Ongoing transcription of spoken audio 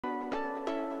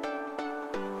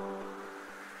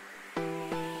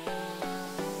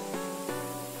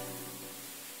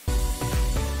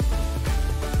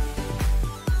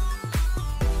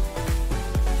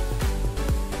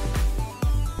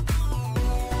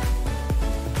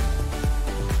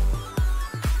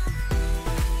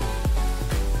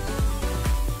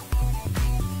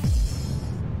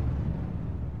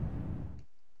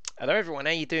Hello everyone,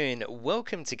 how you doing?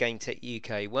 Welcome to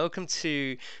GameTech UK. Welcome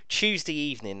to Tuesday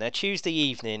evening. Now Tuesday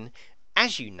evening,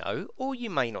 as you know, or you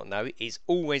may not know, is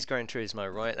always Gran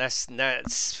Turismo, right?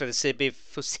 That's for the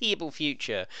foreseeable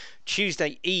future.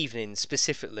 Tuesday evening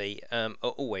specifically are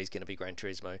always going to be Gran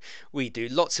Turismo. We do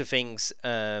lots of things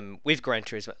with Gran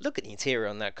Turismo. Look at the interior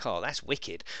on that car, that's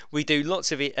wicked. We do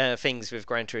lots of things with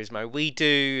Gran Turismo. We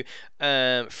do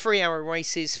 3-hour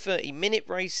races, 30-minute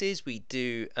races. We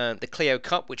do the Clio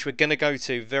Cup, which we're going to go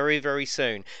to very, very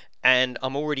soon. And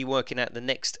I'm already working out the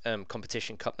next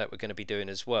competition cup that we're going to be doing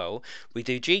as well. We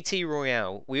do GT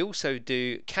Royale. We also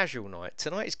do Casual Night.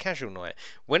 Tonight is Casual Night.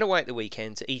 Went away at the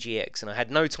weekend to EGX and I had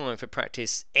no time for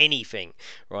practice anything,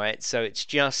 right? So it's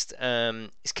just,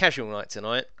 it's Casual Night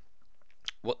tonight.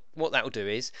 What that will do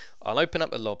is I'll open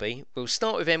up a lobby. We'll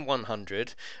start with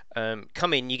M100.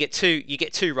 Come in. You get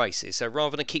two races. So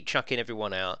rather than keep chucking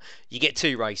everyone out, you get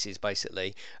two races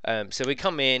basically. So we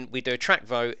come in. We do a track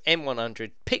vote.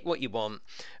 M100. Pick what you want.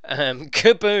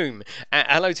 Kaboom!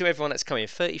 Hello to everyone that's coming.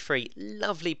 33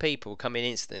 lovely people coming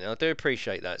instantly. I do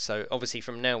appreciate that. So obviously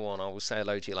from now on, I will say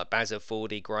hello to you like Bazza,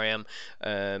 Fordy, Graham,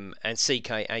 and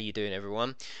CK. How you doing,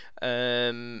 everyone?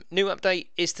 New update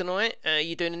is tonight.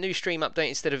 You're doing a new stream update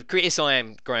instead of. Yes, I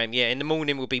am, Graham. Yeah, in the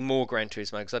morning will be more Gran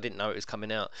Turismo because I didn't know it was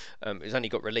coming out. It was only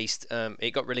got released.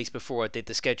 It got released before I did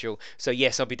the schedule. So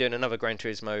yes, I'll be doing another Gran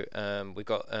Turismo. We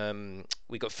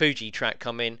got Fuji track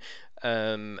coming.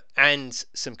 And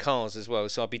some cars as well.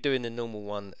 So I'll be doing the normal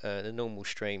one, the normal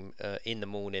stream in the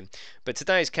morning. But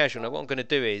today is casual. Now what I'm going to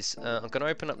do is I'm going to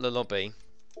open up the lobby,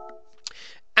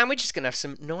 and we're just going to have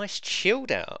some nice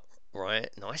chilled out. Right,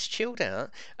 nice chilled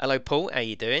out. Hello, Paul. How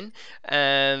you doing?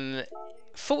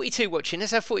 42 watching.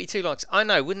 Let's have 42 likes. I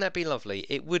know, wouldn't that be lovely?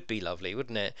 It would be lovely,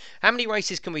 wouldn't it? How many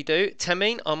races can we do?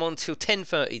 Tameen, I'm on till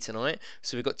 10:30 tonight,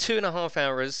 so we've got 2.5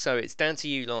 hours. So it's down to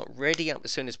you lot. Ready up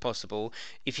as soon as possible.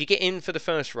 If you get in for the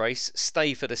first race,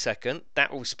 stay for the second.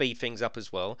 That will speed things up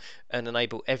as well and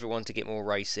enable everyone to get more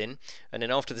racing. And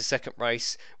then after the second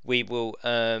race, we will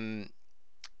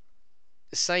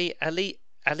say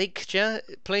Alicia,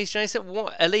 please, Jason.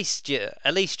 What? Alicia.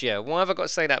 Why have I got to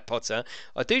say that, Potter?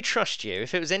 I do trust you.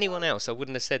 If it was anyone else, I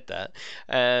wouldn't have said that.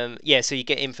 Yeah, so you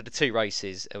get in for the two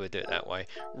races. We'll do it that way.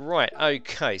 Right,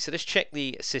 okay. So let's check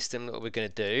the system that we're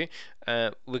going to do.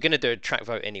 We're going to do a track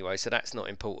vote anyway, so that's not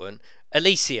important.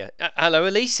 Alicia. Hello,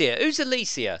 Alicia. Who's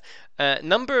Alicia?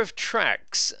 Number of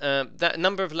tracks, that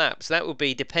number of laps, that will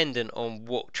be dependent on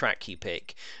what track you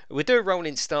pick. We'll do a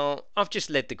rolling start. I've just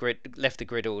left the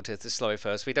grid order to slow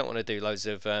first. We don't want to do loads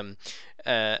of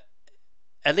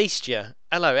Alicia.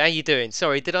 Hello, how you doing?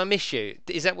 Sorry, did I miss you?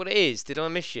 Is that what it is? Did I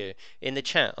miss you in the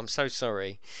chat? I'm so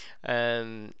sorry.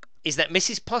 Is that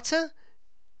Mrs. Potter?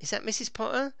 Is that Mrs.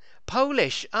 Potter?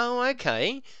 Polish. Oh,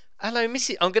 okay. Hello,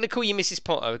 Mrs. I'm going to call you Mrs.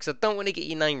 Potter because I don't want to get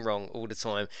your name wrong all the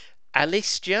time.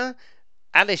 Alicia?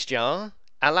 Alicia?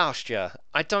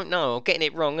 I don't know. I'm getting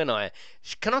it wrong, aren't I?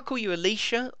 Can I call you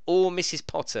Alicia or Mrs.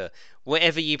 Potter?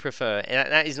 Whatever you prefer.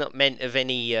 That is not meant of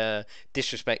any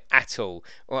disrespect at all.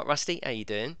 All right, Rusty, how you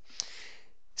doing?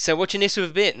 So watching this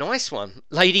with a bit, nice one,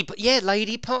 Lady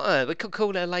Potter. We could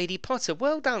call her Lady Potter.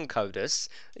 Well done, Codus.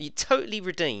 You totally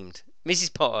redeemed,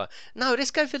 Mrs. Potter. No,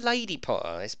 let's go for Lady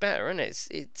Potter. It's better, isn't it?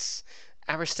 It's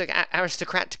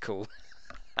aristocratical.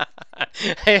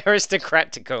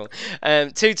 Aristocratical.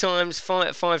 2 times,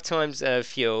 five times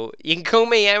fuel. You can call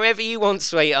me however you want,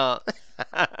 sweetheart.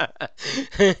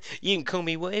 You can call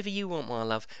me whatever you want, my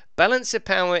love. Balance of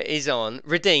power is on.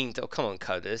 Redeemed. Oh, come on,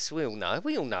 Codus. We all know.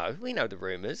 We know the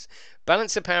rumours.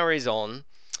 Balance of power is on.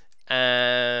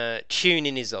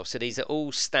 Tuning is off. So these are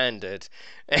all standard.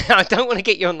 I don't want to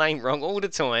get your name wrong all the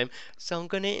time, so I'm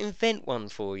going to invent one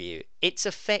for you. It's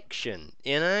affection,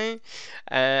 you know.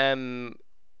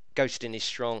 Ghosting is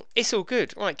strong. It's all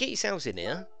good. Right, get yourselves in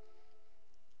here.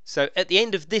 So at the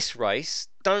end of this race,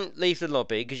 don't leave the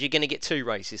lobby because you're going to get 2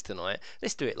 races tonight.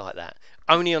 Let's do it like that.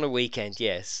 Only on a weekend,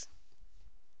 yes.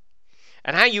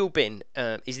 And how you all been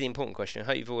is the important question. I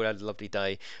hope you've all had a lovely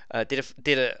day.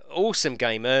 Did an awesome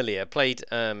game earlier. Played.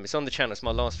 It's on the channel. It's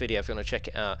my last video if you want to check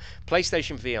it out.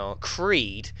 PlayStation VR,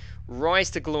 Creed,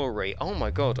 Rise to Glory. Oh my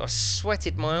God, I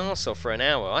sweated my arse off for an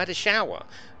hour. I had a shower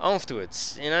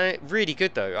afterwards. You know, really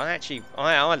good though.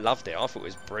 I loved it. I thought it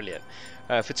was brilliant.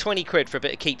 For 20 quid for a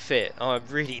bit of keep fit, I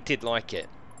really did like it.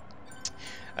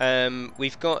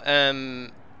 We've got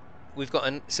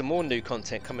some more new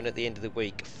content coming at the end of the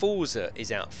week. Forza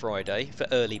is out Friday for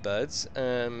early birds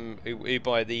who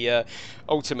buy the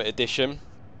Ultimate Edition.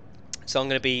 So I'm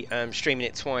going to be streaming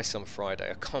it twice on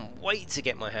Friday. I can't wait to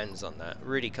get my hands on that.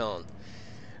 Really can't.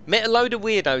 Met a load of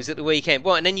weirdos at the weekend.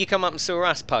 What, and then you come up and saw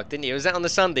us, Pug, didn't you? Was that on the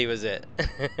Sunday, was it?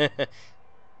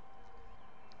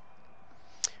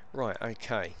 Right,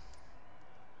 okay.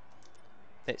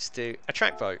 Let's do a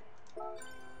track vote.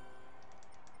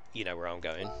 You know where I'm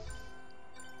going.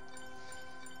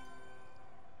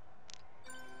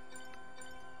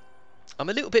 I'm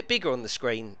a little bit bigger on the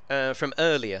screen from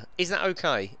earlier. Is that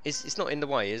okay? It's not in the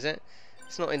way, is it?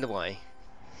 It's not in the way.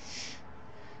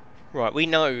 Right, we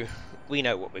know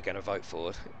what we're going to vote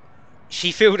for.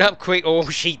 She filled up quick. Oh,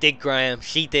 she did, Graham.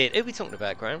 She did. Who are we talking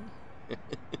about, Graham?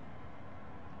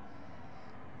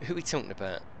 Who are we talking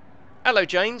about? Hello,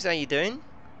 James. How you doing?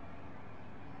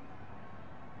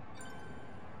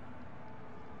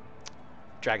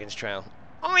 Dragon's Trail.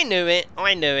 I knew it.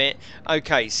 I knew it.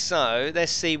 Okay, so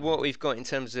let's see what we've got in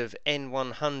terms of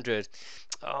N100.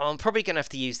 Oh, I'm probably going to have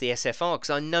to use the SFR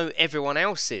because I know everyone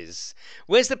else is.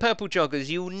 Where's the purple joggers?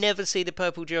 You'll never see the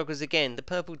purple joggers again. The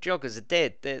purple joggers are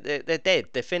dead. They're dead.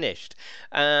 They're finished.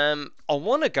 I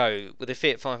want to go with the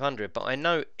Fiat 500, but I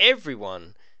know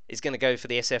everyone is going to go for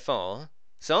the SFR.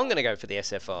 So I'm going to go for the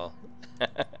SFR.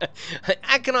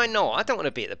 How can I not? I don't want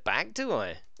to be at the back, do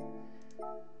I?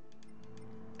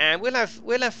 And we'll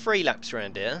have 3 laps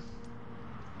around here.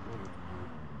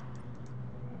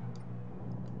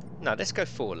 No, let's go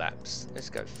 4 laps. Let's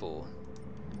go 4.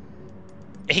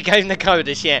 He gave him the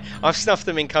coders, yeah. I've stuffed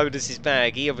them in Codus'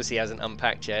 bag. He obviously hasn't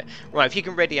unpacked yet. Right, if you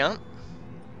can ready up.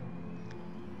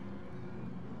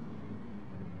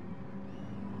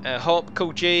 Hop,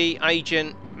 Cool G,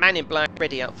 Agent, Man in Black,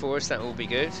 ready up for us. That will be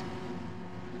good.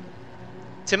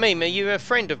 Tamim, are you a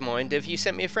friend of mine? Have you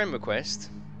sent me a friend request?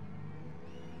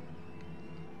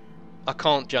 I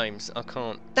can't, James. I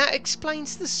can't. That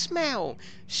explains the smell.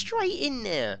 Straight in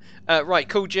there. Right,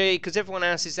 Cool G, because everyone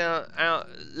else is out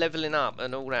leveling up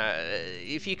and all that.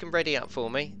 If you can ready up for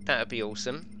me, that would be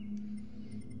awesome.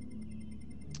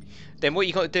 Then what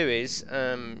you got to do is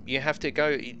you have to go.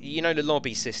 You know the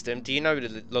lobby system. Do you know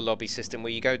the lobby system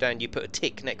where you go down, you put a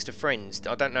tick next to friends?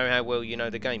 I don't know how well you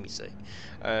know the game. You see.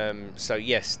 So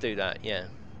yes, do that. Yeah.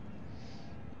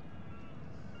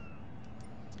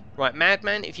 Right,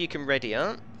 Madman, if you can ready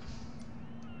up.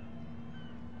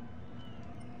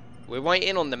 We're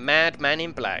waiting on the Madman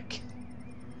in Black.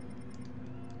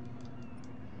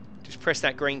 Just press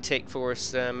that green tick for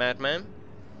us, Madman.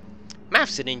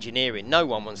 Maths and engineering, no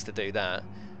one wants to do that.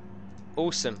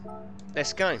 Awesome.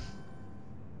 Let's go.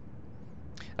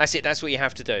 That's it, that's what you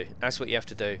have to do. That's what you have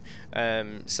to do.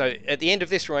 So at the end of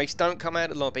this race, don't come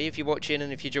out of the lobby if you're watching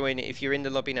and if you're joining, if you're in the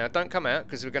lobby now, don't come out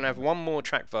because we're going to have one more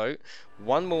track vote,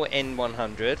 one more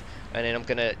N100, and then I'm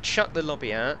going to chuck the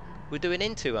lobby out. We'll do an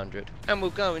N200 and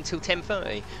we'll go until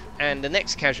 10:30. And the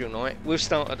next casual night, we'll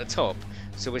start at the top.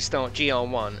 So we'll start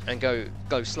GR1 and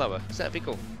go slower. So that'd be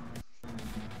cool.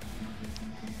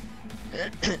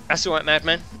 That's alright,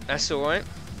 Madman. That's alright.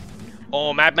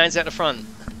 Oh, Madman's at the front.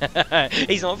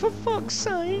 He's like, for fuck's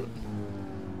sake.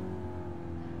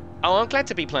 Oh, I'm glad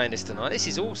to be playing this tonight. This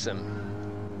is awesome.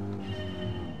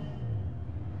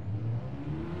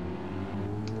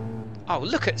 Oh,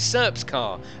 look at Serp's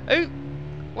car. Oh,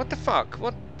 what the fuck?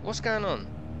 What's going on?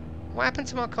 What happened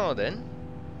to my car then?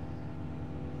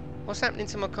 What's happening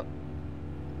to my car?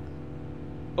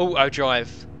 Auto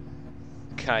drive.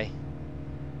 Okay.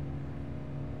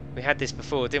 We had this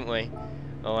before, didn't we?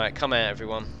 Alright, come out,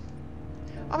 everyone.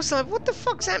 I was like, what the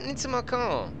fuck's happening to my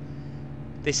car?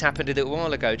 This happened a little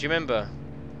while ago, do you remember?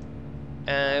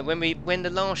 When the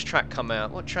last track come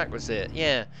out. What track was it?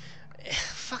 Yeah.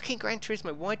 Fucking Gran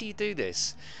Turismo, why do you do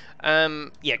this?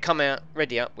 Yeah, come out,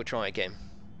 ready up, we'll try again.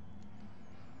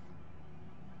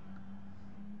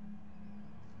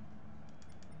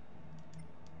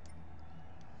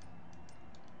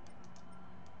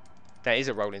 That is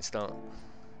a rolling start.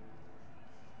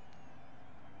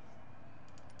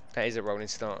 That is a rolling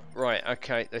start. Right,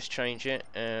 okay, let's change it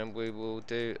and we will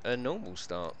do a normal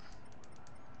start.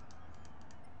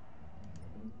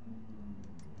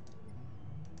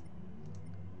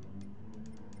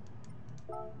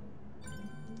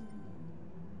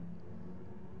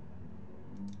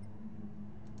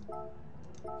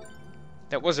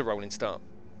 That was a rolling start.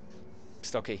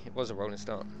 Stocky, it was a rolling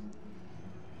start.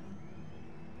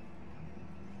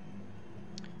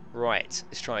 Right,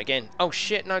 let's try again. Oh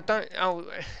shit, no, don't. Oh,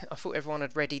 I thought everyone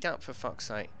had readied up, for fuck's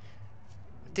sake.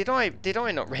 Did I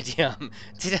not ready up?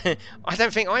 I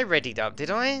don't think I readied up,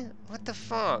 did I? What the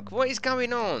fuck? What is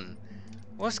going on?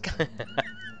 What's going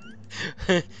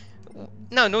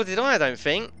No, nor did I don't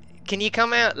think. Can you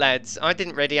come out, lads? I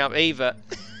didn't ready up either.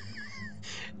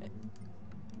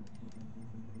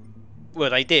 Well,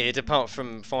 they did, apart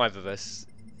from 5 of us.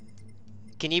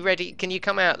 Can you ready? Can you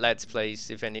come out, lads,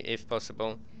 please, if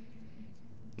possible?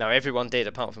 No, everyone did,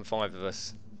 apart from 5 of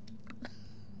us.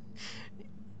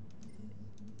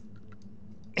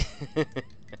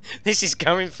 This is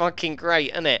going fucking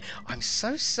great, isn't it? I'm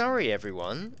so sorry,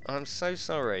 everyone. I'm so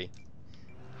sorry.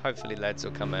 Hopefully, lads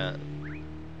will come out.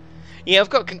 Yeah,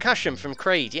 I've got concussion from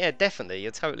Creed. Yeah, definitely.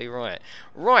 You're totally right.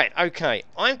 Right, okay.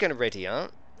 I'm going to ready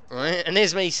up. Right, and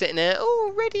there's me sitting there.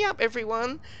 Oh, ready up,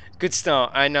 everyone. Good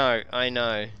start. I know. I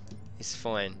know. It's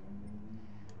fine.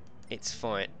 It's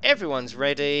fine. Everyone's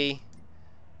ready.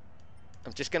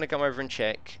 I'm just going to go over and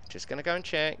check. Just going to go and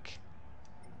check.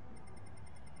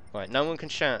 Right, no one can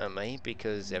shout at me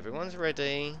because everyone's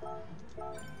ready.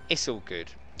 It's all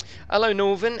good. Hello,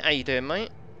 Northern. How you doing, mate?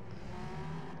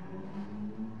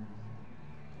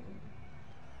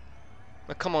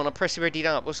 Oh, come on, I press ready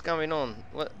up. What's going on?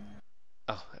 What?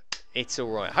 Oh, it's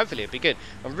all right. Hopefully it'll be good.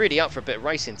 I'm really up for a bit of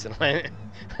racing tonight.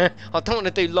 I don't want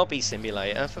to do lobby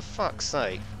simulator, for fuck's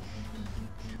sake.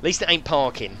 At least it ain't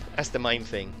parking. That's the main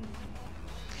thing.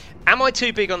 Am I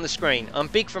too big on the screen? I'm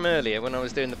big from earlier when I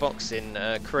was doing the boxing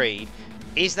Creed.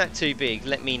 Is that too big?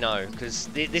 Let me know, because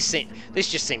this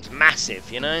just seems massive,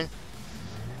 you know?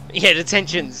 Yeah, the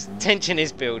tension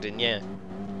is building, yeah.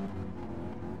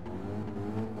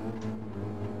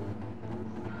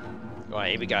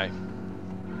 Right, here we go.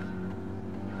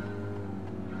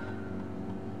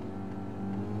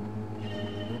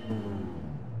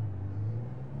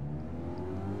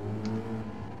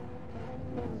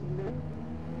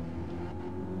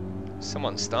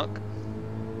 Someone's stuck.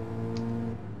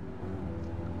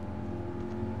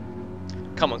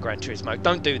 Come on, Gran Turismo,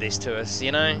 don't do this to us,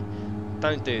 you know?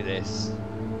 Don't do this.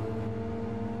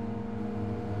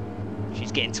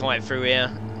 She's getting tight through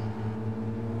here.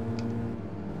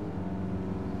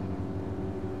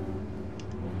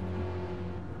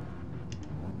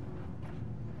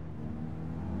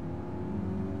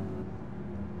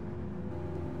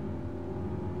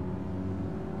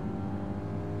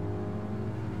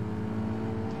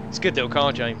 It's a good little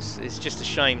car, James. It's just a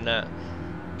shame that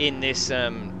in this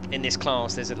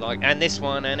class there's and this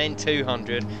one, an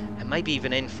N200, and maybe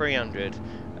even N300.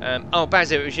 Oh,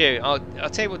 Baz, it was you. I'll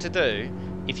tell you what to do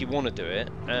if you want to do it.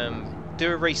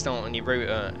 Do a restart on your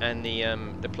router and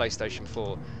the PlayStation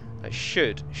 4. That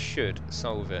should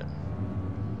solve it.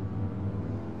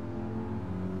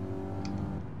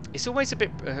 It's always a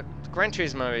bit. Gran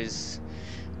Turismo is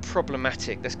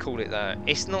problematic. Let's call it that.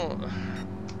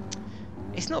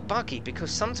 It's not buggy because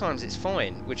sometimes it's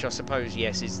fine, which I suppose,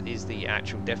 yes, is the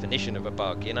actual definition of a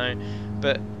bug, you know.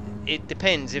 But it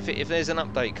depends. If there's an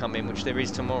update coming, which there is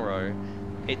tomorrow,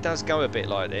 it does go a bit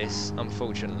like this,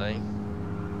 unfortunately.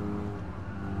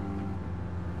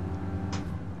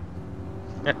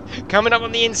 Coming up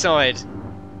on the inside.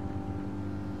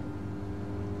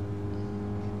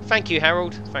 Thank you,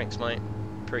 Harold. Thanks, mate.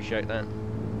 Appreciate that.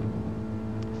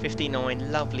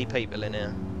 59 lovely people in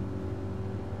here.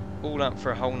 All up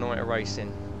for a whole night of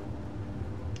racing.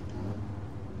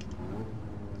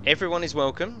 Everyone is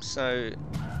welcome, so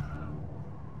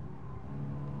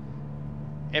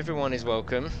everyone is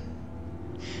welcome.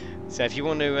 So if you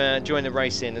want to join the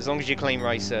racing, as long as you're clean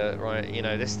racer, right? You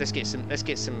know, let's get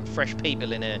some fresh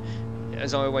people in here.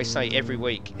 As I always say, every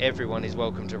week, everyone is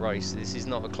welcome to race. This is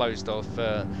not a closed-off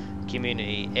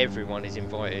community. Everyone is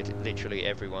invited, literally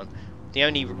everyone. The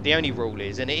only rule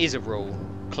is, and it is a rule,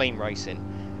 clean racing.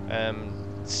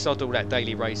 Sod all that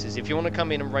daily races. If you want to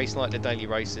come in and race like the daily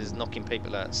races, knocking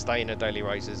people out, stay in the daily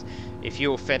races. If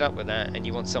you're fed up with that and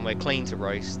you want somewhere clean to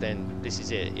race, then this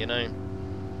is it, you know.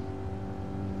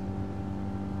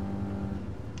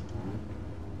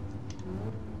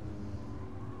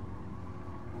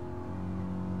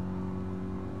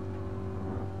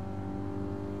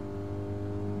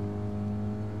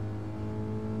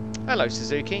 Hello,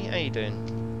 Suzuki. How you doing?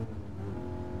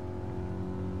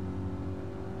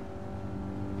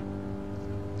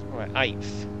 Right,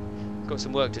 8th. Got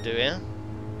some work to do here.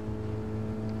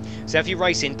 So if you're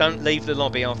racing, don't leave the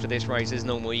lobby after this race as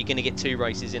normal. You're going to get 2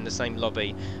 races in the same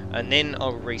lobby, and then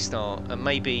I'll restart and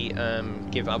maybe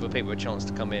give other people a chance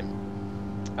to come in.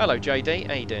 Hello, JD.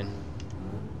 How you doing?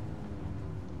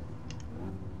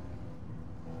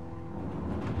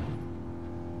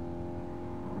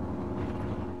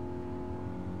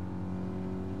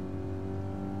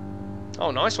 Oh,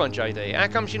 nice one, JD. How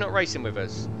comes you're not racing with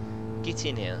us? Get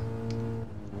in here.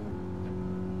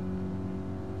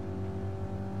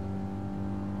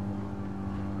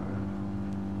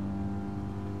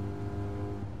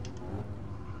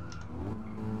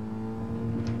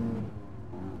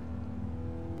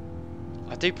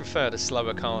 I do prefer the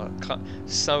slower class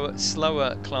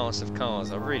of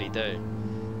cars. I really do.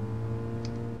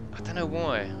 I don't know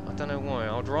why. I don't know why.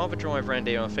 I'd rather drive around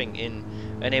here, I think, in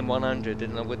an M100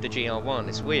 than I would the GR1.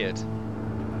 It's weird.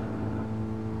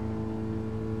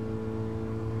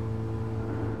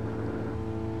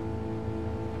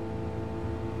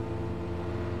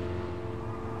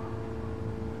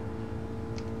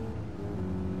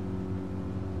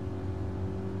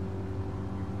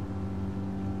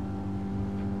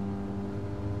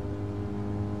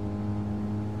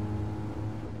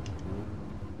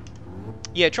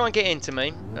 Yeah, try and get into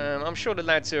me. I'm sure the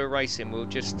lads who are racing will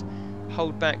just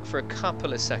hold back for a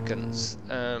couple of seconds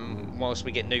whilst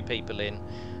we get new people in.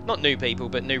 Not new people,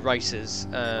 but new racers,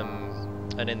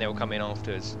 and then they'll come in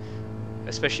afterwards.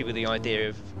 Especially with the idea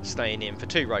of staying in for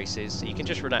 2 races. So you can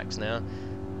just relax now.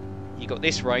 You got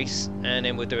this race, and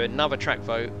then we'll do another track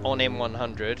vote on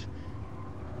M100,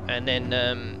 and then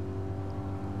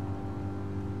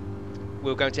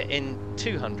we'll go to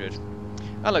N200.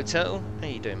 Hello, Turtle. How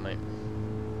you doing, mate?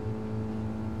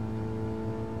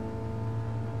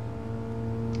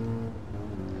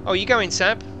 Oh, you going,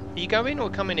 Sab? Are you going or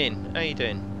coming in? How you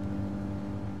doing?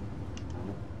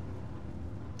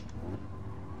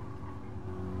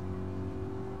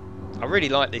 I really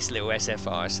like this little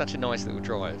SFR. It's such a nice little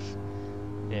drive.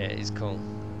 Yeah, it is cool.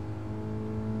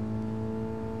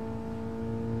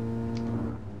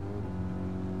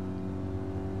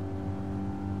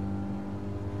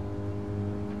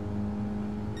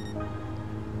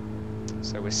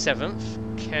 So we're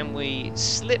 7th. Can we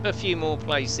slip a few more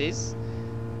places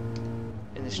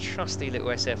in this trusty little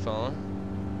SFR?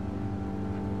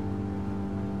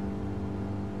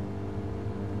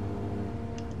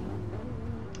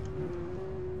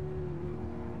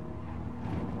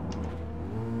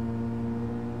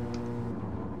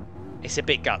 It's a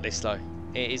bit gutless though.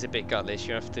 It is a bit gutless.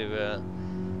 You have to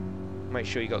make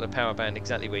sure you got the power band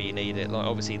exactly where you need it. Like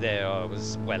obviously there I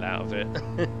was well out of it.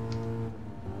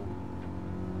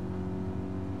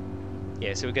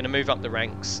 Yeah, so we're going to move up the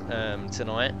ranks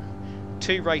tonight.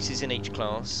 2 races in each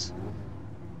class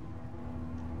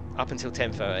up until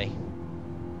 10:30.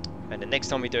 And the next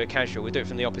time we do a casual, we'll do it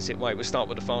from the opposite way. We'll start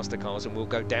with the faster cars and we'll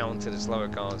go down to the slower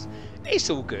cars. It's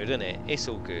all good, isn't it? It's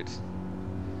all good.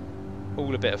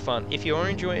 All a bit of fun. If you are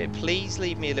enjoying it, please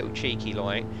leave me a little cheeky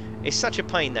like. It's such a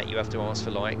pain that you have to ask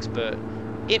for likes, but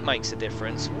it makes a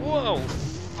difference. Whoa,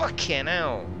 fucking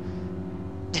hell.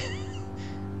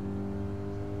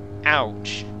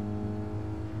 Ouch.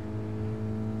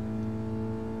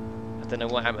 I don't know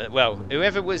what happened. Well, who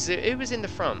was in the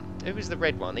front? Who was the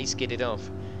red one? He skidded off.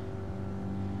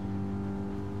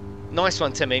 Nice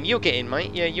one, Timmy. You'll get in,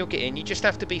 mate. Yeah, you'll get in. You just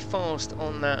have to be fast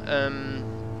on that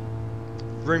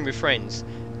room with friends.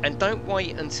 And don't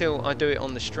wait until I do it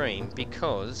on the stream,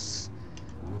 because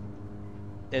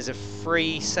there's a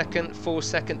 3-second,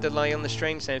 4-second delay on the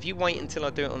stream. So if you wait until I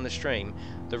do it on the stream,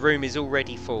 the room is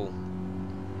already full.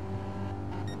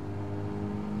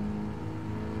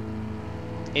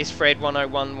 Is Fred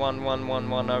 101 111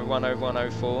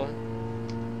 104?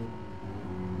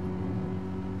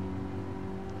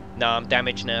 No, I'm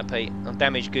damaged now, Pete. I'm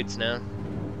damaged goods now.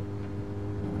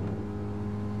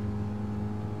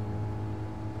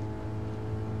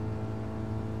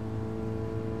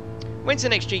 When's the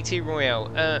next GT Royale?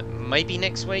 Maybe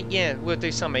next week? Yeah, we'll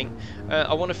do something.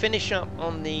 I want to finish up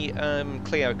on the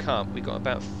Clio Cup. We've got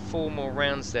about 4 more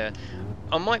rounds there.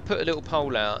 I might put a little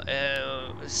poll out.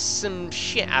 Some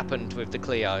shit happened with the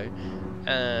Clio,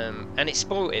 and it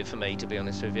spoiled it for me, to be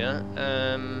honest with you.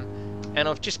 And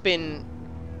I've just been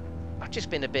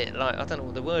a bit like, I don't know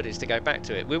what the word is to go back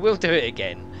to it. We will do it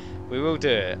again. We will do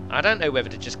it. I don't know whether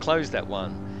to just close that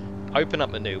one, open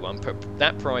up a new one, put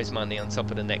that prize money on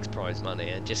top of the next prize money,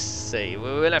 and just see.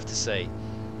 We'll have to see.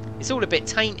 It's all a bit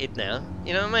tainted now,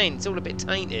 you know what I mean? It's all a bit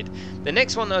tainted. The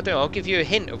next one I'll do, I'll give you a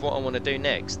hint of what I want to do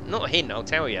next. Not a hint, I'll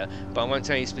tell you, but I won't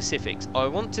tell you specifics. I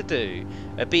want to do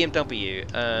a BMW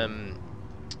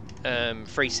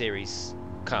 3 Series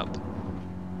Cup.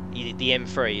 The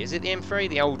M3. Is it the M3?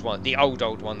 The old one. The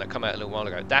old one that came out a little while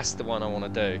ago. That's the one I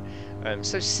want to do.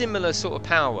 So similar sort of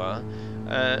power.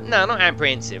 No, not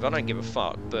apprehensive. I don't give a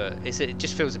fuck. But it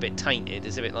just feels a bit tainted.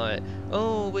 It's a bit like,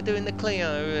 oh, we're doing the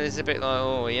Clio. It's a bit like,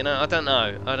 oh, you know, I don't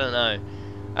know. I don't know.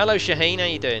 Hello, Shaheen. How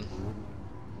you doing?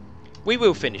 We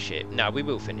will finish it. No, we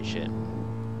will finish it.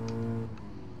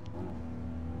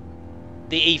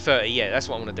 The E30. Yeah, that's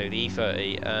what I want to do. The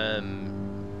E30.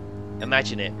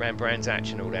 Imagine it, around Brands Hatch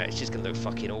and all that. It's just gonna look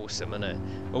fucking awesome, isn't it?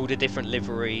 All the different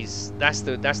liveries. That's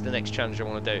the next challenge I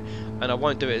want to do, and I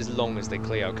won't do it as long as the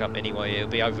Clio Cup anyway. It'll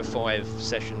be over 5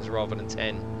 sessions rather than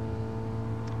 10.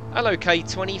 Hello,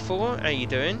 K24. How you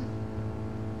doing?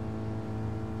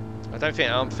 I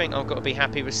think I've got to be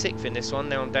happy with 6th in this one.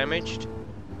 Now I'm damaged.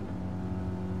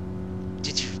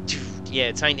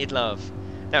 Yeah, Tainted Love.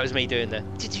 That was me doing the.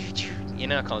 You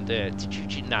know, I can't do it.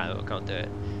 No, I can't do it.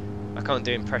 I can't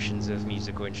do impressions of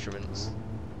musical instruments.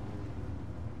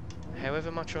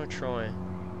 However much I try.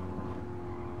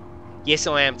 Yes,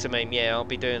 I am, Tamim. Yeah, I'll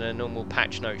be doing a normal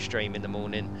patch note stream in the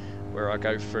morning where I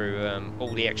go through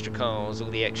all the extra cars, all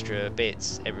the extra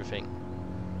bits, everything.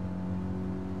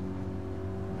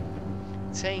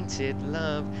 Tainted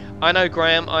Love. I know,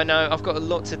 Graham. I know. I've got a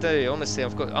lot to do. Honestly,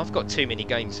 I've got too many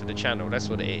games for the channel. That's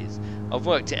what it is. I've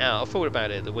worked it out. I thought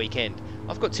about it at the weekend.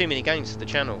 I've got too many games for the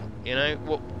channel. You know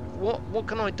what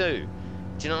can I do?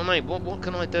 Do you know what I mean? What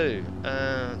can I do?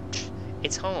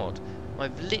 It's hard.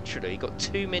 I've literally got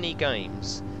too many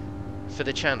games for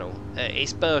the channel.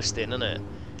 It's bursting, isn't it?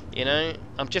 You know,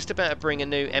 I'm just about to bring a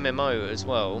new MMO as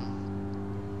well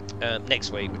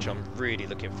next week, which I'm really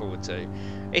looking forward to.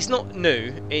 It's not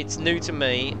new, it's new to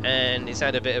me, and it's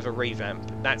had a bit of a revamp.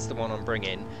 That's the one I'm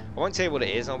bringing. I won't tell you what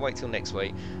it is, I'll wait till next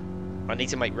week. I need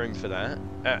to make room for that.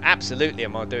 Absolutely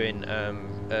am I doing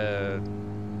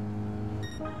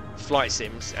flight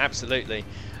sims, absolutely.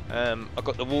 I've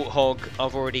got the Warthog,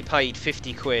 I've already paid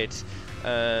 50 quid.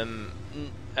 No,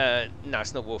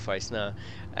 it's not Warface, no.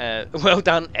 Well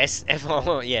done,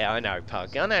 SFR. Yeah, I know,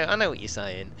 Pug. I know what you're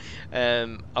saying.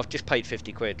 I've just paid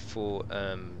 50 quid for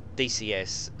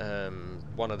DCS,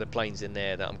 one of the planes in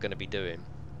there that I'm going to be doing.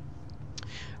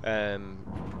 I'm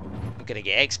going to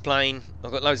get X-Plane.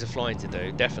 I've got loads of flying to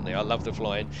do, definitely. I love the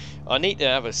flying. I need to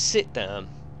have a sit down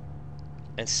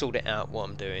and sort it out what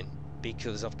I'm doing,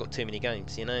 because I've got too many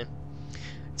games, you know.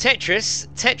 Tetris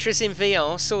in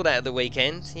VR, saw that at the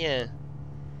weekend, yeah.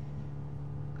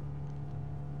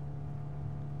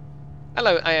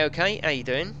 Hello AOK, how you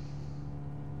doing?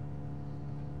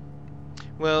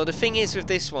 Well, the thing is with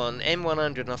this one,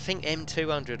 M100 and I think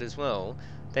M200 as well,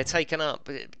 they're taken up.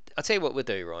 I'll tell you what we'll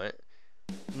do, right?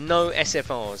 No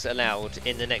SFRs allowed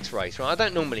in the next race, right? I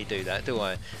don't normally do that, do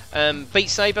I? Beat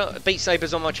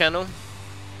Saber's on my channel.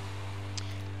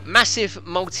 Massive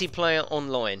multiplayer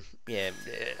online. Yeah,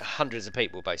 hundreds of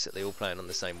people basically all playing on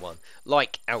the same one.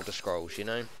 Like Elder Scrolls, you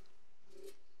know?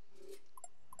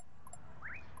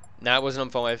 No, it wasn't on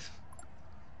 5.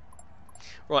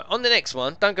 Right, on the next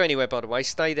one, don't go anywhere by the way,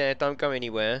 stay there, don't go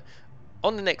anywhere.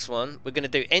 On the next one, we're going to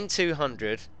do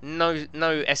N200, no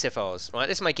SFRs, right?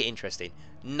 Let's make it interesting.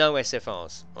 No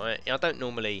SFRs, right? I don't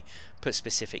normally put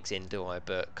specifics in, do I?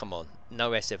 But come on,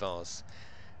 no SFRs.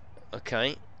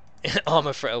 Okay.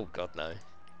 Armour for, oh god, no.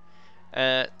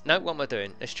 No, what am I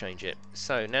doing? Let's change it.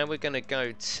 So now we're going to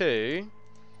go to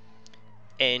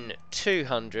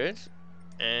N200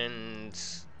 and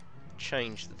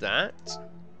change that.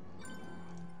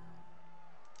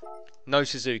 No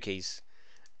Suzukis.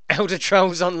 Elder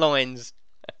Trolls Onlines.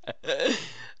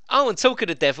 Oh, and talk of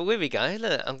the devil, here we go.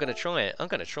 Look, I'm going to try it. I'm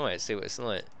going to try it, see what it's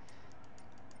like.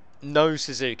 No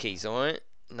Suzukis, alright?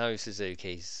 No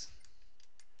Suzukis.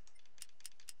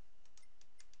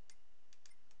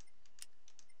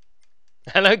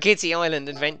 Hello, Kitty Island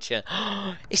Adventure.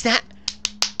 Is that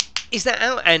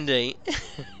out, Andy?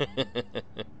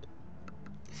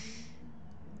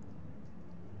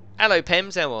 Hello,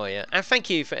 Pems, how are you? And thank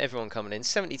you for everyone coming in.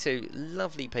 72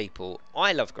 lovely people.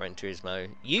 I love Gran Turismo.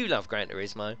 You love Gran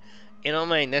Turismo. You know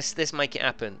what I mean? Let's make it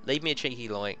happen. Leave me a cheeky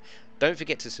like. Don't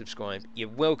forget to subscribe. You're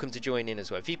welcome to join in as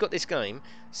well. If you've got this game,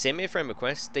 send me a friend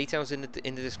request. Details in the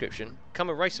description. Come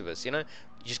and race with us, you know?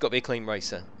 You just got to be a clean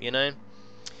racer, you know?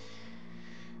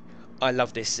 I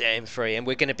love this M3, and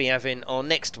we're going to be having our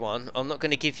next one. I'm not going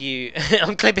to give you...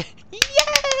 I'm clipping...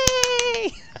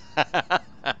 Yay!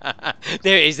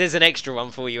 There it is. There's an extra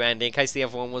one for you, Andy, in case the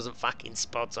other one wasn't fucking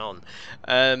spot on.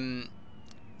 I'm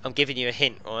giving you a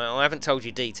hint. I haven't told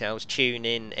you details, tune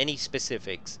in, any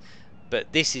specifics,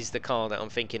 but this is the car that I'm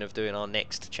thinking of doing our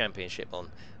next championship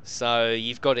on. So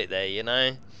you've got it there, you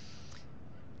know.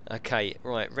 Okay,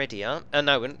 right, ready up.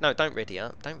 No, don't ready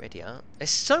up. Don't ready up. There's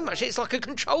so much. It's like a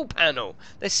control panel.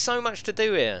 There's so much to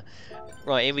do here.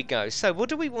 Right, here we go. So, what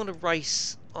do we want to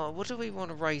race? Oh, what do we want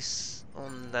to race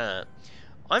on that?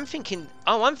 I'm thinking.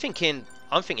 Oh, I'm thinking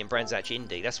Brands Hatch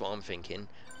Indy. That's what I'm thinking.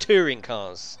 Touring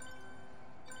cars.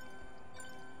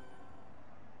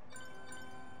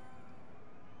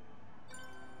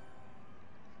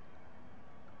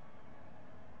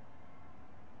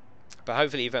 But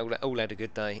hopefully you've all had a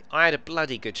good day. I had a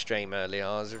bloody good stream earlier.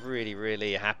 I was really,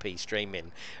 really happy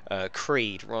streaming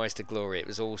Creed, Rise to Glory. It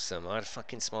was awesome. I had a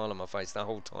fucking smile on my face the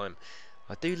whole time.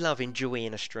 I do love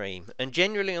enjoying a stream. And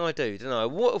generally I do, don't I?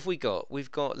 What have we got?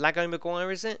 We've got Lago Maguire,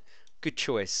 is it? Good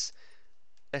choice.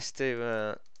 Let's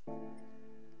do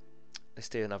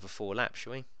another 4 laps,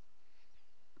 shall we?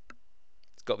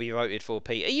 It's got to be voted for,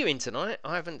 Pete. Are you in tonight?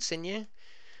 I haven't seen you.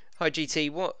 Hi GT,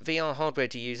 what VR hardware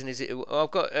do you use? And is it? I've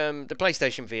got the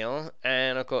PlayStation VR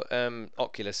and I've got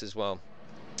Oculus as well.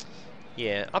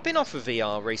 Yeah, I've been off of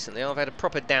VR recently. I've had a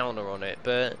proper downer on it,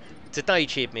 but today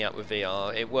cheered me up with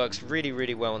VR. It works really,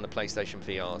 really well on the PlayStation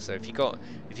VR. So if you got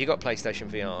PlayStation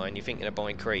VR and you're thinking of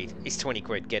buying Creed, it's 20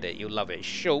 quid. Get it, you'll love it. It's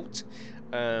short,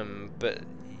 but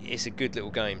it's a good little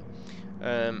game.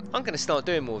 I'm going to start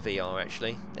doing more VR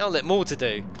actually. I'll let more to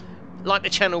do. Like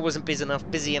the channel wasn't busy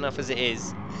enough as it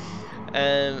is.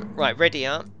 Right, ready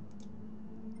up.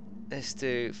 Let's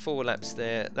do 4 laps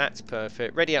there. That's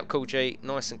perfect. Ready up, Cool G.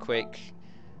 Nice and quick.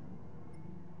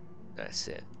 That's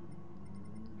it.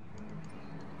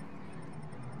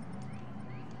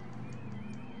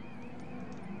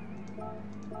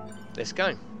 Let's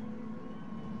go.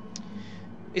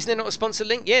 Isn't there not a sponsor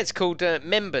link? Yeah, it's called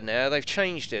Member now. They've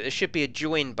changed it. There should be a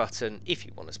join button if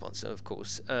you want to sponsor, of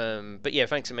course. But yeah,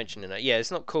 thanks for mentioning that. Yeah,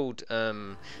 it's not called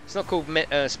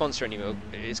sponsor anymore.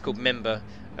 It's called Member.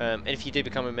 And if you do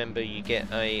become a member, you get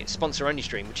a sponsor-only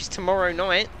stream, which is tomorrow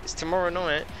night. It's tomorrow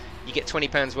night. You get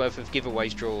 £20 worth of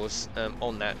giveaways, draws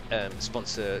on that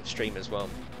sponsor stream as well.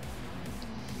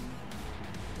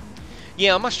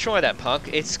 Yeah, I must try that, Pug.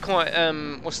 It's quite,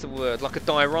 what's the word? Like a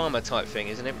diorama type thing,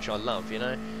 isn't it? Which I love, you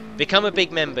know? Become a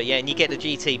big member, yeah, and you get the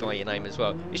GT by your name as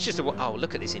well. It's just a, oh,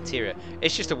 look at this interior.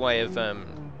 It's just a way of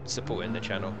supporting the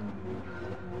channel.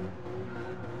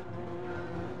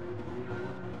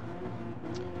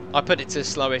 I put it to the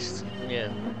slowest,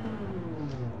 yeah.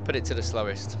 Put it to the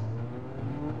slowest.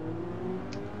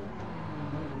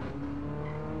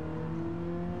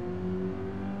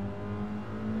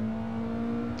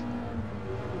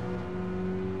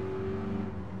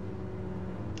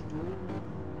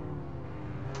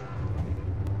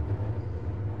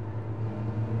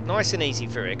 Nice and easy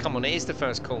through it. Come on, it is the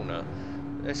first corner.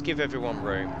 Let's give everyone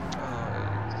room.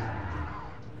 Oh,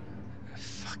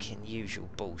 fucking usual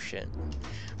bullshit.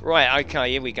 Right,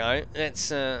 okay, here we go. Let's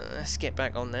get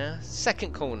back on there.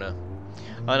 Second corner.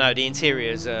 I know the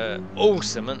interiors are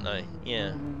awesome, aren't they?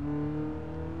 Yeah.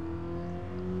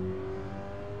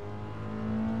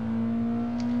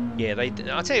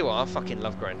 Yeah, I'll tell you what, I fucking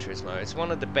love Gran Turismo. It's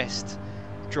one of the best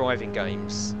driving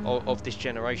games of this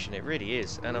generation. It really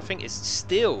is, and I think it's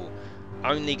still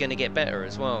only going to get better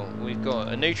as well. We've got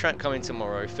a new track coming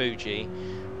tomorrow, Fuji.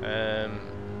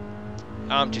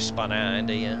 I'm just spun out,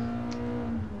 Andy. Yeah,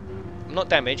 I'm not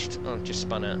damaged. I'm just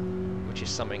spun out, which is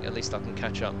something. At least I can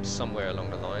catch up somewhere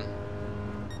along the line.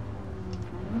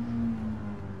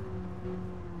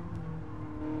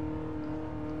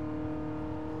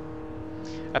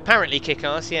 Apparently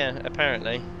kick-ass, yeah,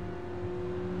 apparently.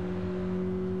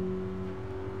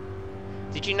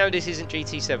 Did you know this isn't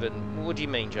GT7? What do you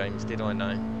mean, James? Did I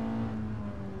know?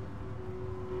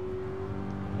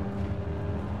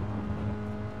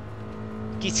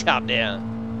 Get up there.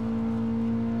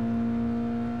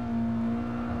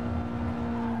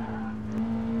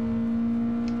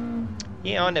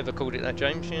 Yeah, I never called it that,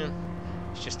 James, yeah.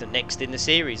 It's just the next in the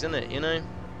series, isn't it, you know?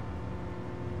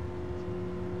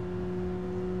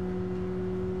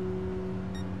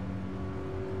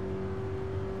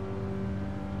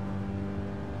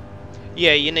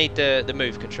 Yeah, you need the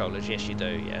move controllers. Yes, you do.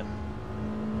 Yeah.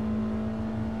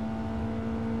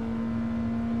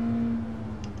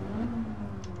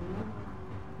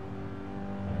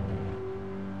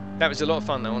 That was a lot of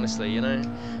fun, though. Honestly, you know.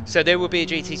 So there will be a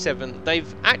GT7.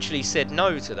 They've actually said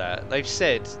no to that. They've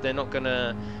said they're not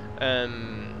gonna.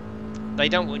 They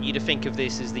don't want you to think of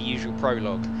this as the usual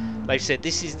prologue. They've said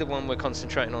this is the one we're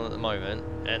concentrating on at the moment,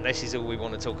 and this is all we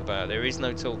want to talk about. There is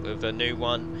no talk of a new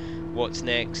one. What's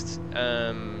next?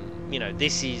 You know,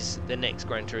 this is the next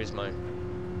Gran Turismo.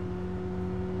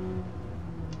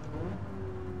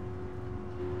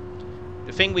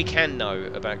 The thing we can know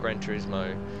about Gran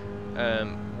Turismo,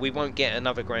 we won't get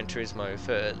another Gran Turismo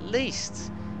for at least,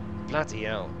 bloody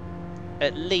hell,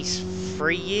 at least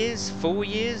 3 years, 4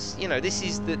 years. You know, this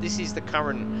is the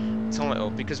current title,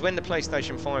 because when the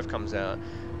PlayStation 5 comes out,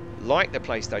 like the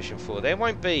PlayStation 4, there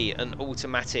won't be an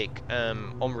automatic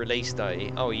on release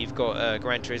day, oh, you've got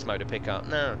Gran Turismo to pick up.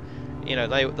 No, you know,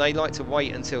 they like to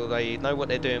wait until they know what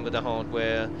they're doing with the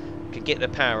hardware, can get the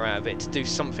power out of it to do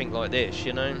something like this,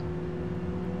 you know.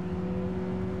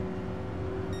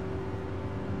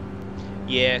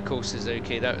 Yeah, cool,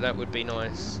 Suzuki, that would be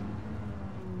nice.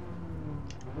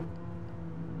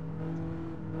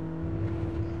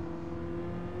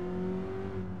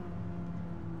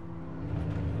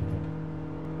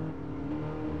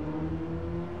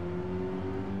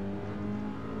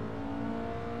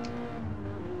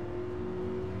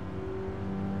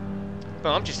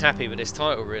 But I'm just happy with this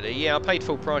title, really. Yeah, I paid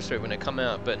full price for it when it came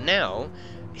out, but now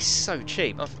It's so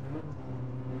cheap.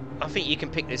 I think you can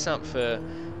pick this up for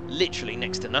literally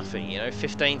next to nothing, you know,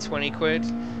 15, 20 quid.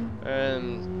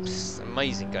 It's an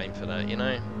amazing game for that, you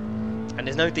know. And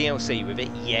there's no DLC with it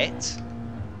yet.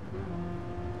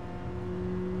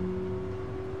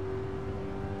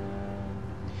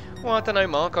 Well, I don't know,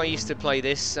 Mark. I used to play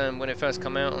this when it first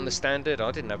came out on the standard.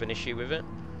 I didn't have an issue with it.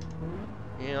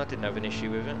 Yeah, I didn't have an issue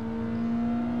with it.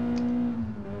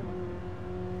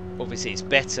 Obviously, it's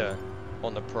better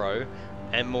on the Pro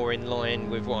and more in line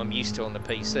with what I'm used to on the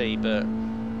PC. But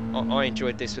I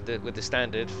enjoyed this with the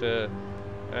standard for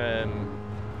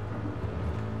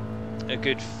a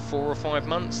good 4 or 5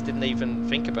 months. Didn't even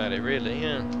think about it really.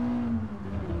 Yeah.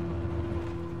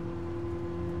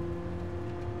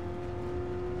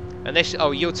 And this, oh,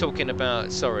 you're talking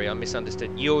about, sorry, I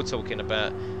misunderstood. You're talking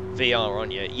about VR,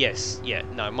 aren't you? Yes, yeah.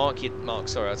 No, Mark,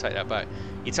 sorry, I'll take that back.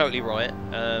 You're totally right.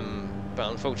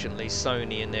 But unfortunately,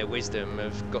 Sony, in their wisdom,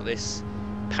 have got this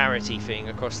parity thing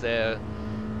across their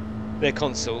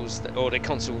consoles, or their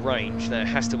console range, that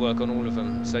has to work on all of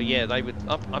them. So yeah, they would.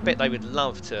 I bet they would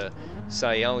love to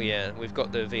say, oh yeah, we've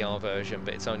got the VR version,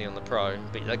 but it's only on the Pro.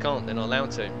 But they can't. They're not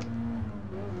allowed to.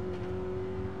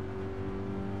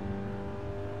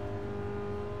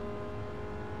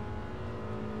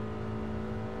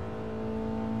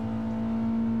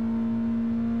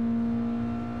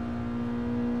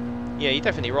 Yeah, you're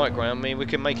definitely right, Graham. I mean, we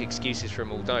can make excuses for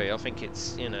them all day. I think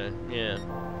it's, you know, yeah.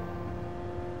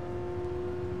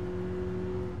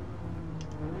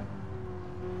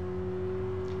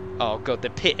 Oh god, the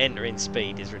pit entering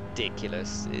speed is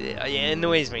ridiculous. It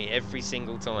annoys me every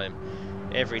single time.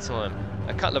 Every time.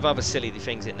 A couple of other silly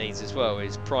things it needs as well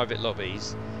is private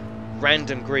lobbies,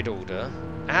 random grid order.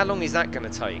 How long is that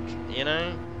going to take, you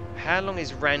know? How long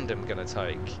is random going to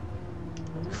take?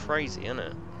 Crazy, isn't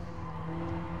it?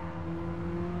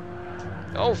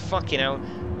 Oh, fucking hell.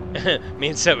 Me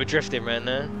and Seth were drifting around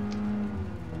there.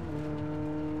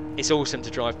 It's awesome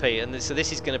to drive Pete, and so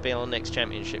this is going to be our next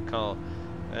championship car.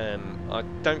 I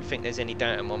don't think there's any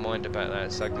doubt in my mind about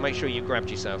that, so make sure you grabbed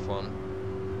yourself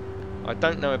one. I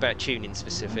don't know about tuning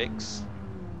specifics.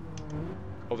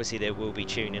 Obviously there will be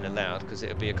tuning allowed, because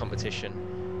it'll be a competition.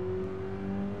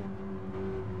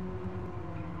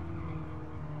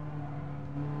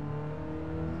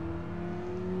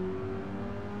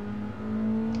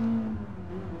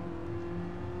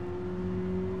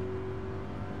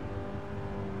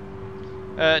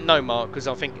 No, Mark, because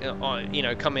I think you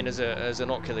know, come in as an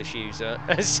Oculus user.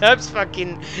 Seb's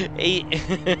fucking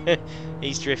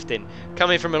he's drifting.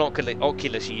 Coming from an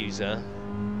Oculus user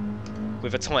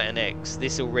with a Titan X,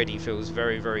 this already feels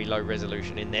very, very low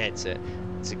resolution in the headset.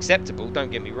 It's acceptable,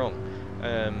 don't get me wrong,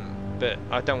 but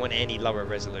I don't want any lower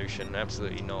resolution.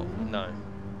 Absolutely not. No.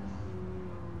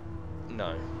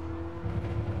 No.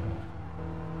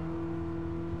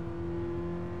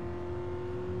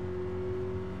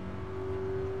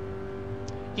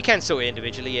 You can sort it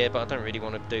individually, yeah, but I don't really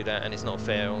want to do that, and it's not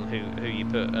fair on who you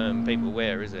put people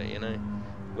where, is it, you know?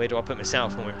 Where do I put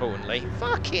myself, more importantly?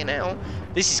 Fucking hell!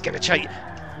 This is going to take...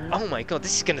 Oh my god,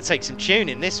 this is going to take some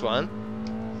tuning, this one!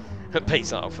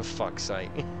 Pete's like, oh, for fuck's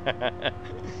sake.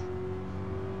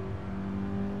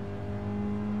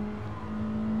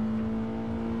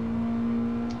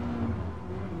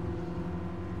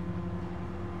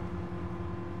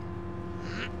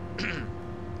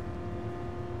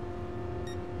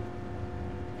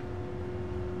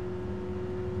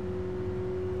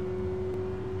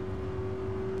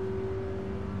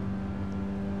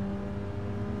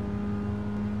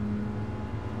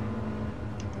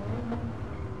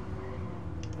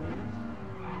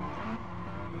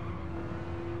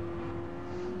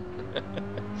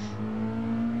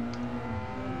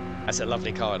 That's a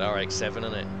lovely car at RX-7,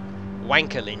 isn't it?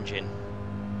 Wankel engine.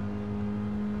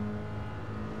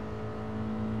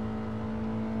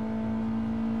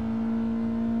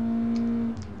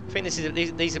 I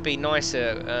think these would be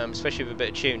nicer, especially with a bit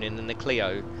of tuning, than the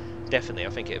Clio. Definitely, I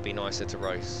think it would be nicer to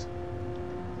race.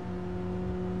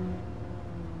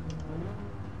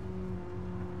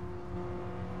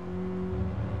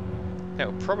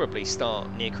 That will probably start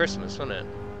near Christmas, won't it?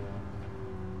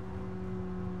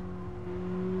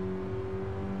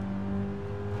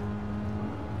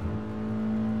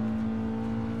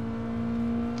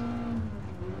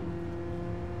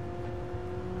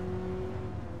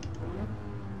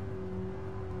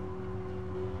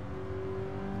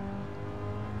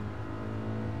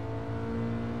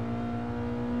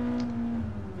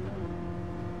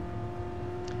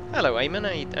 Hello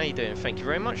Eamon, how you doing? Thank you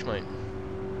very much, mate.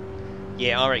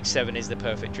 Yeah, RX-7 is the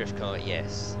perfect drift car,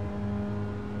 yes.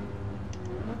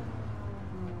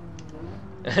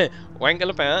 Wangle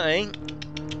about, eh?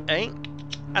 Hey,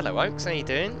 hello Oaks, how you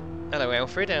doing? Hello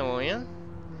Alfred, how are you?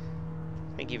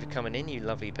 Thank you for coming in, you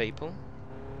lovely people.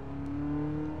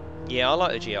 Yeah, I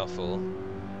like the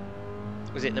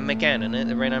GR4. Was it the Megane, isn't it?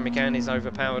 The Renault Megane is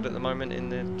overpowered at the moment in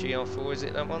the GR4, is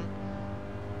it that one?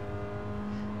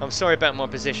 I'm sorry about my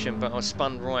position, but I was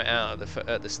spun right out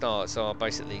at the start, so I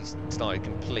basically started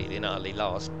completely and utterly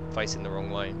last, facing the wrong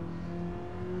way.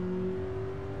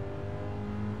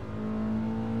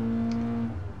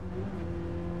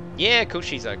 Yeah, of course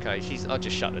she's okay. I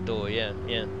just shut the door, yeah.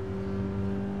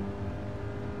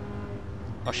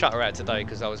 I shut her out today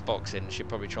because I was boxing. She'd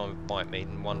probably try and bite me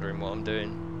and wondering what I'm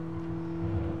doing.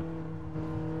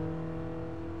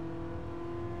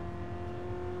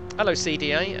 Hello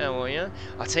CDA, how are you?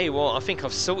 I tell you what, I think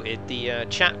I've sorted the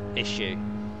chat issue.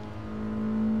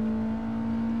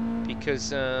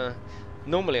 Because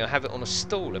normally I have it on a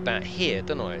stool about here,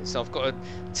 don't I? So I've got to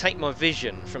take my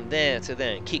vision from there to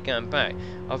there and keep going back.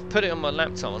 I've put it on my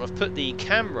laptop and I've put the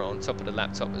camera on top of the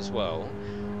laptop as well.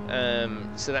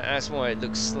 So that's why it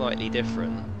looks slightly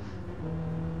different.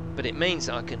 But it means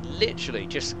that I can literally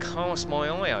just cast my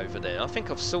eye over there. I think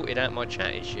I've sorted out my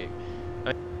chat issue.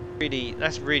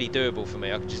 That's really doable for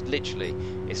me. I can just literally,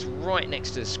 it's right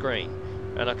next to the screen,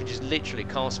 and I can just literally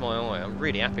cast my eye. I'm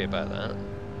really happy about that.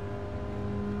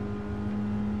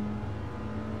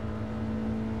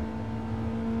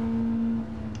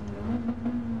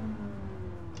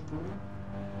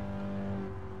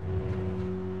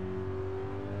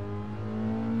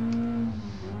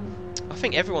 I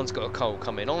think everyone's got a cold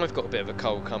coming. I've got a bit of a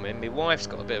cold coming. My wife's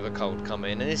got a bit of a cold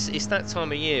coming, and it's that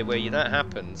time of year where that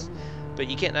happens. But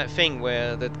you get that thing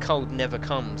where the cold never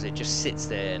comes, it just sits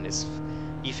there, and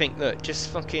you think, look, just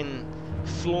fucking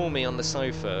floor me on the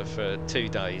sofa for 2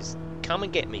 days, come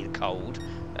and get me the cold,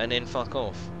 and then fuck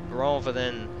off, rather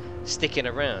than sticking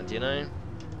around, you know?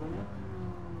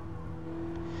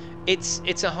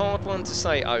 It's a hard one to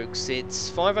say, Oaks. It's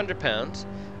 £500.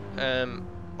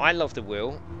 I love the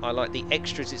wheel. I like the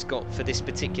extras it's got for this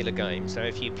particular game. So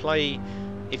if you play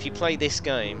this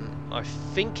game, I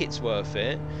think it's worth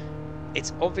it.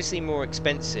 It's obviously more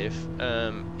expensive.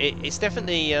 It's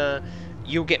definitely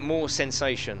you'll get more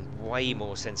sensation, way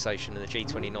more sensation than the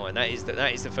G29.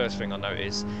 That is the first thing I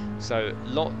noticed. So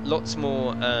lots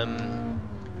more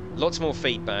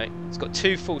feedback. It's got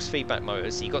 2 force feedback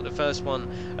motors. So you got the first one,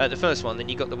 then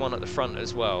you got the one at the front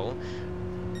as well.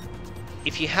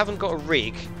 If you haven't got a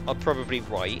rig, I'd probably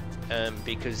wait,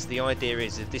 because the idea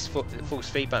is that this force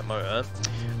feedback motor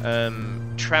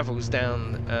travels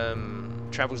down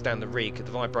the rig,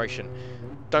 the vibration.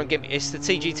 Don't get me, it's the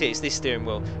TGT, it's this steering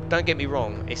wheel. Don't get me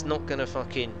wrong, it's not gonna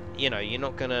fucking, you know, you're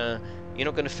not gonna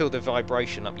feel the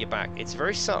vibration up your back. It's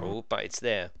very subtle, but it's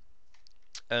there.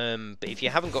 But if you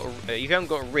haven't got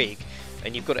a rig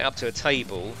and you've got it up to a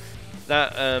table,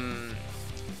 that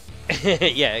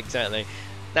yeah, exactly.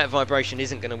 That vibration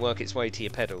isn't going to work its way to your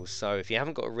pedals. So if you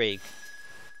haven't got a rig,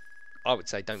 I would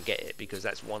say don't get it, because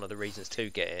that's one of the reasons to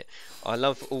get it. I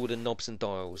love all the knobs and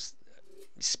dials,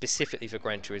 specifically for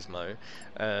Gran Turismo.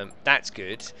 That's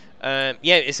good. Yeah,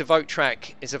 it's a Vote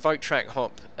Track. It's a Vote Track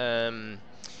hop.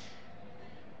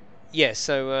 Yeah,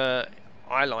 so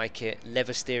I like it.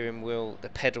 Leather steering wheel. The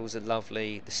pedals are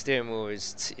lovely. The steering wheel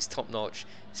is top notch.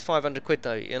 It's 500 quid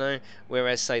though, you know.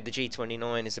 Whereas say the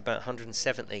G29 is about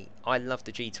 170. I love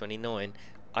the G29.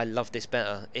 I love this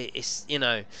better. It's, you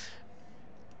know.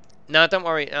 No, don't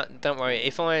worry. Don't worry.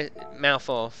 If I mouth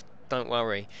off, don't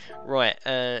worry. Right.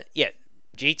 Yeah.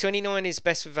 G29 is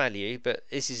best for value, but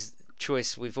this is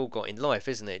choice we've all got in life,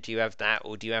 isn't it? Do you have that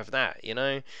or do you have that? You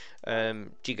know,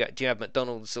 do you have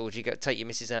McDonald's or do you take your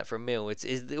missus out for a meal? It's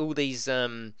all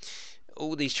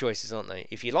these choices, aren't they?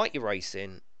 If you like your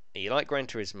racing, you like Gran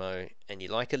Turismo, and you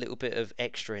like a little bit of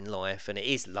extra in life, and it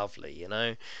is lovely, you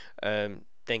know,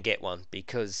 then get one,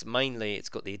 because mainly it's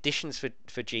got the additions for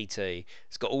GT.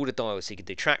 It's got all the dials, so you can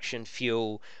do traction,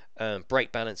 fuel,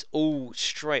 brake balance, all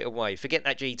straight away. Forget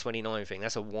that G29 thing,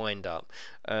 that's a wind up.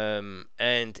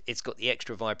 And it's got the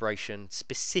extra vibration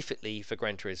specifically for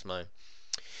Gran Turismo.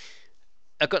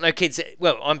 I've got no kids.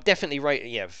 Well, I'm definitely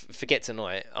yeah. Forget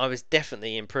tonight. I was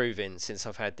definitely improving since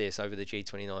I've had this over the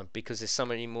G29, because there's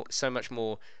so much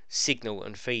more signal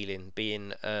and feeling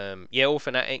being. Yeah, or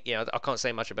Fanatic. Yeah, I can't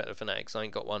say much about the Fanatics. I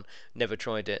ain't got one. Never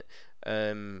tried it.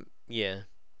 Yeah.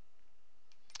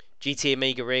 GT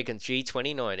Amiga rig and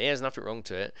G29. There's nothing wrong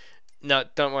to it. No,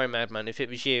 don't worry, Madman. If it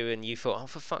was you and you thought, oh,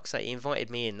 for fuck's sake, he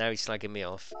invited me in, now he's slagging me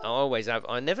off. I always have.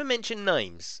 I never mention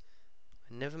names.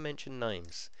 I never mention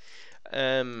names.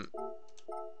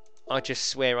 I just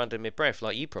swear under my breath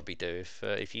like you probably do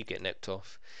if you get nipped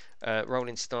off.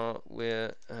 Rolling start.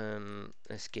 We're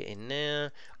let's get in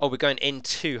there. Oh, we're going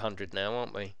N200 now,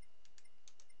 aren't we?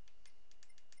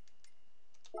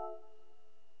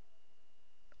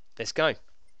 Let's go.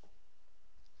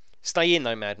 Stay in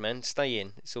though, madman. Stay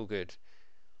in. It's all good.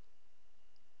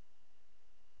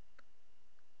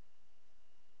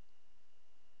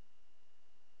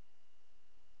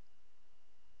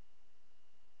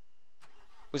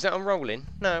 Was that on rolling?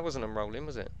 No, it wasn't on rolling,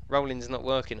 was it? Rolling's not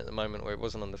working at the moment, where it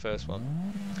wasn't on the first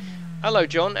one. Hello,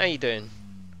 John. How you doing?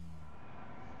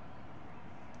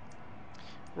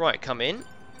 Right, come in.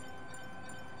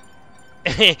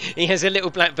 He has a little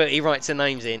black book. He writes the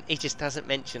names in. He just doesn't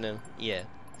mention them. Yeah.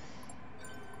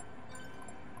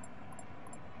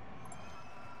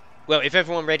 Well, if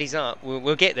everyone readies up,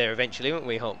 we'll get there eventually, won't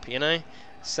we, Hop? You know.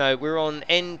 So we're on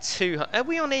N200. Are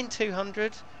we on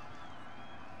N200?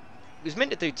 It was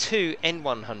meant to do 2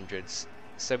 N100s,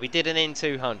 so we did an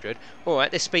N200. All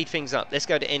right, let's speed things up. Let's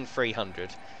go to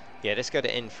N300. Yeah, let's go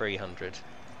to N300.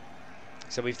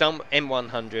 So we've done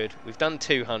M100, we've done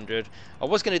 200. I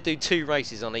was going to do 2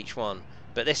 races on each one,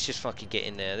 but let's just fucking get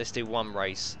in there. Let's do 1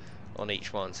 race on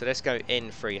each one. So let's go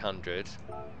N300.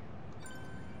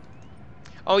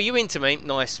 Oh, you into me?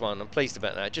 Nice one. I'm pleased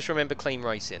about that. Just remember clean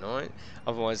racing, alright?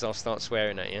 Otherwise I'll start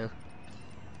swearing at you.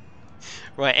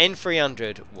 Right,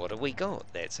 N300. What have we got?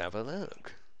 Let's have a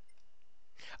look.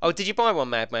 Oh, did you buy one,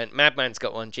 Madman? Madman's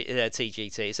got one,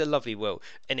 TGT. It's a lovely wheel,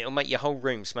 and it'll make your whole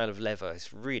room smell of leather.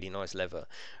 It's really nice leather.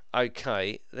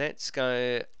 Okay, let's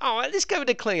go. Oh, let's go with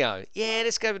the Clio. Yeah,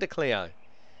 let's go with the Clio.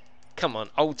 Come on,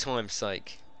 old time's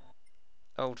sake.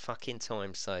 Old fucking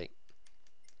time's sake.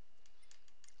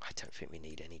 I don't think we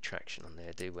need any traction on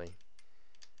there, do we?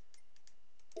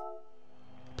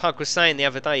 Pug was saying the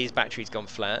other day his battery's gone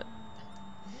flat.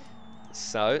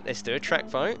 So, let's do a track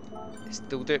vote. Let's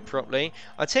still do it properly.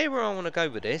 I'll tell you where I want to go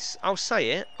with this. I'll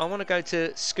say it. I want to go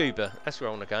to Scuba. That's where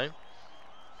I want to go.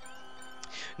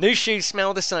 New shoes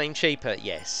smell the same, cheaper.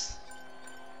 Yes.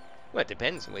 Well, it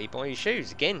depends on where you buy your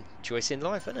shoes. Again, choice in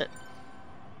life, isn't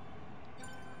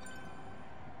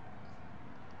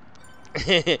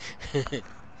it?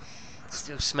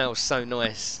 Still smells so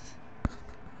nice.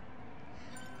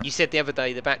 You said the other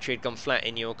day the battery had gone flat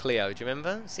in your Clio. Do you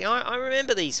remember? See, I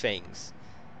remember these things.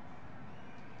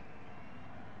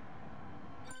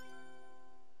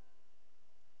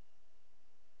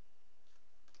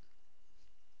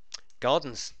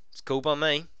 Gardens. It's cool by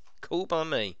me. Cool by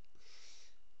me.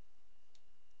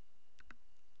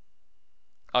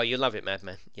 Oh, you'll love it,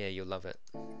 Madman. Yeah, you'll love it.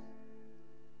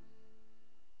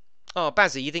 Oh,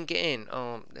 Bazzy, you didn't get in.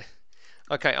 Oh,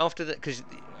 okay. After that, because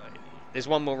there's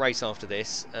one more race after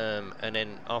this, and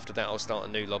then after that I'll start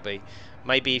a new lobby.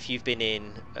 Maybe if you've been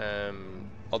in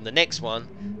on the next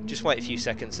one, just wait a few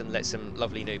seconds and let some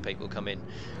lovely new people come in.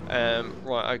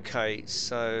 Right, okay,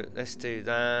 so let's do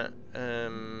that.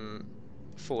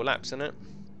 4 laps, isn't it?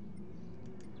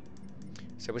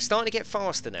 So we're starting to get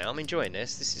faster now. I'm enjoying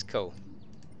this. This is cool.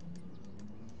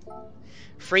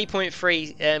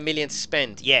 3.3 million to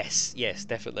spend. Yes, yes,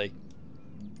 definitely.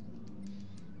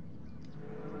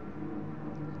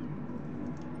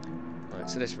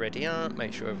 So let's ready up,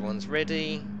 make sure everyone's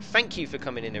ready. Thank you for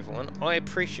coming in, everyone. I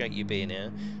appreciate you being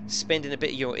here, spending a bit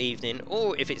of your evening,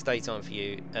 or if it's daytime for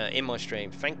you, in my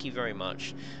stream. Thank you very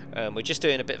much. We're just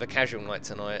doing a bit of a casual night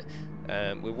tonight.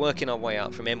 We're working our way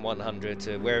up from M100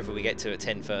 to wherever we get to at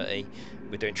 10:30.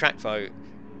 We're doing track vote.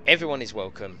 Everyone is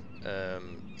welcome.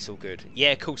 It's all good.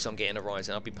 Yeah, of course I'm getting a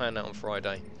Ryzen. I'll be playing that on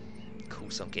Friday. Of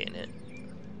course I'm getting it.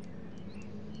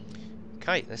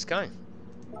 Okay, let's go.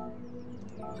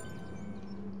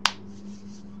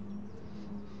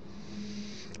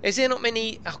 Is there not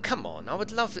many... Oh, come on. I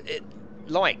would love it.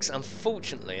 Likes,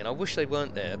 unfortunately, and I wish they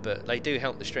weren't there, but they do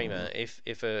help the streamer. If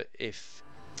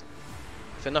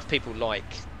enough people like,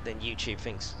 then YouTube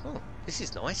thinks, oh, this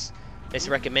is nice. Let's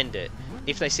recommend it.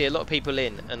 If they see a lot of people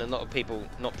in and a lot of people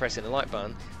not pressing the like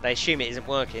button, they assume it isn't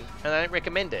working, and they don't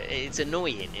recommend it. It's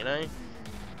annoying, you know?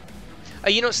 Are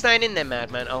you not staying in there,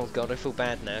 Madman? Oh, God, I feel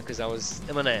bad now, because I was...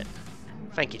 I'm on it.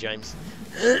 Thank you, James.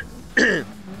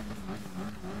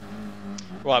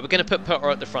 Right, we're going to put Potter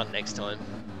at the front next time.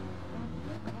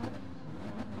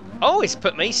 Oh, it's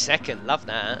put me second. Love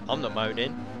that. I'm not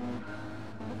moaning.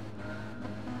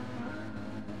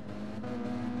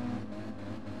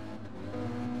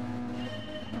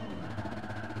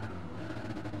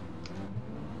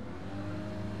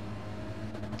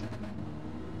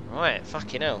 Right,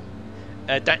 fucking hell.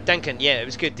 Duncan, yeah, it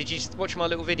was good. Did you watch my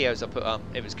little videos I put up?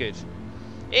 It was good.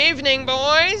 Evening,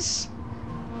 boys!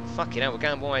 Fucking hell, we're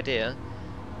going wide here.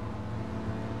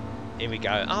 Here we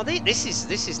go. Oh, this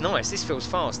is nice. This feels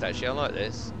fast, actually. I like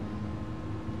this.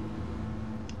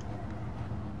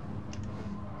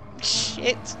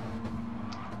 Shit.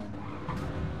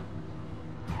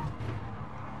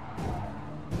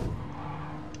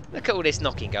 Look at all this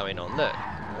knocking going on. Look.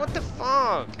 What the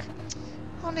fuck?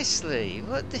 Honestly,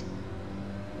 what the...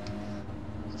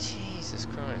 Jesus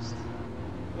Christ.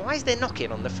 Why is there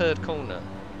knocking on the third corner?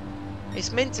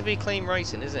 It's meant to be clean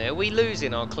racing, isn't it? Are we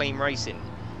losing our clean racing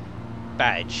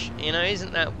badge? You know,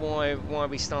 isn't that why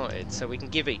we started? So we can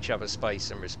give each other space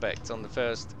and respect on the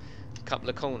first couple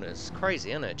of corners.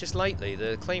 Crazy, isn't it? Just lately,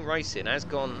 the clean racing has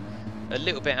gone a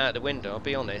little bit out the window, I'll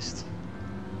be honest.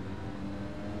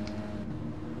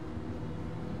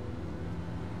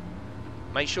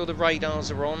 Make sure the radars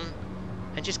are on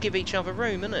and just give each other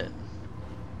room, innit?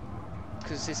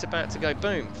 Because it's about to go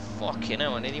boom. Fucking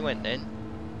hell, I nearly went then.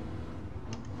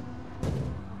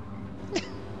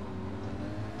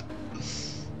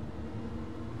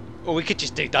 Or we could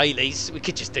just do dailies. We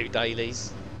could just do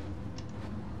dailies.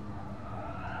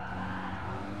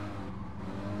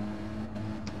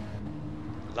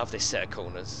 Love this set of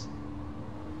corners.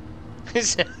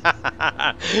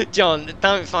 John,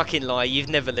 don't fucking lie. You've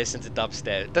never listened to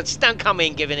dubstep. Just don't come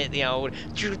in giving it the old...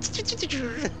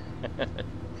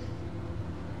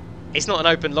 It's not an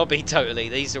open lobby, totally.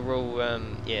 These are all...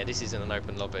 yeah, this isn't an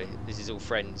open lobby. This is all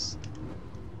friends.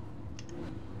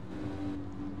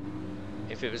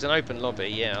 If it was an open lobby,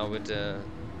 yeah, I would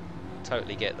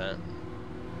totally get that.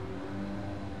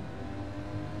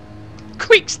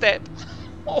 Quick step!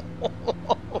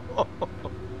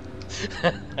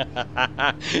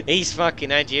 He's fucking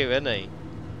had you, isn't he?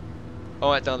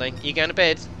 Alright, darling, you going to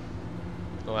bed?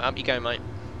 Alright, up you go, mate.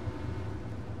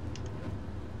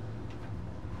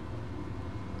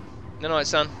 Good night,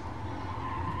 son.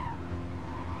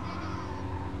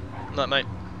 Night, mate.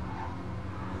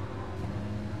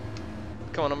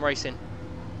 Come on, I'm racing.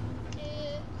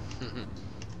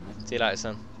 See you later,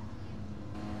 son.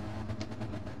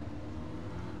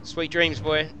 Sweet dreams,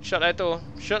 boy. Shut that door.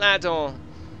 Shut that door.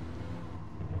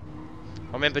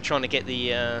 I remember trying to get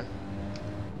the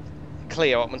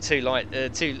Clio up on two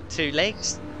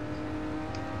legs.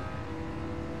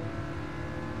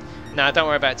 Nah, don't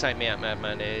worry about taking me out,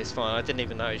 madman. It's fine. I didn't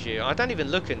even know it was you. I don't even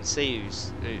look and see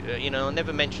who's. You know, I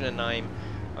never mention a name.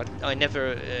 I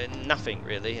never nothing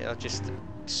really. I just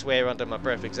swear under my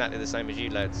breath exactly the same as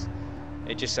you lads.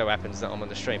 It just so happens that I'm on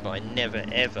the stream, but I never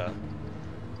ever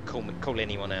call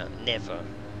anyone out. Never.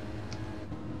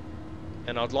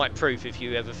 And I'd like proof if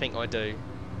you ever think I do.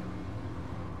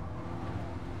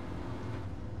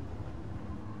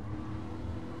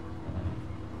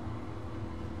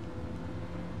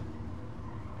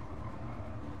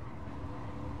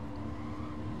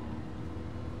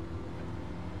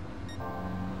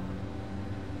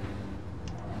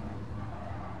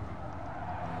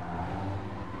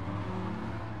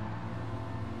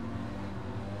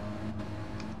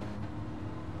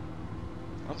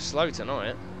 I'm slow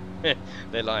tonight.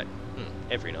 They're like,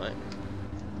 every night.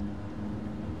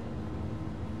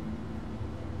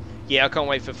 Yeah, I can't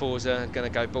wait for Forza. Gonna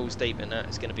go balls deep in that.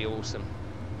 It's gonna be awesome.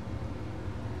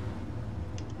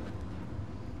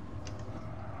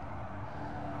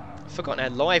 I've forgotten how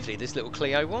lively this little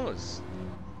Clio was.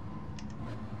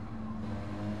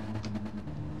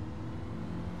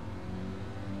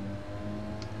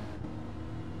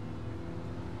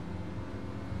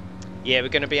 Yeah, we're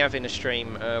going to be having a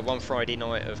stream one Friday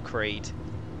night of Creed.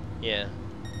 Yeah.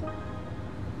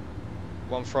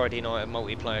 One Friday night of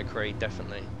multiplayer Creed,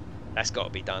 definitely. That's got to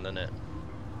be done, isn't it?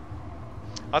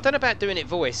 I don't know about doing it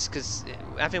voice, because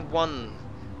having one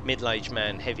middle-aged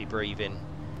man heavy breathing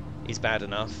is bad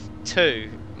enough.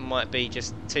 Two might be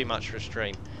just too much for a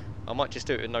stream. I might just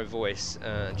do it with no voice,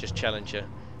 just challenge her.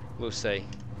 We'll see.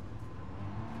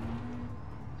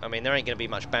 I mean, there ain't going to be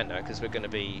much banter, because we're going to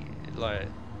be, like,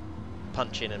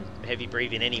 punching and heavy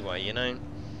breathing anyway, you know.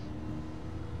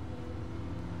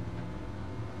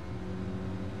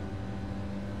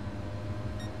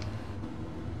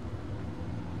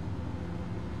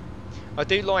 I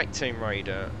do like Tomb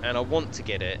Raider and I want to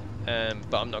get it,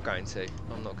 but I'm not going to.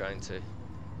 I'm not going to.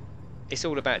 It's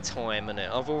all about time, isn't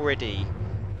it? I've already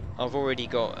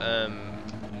got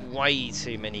way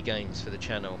too many games for the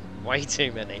channel, way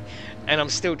too many, and I'm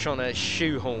still trying to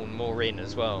shoehorn more in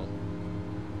as well.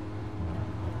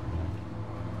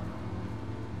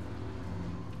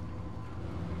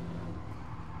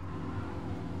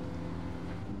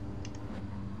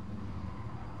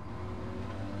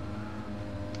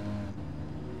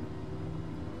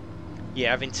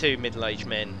 Yeah, having two middle-aged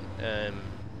men,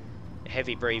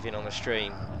 heavy breathing on the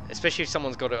stream, especially if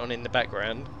someone's got it on in the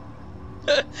background.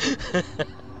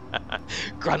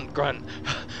 Grunt, grunt.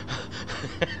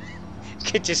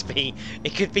 Could just be,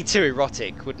 it could be too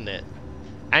erotic, wouldn't it?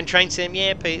 And train sim,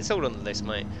 yeah, Pete, it's all on the list,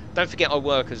 mate. Don't forget I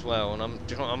work as well, and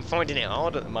I'm finding it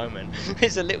hard at the moment.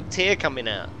 There's a little tear coming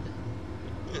out.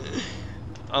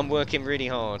 I'm working really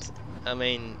hard. I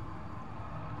mean,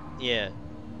 yeah.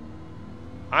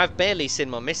 I've barely seen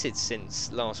my missus since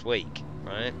last week,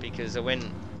 right? Because I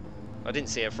didn't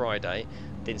see her Friday,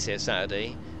 didn't see her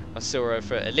Saturday. I saw her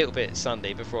for a little bit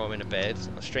Sunday before I went to bed.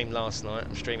 I streamed last night,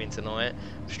 I'm streaming tonight,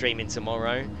 I'm streaming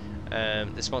tomorrow.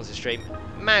 The sponsor stream.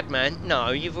 Madman,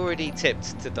 no, you've already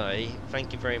tipped today.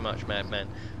 Thank you very much, Madman.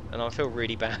 And I feel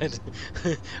really bad.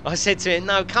 I said to him,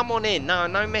 no, come on in.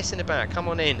 No messing about, come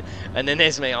on in. And then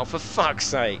there's me, oh, for fuck's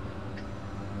sake.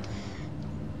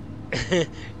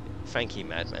 Thank you,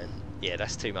 Madman. Yeah,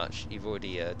 that's too much. You've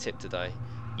already tipped today.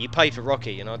 You paid for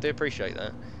Rocky, and I do appreciate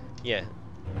that. Yeah.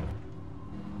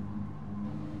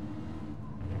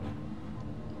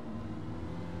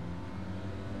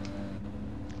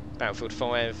 Battlefield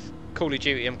 5, Call of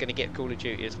Duty. I'm going to get Call of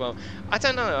Duty as well. I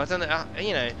don't know.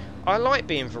 You know, I like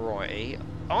being variety.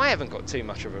 I haven't got too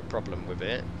much of a problem with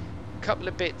it. A couple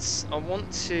of bits. I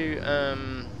want to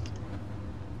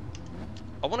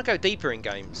go deeper in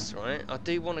games, right? I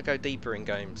do want to go deeper in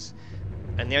games.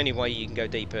 And the only way you can go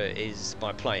deeper is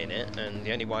by playing it, and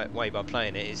the only way by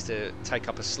playing it is to take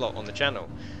up a slot on the channel.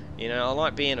 You know, I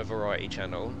like being a variety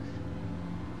channel.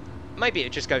 Maybe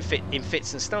it'll just go in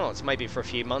fits and starts. Maybe for a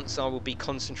few months I will be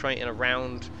concentrating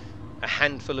around a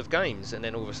handful of games, and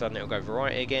then all of a sudden it'll go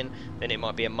variety again. Then it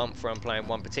might be a month where I'm playing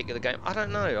one particular game. I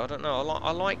don't know.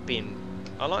 I like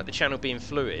the channel being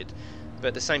fluid, but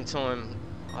at the same time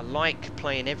I like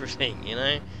playing everything, you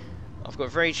know? I've got a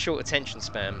very short attention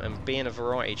span, and being a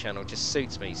variety channel just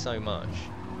suits me so much.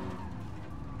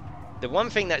 The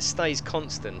one thing that stays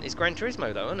constant is Gran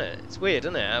Turismo though, isn't it? It's weird,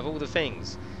 isn't it? Out of all the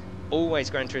things, always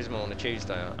Gran Turismo on a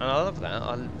Tuesday, and I love that.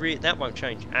 That won't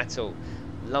change at all.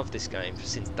 Love this game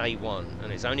since day one,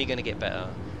 and it's only going to get better.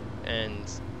 And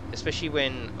especially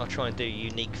when I try and do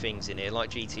unique things in here,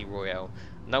 like GT Royale.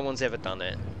 No one's ever done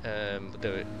it.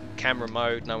 The camera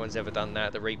mode, no one's ever done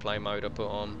that. The replay mode I put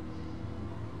on.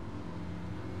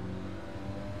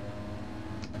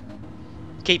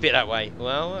 Keep it that way.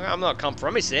 Well, I can't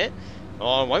promise it.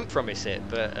 I won't promise it,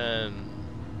 but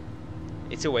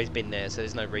it's always been there, so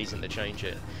there's no reason to change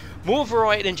it. More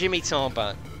variety than Jimmy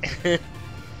Tarbuck.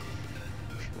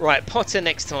 Right, Potter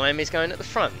next time is going at the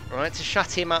front, right, to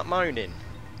shut him up moaning.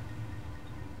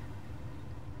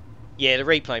 Yeah, the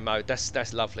replay mode,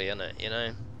 that's lovely, isn't it, you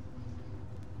know?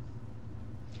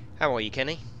 How are you,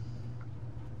 Kenny?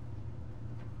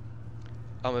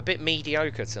 I'm a bit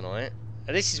mediocre tonight.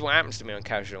 And this is what happens to me on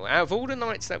casual. Out of all the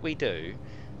nights that we do,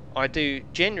 I do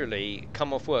generally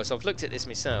come off worse. I've looked at this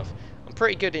myself. I'm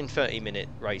pretty good in 30-minute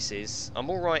races. I'm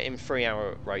alright in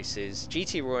 3-hour races.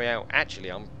 GT Royale, actually,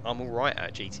 I'm alright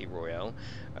at GT Royale.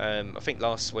 I think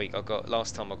last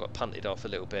time I got punted off a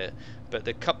little bit, but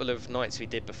the couple of nights we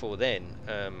did before then,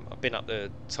 I've been up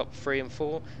the top 3 and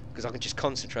 4 because I can just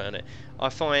concentrate on it. I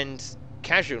find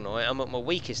casual night, I'm at my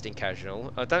weakest in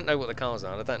casual. I don't know what the cars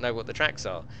are, I don't know what the tracks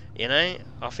are, you know?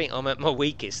 I think I'm at my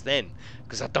weakest then,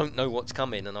 because I don't know what's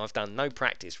coming, and I've done no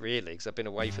practice really, because I've been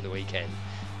away for the weekend,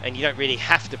 and you don't really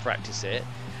have to practice it.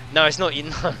 No, it's not,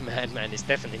 no, man, it's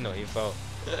definitely not your fault.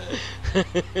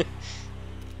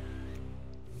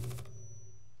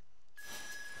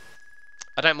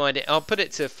 I don't mind it. I'll put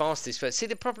it to fastest first. See,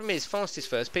 the problem is fastest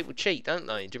first. People cheat, don't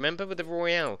they? Do you remember with the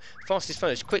Royale? Fastest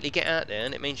first. Quickly get out there,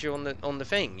 and it means you're on the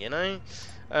thing. You know.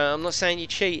 I'm not saying you're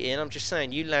cheating. I'm just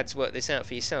saying you lads worked this out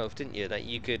for yourself, didn't you? That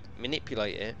you could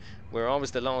manipulate it. Where I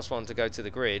was the last one to go to the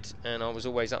grid, and I was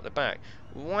always up the back.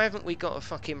 Why haven't we got a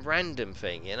fucking random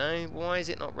thing? You know. Why is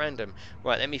it not random?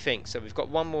 Right. Let me think. So we've got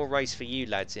one more race for you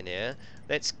lads in here.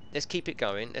 Let's keep it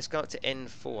going. Let's go up to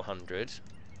N400.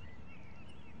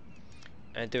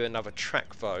 And do another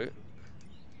track vote.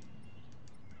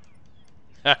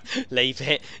 Leave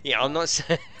it. Yeah, I'm not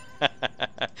saying.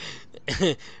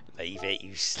 Leave it,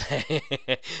 you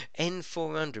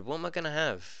N400. What am I going to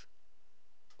have?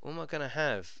 What am I going to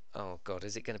have? Oh, God.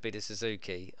 Is it going to be the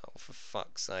Suzuki? Oh, for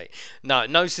fuck's sake. No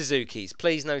Suzukis.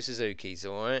 Please, no Suzukis,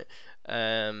 alright?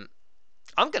 I'm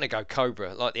going to go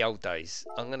Cobra, like the old days.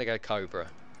 I'm going to go Cobra.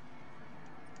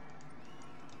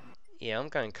 Yeah, I'm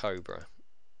going Cobra.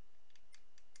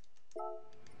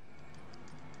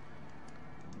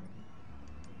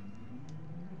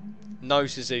 No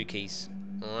Suzukis.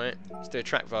 Alright, let's do a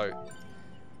track vote.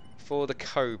 For the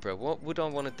Cobra, what would I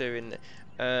want to do in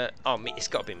the... oh, it's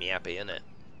got to be Miyabi, isn't it?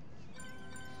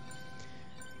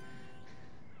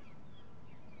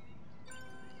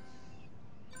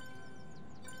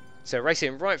 So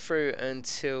racing right through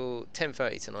until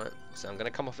 10:30 tonight. So I'm going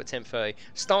to come off at 10:30.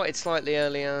 Started slightly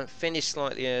earlier, finished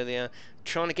slightly earlier.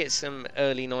 Trying to get some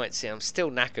early nights here. I'm still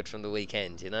knackered from the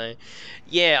weekend, you know.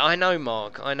 Yeah, I know,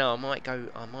 Mark. I know. I might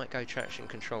go traction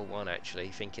control 1 actually.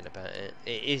 Thinking about it.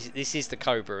 This is the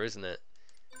Cobra, isn't it?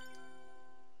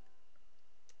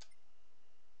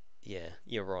 Yeah,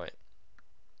 you're right.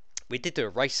 We did do a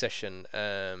race session.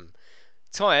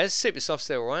 Tyres, super soft,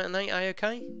 still alright, and they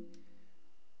okay?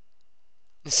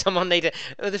 Someone needed.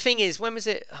 The thing is, when was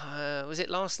it? Was it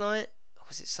last night? Or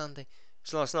was it Sunday? It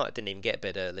was last night. I didn't even get a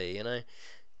bed early, you know.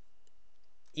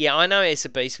 Yeah, I know it's a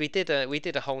beast. We did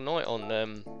a whole night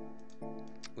on.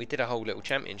 We did a whole little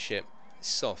championship.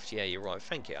 Soft. Yeah, you're right.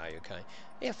 Thank you. Are you okay?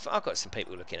 Yeah, I've got some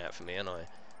people looking out for me, and I.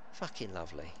 Fucking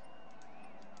lovely.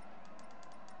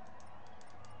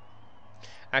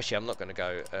 Actually, I'm not going to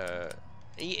go.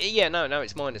 Yeah, no,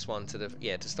 it's -1 to the.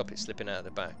 Yeah, to stop it slipping out of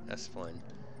the back. That's fine.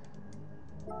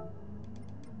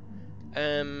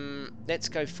 Let's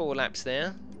go 4 laps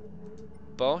there.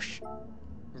 Bosch.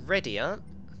 Ready up.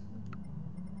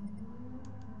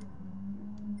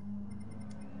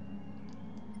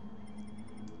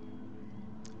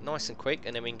 Nice and quick,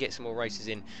 and then we can get some more races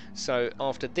in. So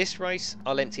after this race,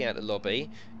 I'll empty out the lobby.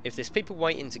 If there's people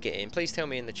waiting to get in, please tell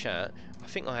me in the chat. I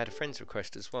think I had a friend's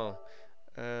request as well.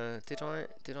 Did I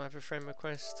have a friend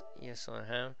request? Yes, I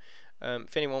have.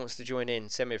 If anyone wants to join in,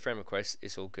 send me a friend request.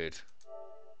 It's all good.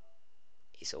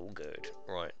 It's all good.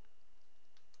 Right.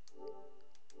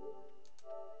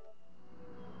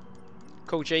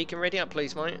 Cool, G, you can ready up,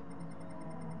 please, mate.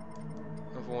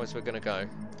 Otherwise, we're gonna go.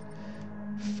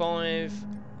 5,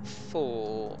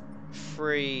 4,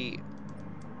 3,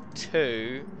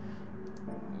 2,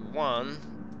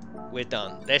 1. We're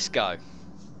done. Let's go.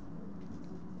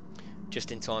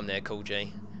 Just in time there, Cool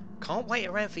G. Can't wait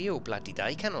around for you all bloody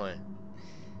day, can I?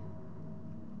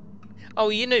 Oh,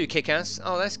 you knew, Kickass.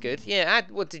 Oh, that's good. Yeah,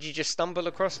 what, did you just stumble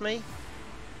across me?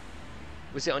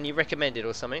 Was it on your recommended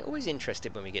or something? Always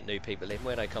interested when we get new people in,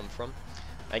 where they come from.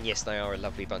 And yes, they are a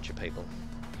lovely bunch of people.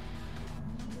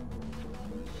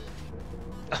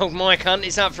 Oh, Mike Hunt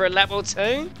is up for a lap or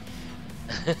 2.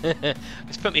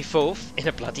 Let's put me 4th in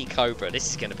a bloody Cobra. This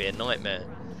is going to be a nightmare.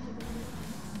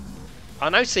 I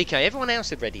know, CK, everyone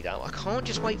else is ready though. I can't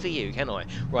just wait for you, can I?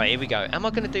 Right, here we go. Am I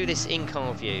going to do this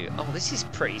in-car view? Oh, this is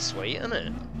pretty sweet, isn't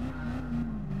it?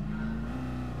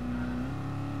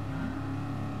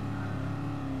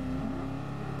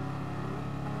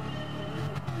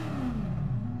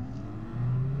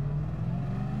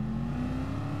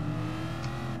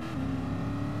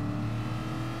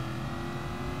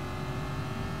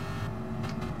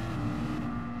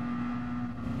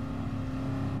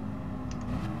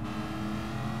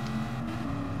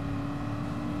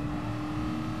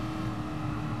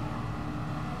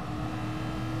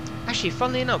 Actually,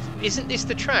 funnily enough, isn't this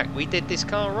the track we did this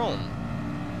car on?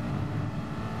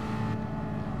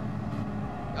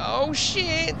 Oh,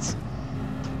 shit!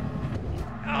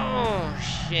 Oh,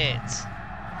 shit.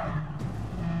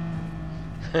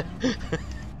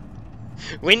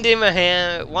 Wind in my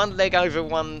hair, one leg over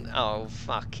one... Oh,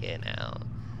 fucking hell.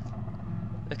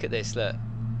 Look at this, look.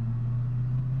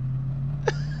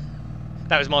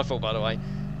 That was my fault, by the way.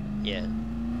 Yeah.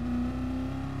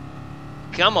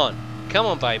 Come on. Come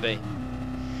on, baby.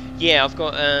 Yeah, I've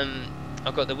got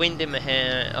the wind in my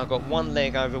hair. I've got one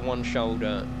leg over one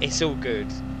shoulder. It's all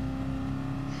good.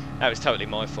 That was totally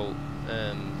my fault.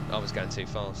 I was going too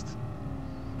fast,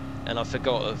 and I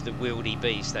forgot of the wieldy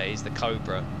beast that is the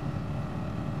Cobra.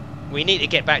 We need to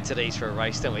get back to these for a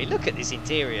race, don't we? Look at this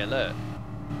interior. Look.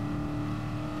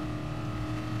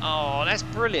 Oh, that's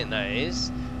brilliant. That is.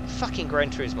 Fucking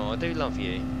Gran Turismo. I do love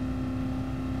you.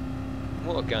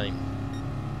 What a game.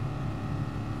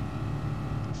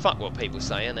 Fuck what people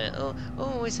say, innit?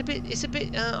 Oh, it's a bit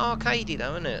arcadey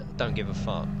though, isn't it? Don't give a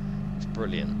fuck. It's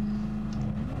brilliant.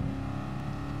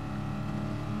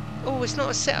 Oh, it's not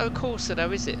a Assetto Corsa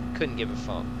though, is it? Couldn't give a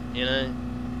fuck, you know?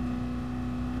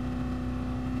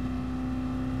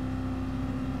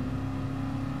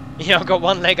 Yeah, I've got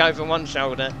one leg over one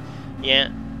shoulder. Yeah,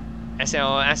 that's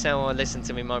how I listen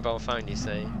to my mobile phone, you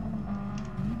see.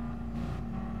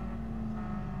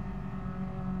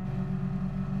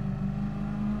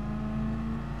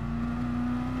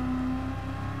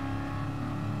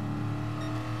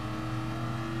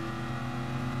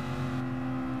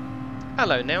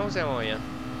 Hello, Nels, how are you?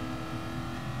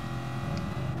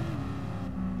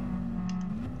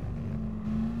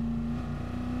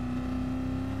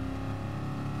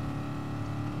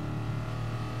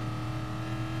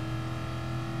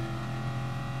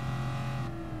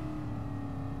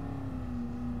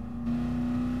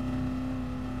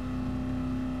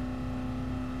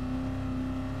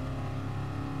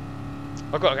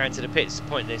 I've got to go into the pits to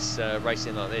point this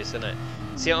racing like this, isn't it?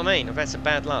 See what I mean? I've had some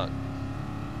bad luck.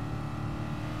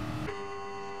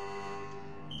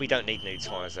 We don't need new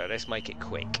tyres though, let's make it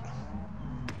quick.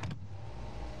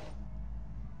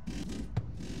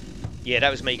 Yeah,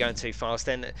 that was me going too fast.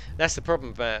 Then that's the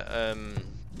problem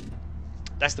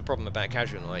about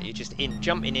casual night. You're just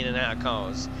jumping in and out of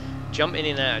cars, jumping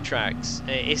in and out of tracks.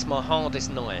 It's my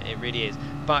hardest night, it really is.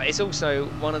 But it's also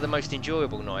one of the most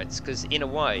enjoyable nights because in a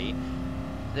way,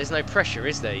 there's no pressure,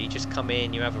 is there? You just come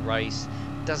in, you have a race.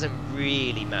 Doesn't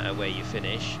really matter where you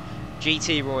finish.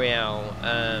 GT Royale,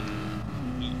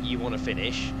 you want to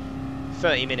finish.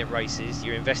 30-minute races,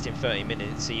 you're investing 30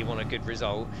 minutes, so you want a good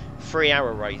result.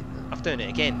 3-hour race, I've done it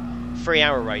again.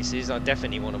 3-hour races, I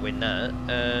definitely want to win that.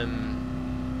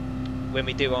 When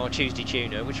we do our Tuesday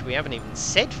tuner, which we haven't even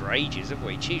said for ages, have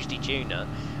we? Tuesday tuner,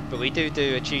 but we do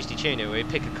a Tuesday tuner where we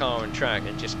pick a car and track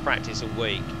and just practice all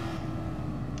week.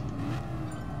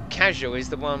 Casual is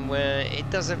the one where it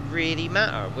doesn't really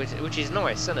matter, which is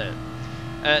nice, isn't it?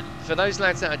 For those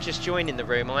lads that are just joining the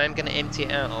room, I am going to empty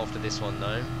it out after this one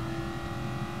though.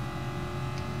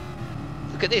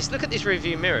 Look at this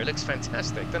rearview mirror, it looks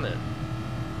fantastic, doesn't it?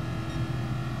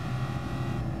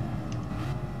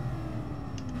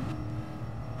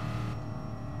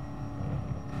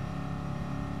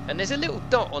 And there's a little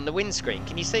dot on the windscreen,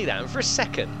 can you see that? And for a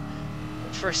second,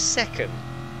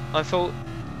 I thought,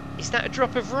 is that a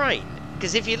drop of rain?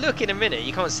 Because if you look in a minute,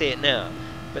 you can't see it now,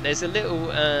 but there's a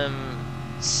little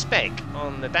speck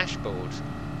on the dashboard.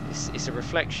 It's a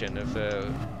reflection of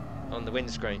on the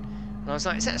windscreen. And I was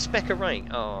like, is that a speck of rain?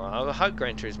 Oh, I hope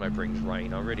Gran Turismo brings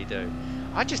rain, I really do.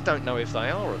 I just don't know if they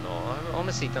are or not, I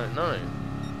honestly don't know.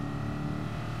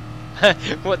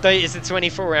 What date is the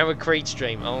 24-hour Creed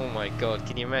stream? Oh my god,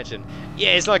 can you imagine? Yeah,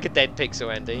 it's like a dead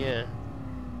pixel, Andy, yeah.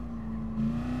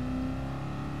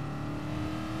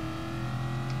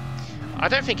 I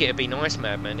don't think it'd be nice,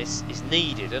 Madman. It's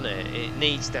needed, isn't it? It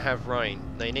needs to have rain.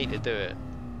 They need to do it.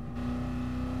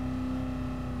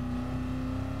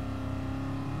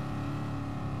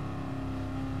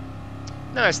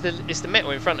 No, it's the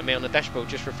metal in front of me on the dashboard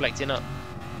just reflecting up.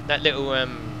 That little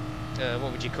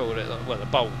what would you call it? Well, the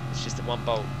bolt. It's just the one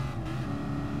bolt.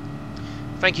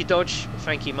 Thank you, Dodge.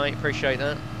 Thank you, mate. Appreciate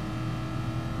that.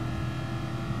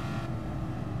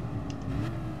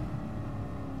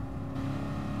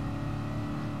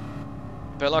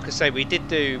 But like I say, we did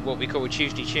do what we call a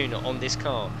Tuesday tuner on this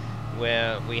car,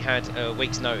 where we had a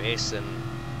week's notice and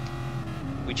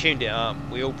we tuned it up.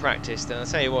 We all practiced, and I'll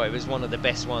tell you what, it was one of the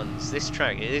best ones. This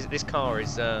car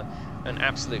is an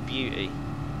absolute beauty.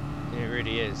 It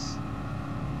really is.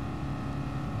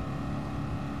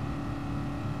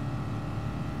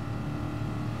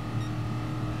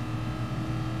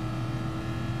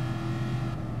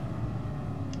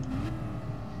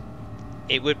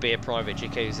 It would be a private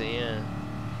jacuzzi, yeah.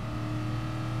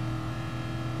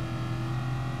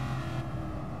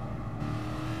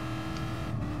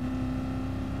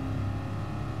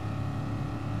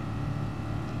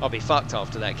 I'll be fucked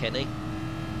after that, Kenny.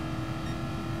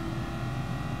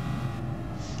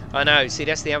 I know, see,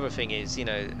 that's the other thing is, you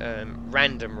know,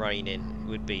 random raining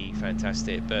would be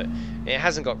fantastic, but it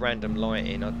hasn't got random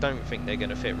lighting. I don't think they're going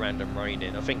to fit random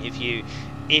raining. I think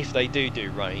if they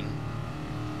do rain,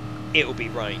 it'll be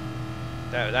rain.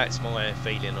 That's my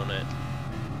feeling on it.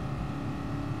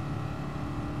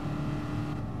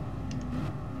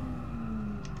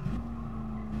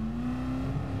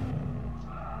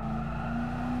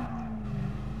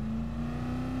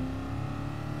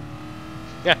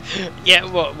 Yeah,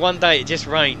 what, one day it just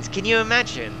rains. Can you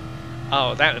imagine?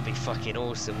 Oh, that would be fucking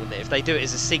awesome, wouldn't it? If they do it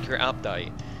as a secret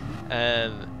update.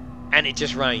 And it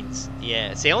just rains.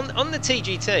 Yeah, see, on the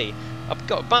TGT, I've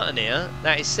got a button here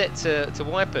that is set to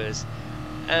wipers.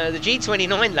 The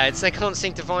G29 lads, they can't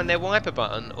seem to find their wiper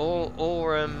button or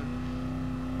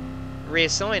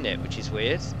reassign it, which is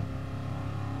weird.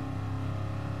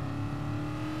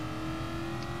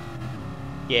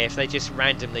 Yeah, if they just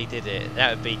randomly did it,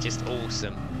 that would be just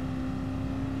awesome.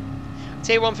 I'll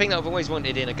tell you one thing that I've always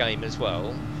wanted in a game as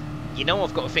well. You know,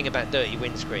 I've got a thing about dirty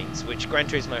windscreens, which Gran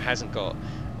Turismo hasn't got.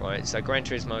 Right, so Gran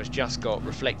Turismo has just got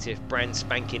reflective, brand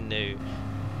spanking new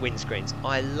windscreens.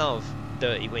 I love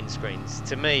dirty windscreens.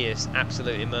 To me, it's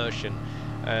absolute immersion,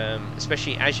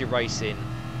 especially as you're racing.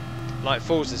 Like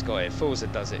Forza's got it. Forza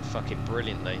does it fucking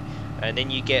brilliantly. And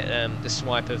then you get the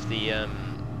swipe of the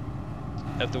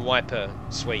wiper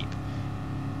sweep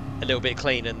a little bit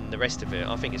cleaner than the rest of it.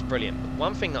 I think it's brilliant. But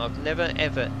one thing that I've never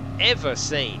ever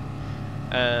seen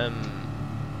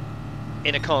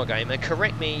in a car game, and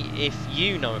correct me if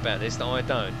you know about this that I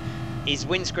don't, is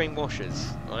windscreen washers.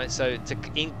 Right, so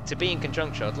to be in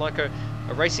conjunction, I'd like a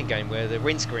racing game where the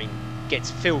windscreen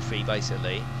gets filthy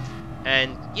basically,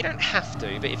 and you don't have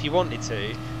to, but if you wanted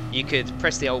to, you could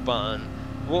press the old button.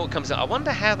 Water comes out. I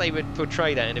wonder how they would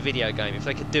portray that in a video game if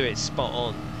they could do it spot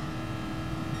on.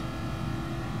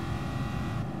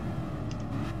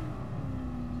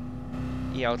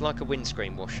 Yeah, I'd like a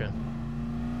windscreen washer.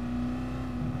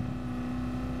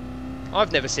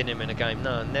 I've never seen him in a game.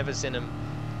 No, never seen him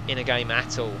in a game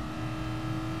at all.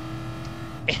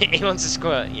 He wants to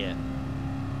squirt, yeah.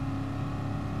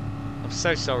 I'm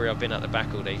so sorry I've been at the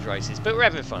back all these races, but we're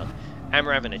having fun and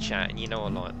we're having a chat, and you know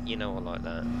I like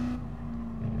that.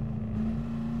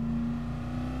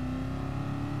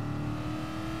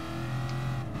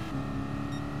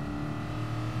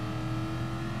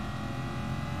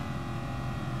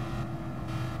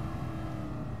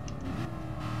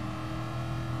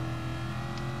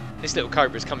 This little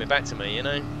cobra's coming back to me, you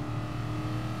know.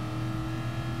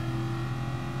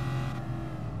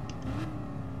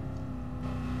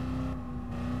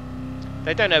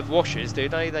 They don't have washers, do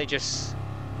they? They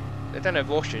don't have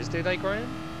washers, do they, Graham?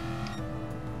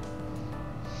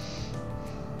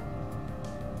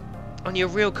 On your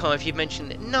real car, if you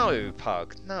mentioned it. No,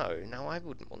 Pug. No, I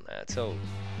wouldn't want that at all.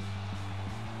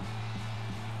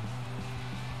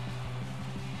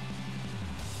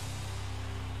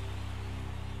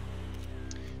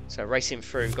 So racing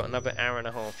through, we've got another hour and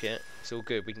a half yet. It's all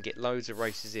good. We can get loads of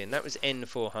races in. That was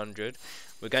N400.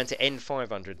 We're going to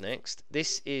N500 next.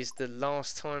 This is the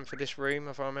last time for this room,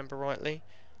 if I remember rightly,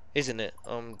 isn't it?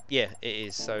 Yeah, it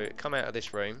is. So come out of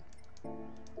this room.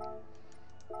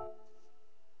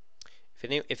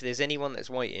 If there's anyone that's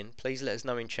waiting, please let us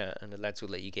know in chat, and the lads will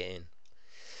let you get in.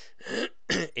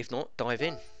 If not, dive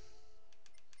in.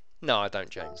 No, I don't,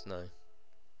 James. No.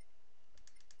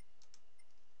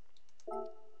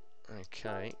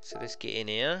 Okay, so let's get in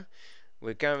here.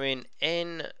 We're going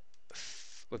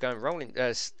rolling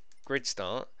grid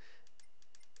start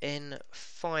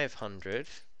N500.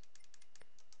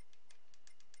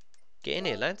 Get in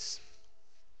here, lads.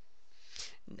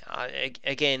 No,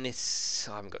 again, I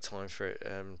haven't got time for it,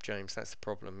 James. That's the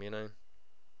problem, you know.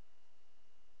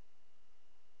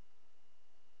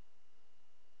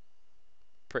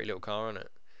 Pretty little car, isn't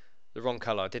it? The wrong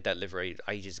colour. I did that livery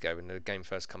ages ago when the game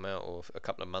first came out, or a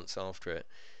couple of months after it.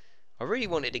 I really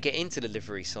wanted to get into the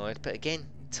livery side, but again,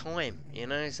 time, you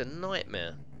know, it's a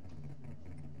nightmare.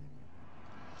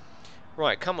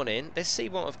 Right, come on in. Let's see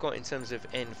what I've got in terms of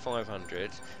N500.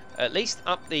 At least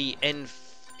up the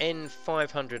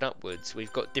N500 upwards,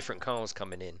 we've got different cars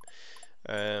coming in.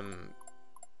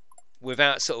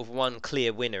 Without sort of one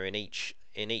clear winner in each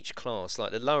class.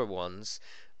 Like the lower ones,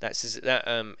 that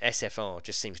SFR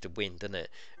just seems to win, doesn't it?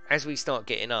 As we start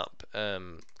getting up,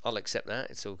 I'll accept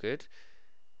that. It's all good.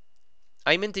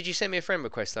 Eamon, did you send me a friend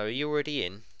request though? Are you already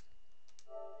in?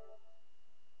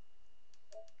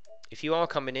 If you are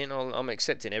coming in, I'm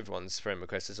accepting everyone's friend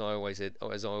request as I always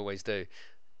do.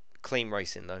 Clean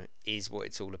racing though is what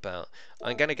it's all about.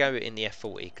 I'm going to go in the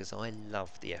F40 because I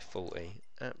love the F40.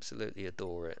 Absolutely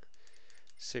adore it.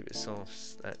 Super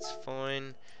softs, that's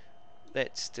fine.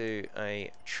 Let's do a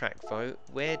track vote.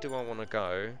 Where do I want to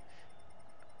go?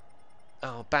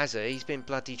 Oh, Bazza, he's been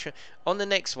bloody... On the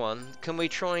next one, can we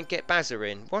try and get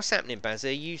Bazza in? What's happening, Bazza?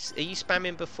 Are you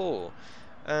spamming before?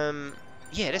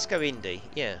 Yeah, let's go Indy.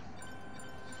 Yeah.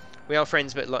 We are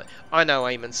friends, but like... I know,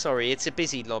 Eamon, sorry. It's a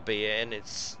busy lobby, and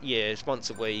it's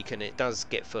once a week, and it does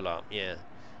get full up, yeah.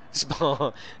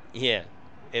 Spa, yeah.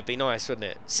 It'd be nice, wouldn't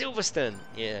it? Silverstone,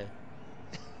 yeah.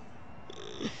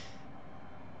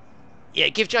 Yeah,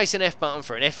 give Jason F button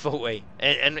for an F40.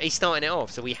 And he's starting it off,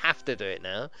 so we have to do it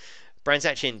now. Brands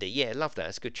Hatch Indy. Yeah, love that.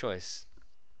 It's a good choice.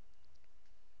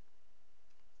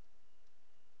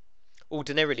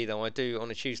 Ordinarily, though, I do, on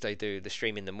a Tuesday, do the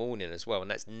stream in the morning as well, and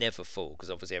that's never full,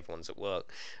 because obviously everyone's at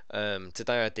work.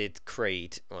 Today I did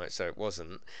Creed, right, so it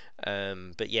wasn't.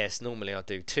 But yes, normally I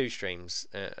do 2 streams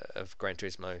of Gran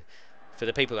Turismo for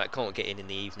the people that can't get in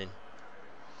the evening.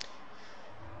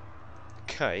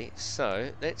 Okay,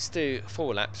 so let's do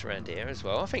 4 laps around here as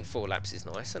well. I think 4 laps is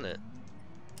nice, isn't it?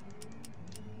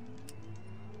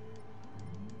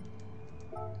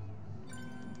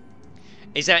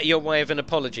 Is that your way of an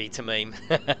apology to Meme?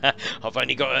 I've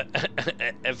only got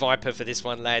a Viper for this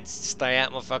one, lads. Stay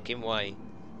out my fucking way.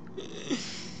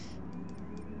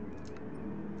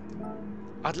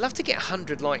 I'd love to get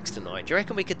 100 likes tonight. Do you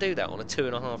reckon we could do that on a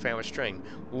 2.5 hour stream?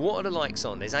 What are the likes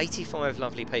on? There's 85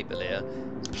 lovely people here.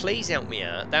 Please help me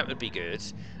out. That would be good.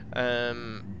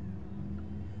 Oh,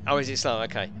 is it slow?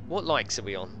 Okay. What likes are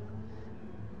we on?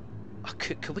 Oh,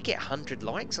 could we get 100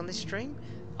 likes on this stream?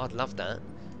 I'd love that.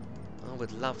 I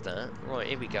would love that. Right,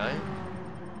 here we go.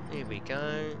 Here we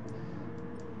go.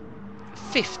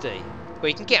 50.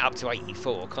 We can get up to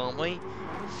 84, can't we?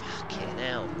 Fucking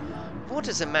hell. What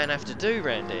does a man have to do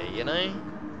round here, you know?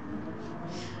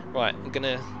 Right, I'm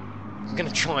gonna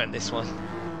try on this one.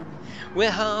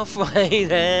 We're halfway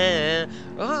there.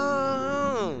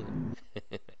 Oh!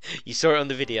 You saw it on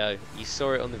the video. You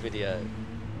saw it on the video.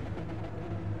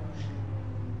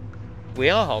 We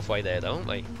are halfway there, though, aren't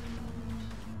we?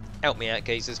 Help me out,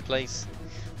 geezers, please.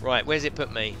 Right, where's it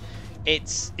put me?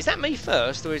 Is that me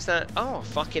first, or is that... Oh,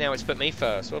 fucking hell, it's put me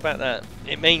first. What about that?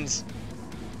 It means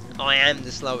I am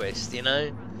the slowest, you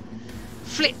know?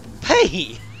 Flip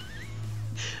P!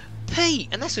 P!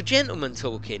 And that's a gentleman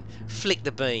talking. Flick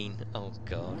the bean. Oh,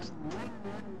 God.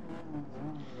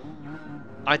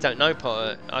 I don't know,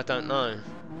 Potter. I don't know.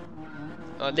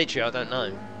 Literally, I don't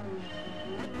know.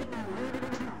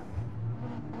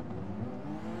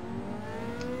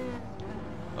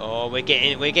 Oh, we're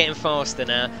getting faster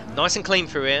now. Nice and clean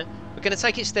through here. We're gonna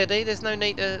take it steady. There's no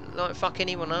need to like fuck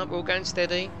anyone up. We're all going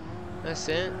steady. That's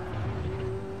it.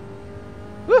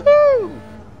 Woohoo!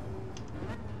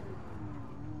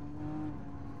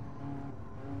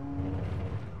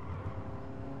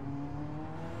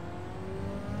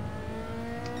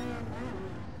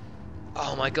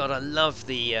 Oh my god, I love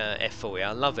the F40.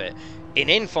 I love it. In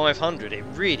N500, it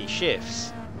really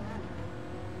shifts.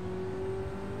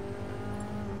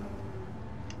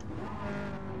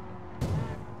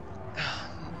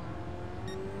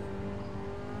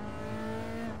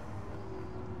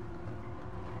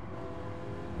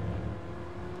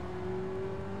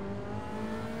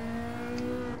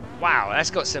 Wow, that's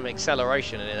got some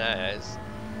acceleration in it, that has.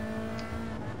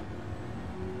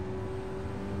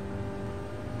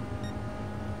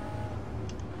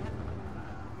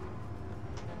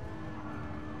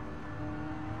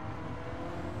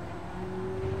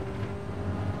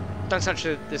 Don't touch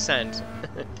the sand.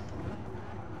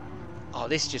 Oh,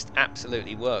 this just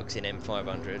absolutely works in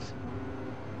M500.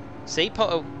 See,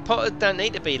 Potter don't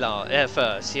need to be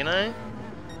first, you know?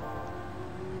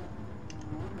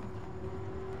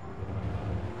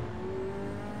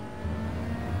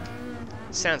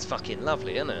 Sounds fucking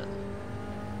lovely, doesn't it?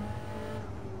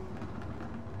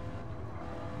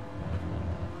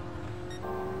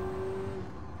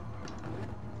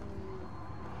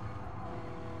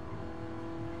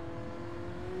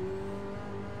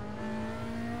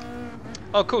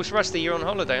 Oh, of course, Rusty, you're on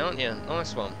holiday, aren't you?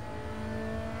 Nice one.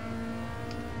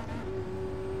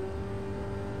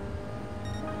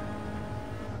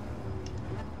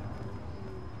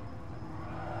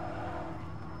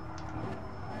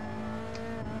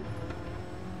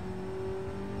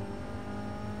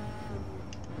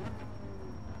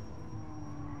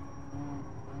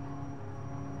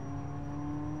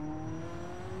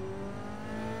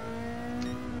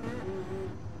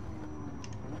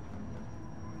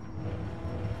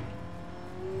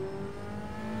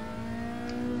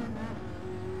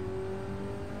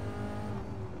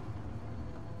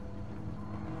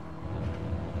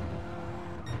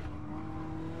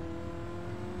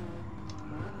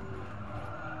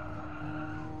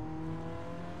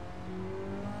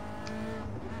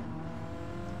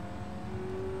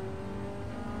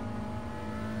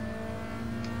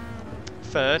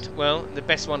 Third, well, the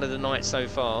best one of the night so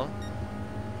far.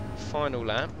 Final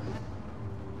lap.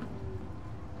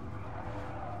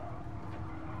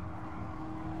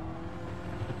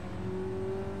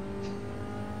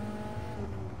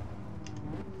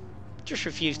 Just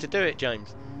refuse to do it,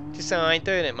 James. Just say I ain't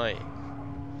doing it, mate.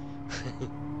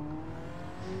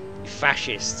 You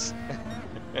fascists.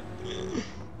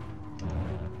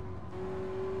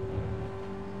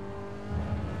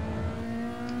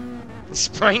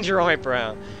 Sprained your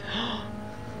eyebrow.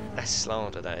 That's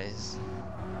slander, that is.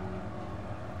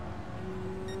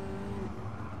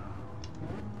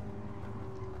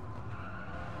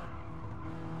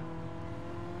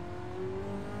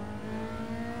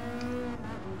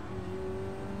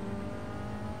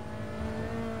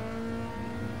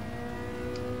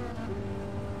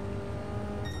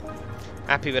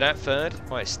 Happy with that third?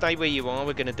 Right, stay where you are.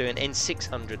 We're going to do an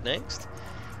N600 next.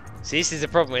 See, this is the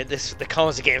problem with this. The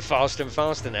cars are getting faster and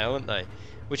faster now, aren't they?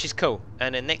 Which is cool.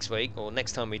 And then next week, or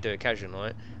next time we do a casual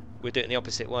night, we'll do it in the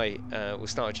opposite way. We'll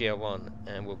start a GL1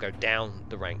 and we'll go down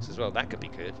the ranks as well. That could be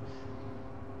good.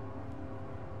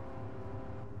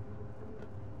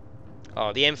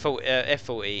 Oh, the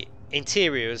F40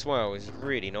 interior as well is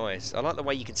really nice. I like the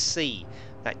way you can see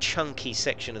that chunky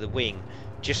section of the wing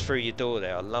just through your door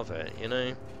there. I love it, you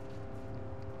know.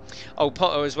 Oh,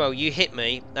 Potter as well, you hit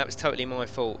me. That was totally my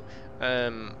fault.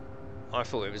 I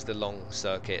thought it was the long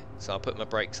circuit, so I put my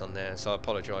brakes on there, so I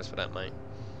apologise for that, mate.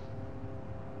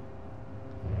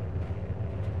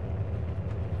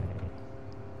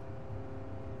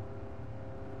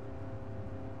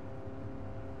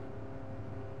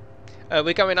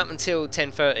 We're going up until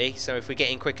 10:30, so if we get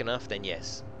in quick enough, then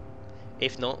yes.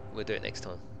 If not, we'll do it next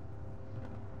time.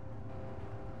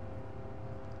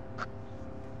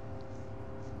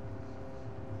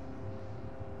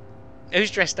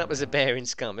 Who's dressed up as a bear in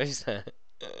Scum? Who's that?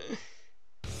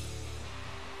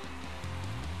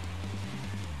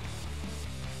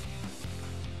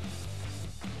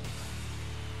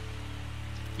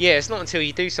 Yeah, it's not until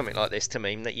you do something like this to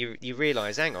me that you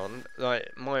realise, hang on, like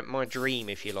my dream,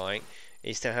 if you like,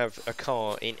 is to have a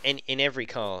car in every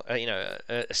car, you know,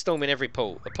 a storm in every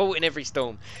port, a port in every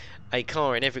storm, a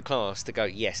car in every class to go,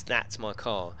 yes, that's my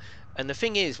car. And the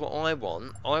thing is, what I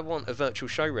want a virtual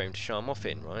showroom to show them off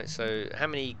in, right? So how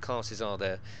many classes are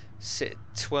there?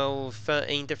 12,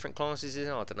 13 different classes? I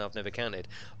don't know, I've never counted.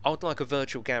 I'd like a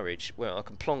virtual garage where I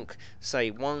can plonk,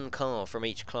 say, one car from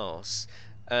each class.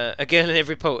 A girl in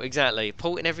every port, exactly.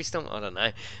 Port in every stomach, I don't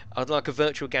know. I'd like a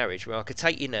virtual garage where I could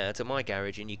take you now to my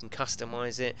garage and you can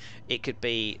customise it. It could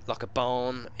be like a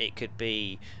barn. It could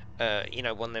be, you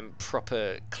know, one of them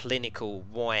proper clinical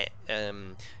white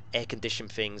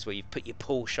air-conditioned things where you put your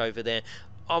Porsche over there.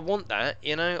 I want that,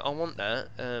 you know, I want that.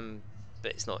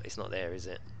 But it's not there, is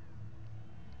it?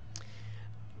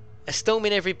 A storm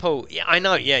in every port. Yeah, I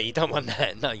know. Yeah, you don't want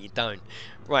that. No, you don't.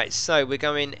 Right, so we're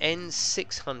going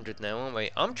N600 now, aren't we?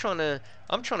 I'm trying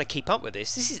to keep up with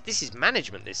this. This is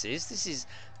management. This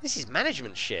is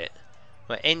management shit.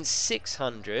 Right,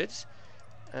 N600.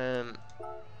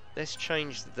 Let's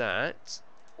change that.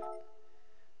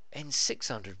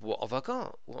 N600. What have I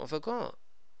got? What have I got?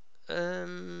 I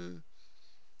haven't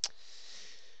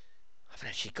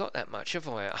actually got that much, have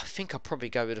I? I think I'll probably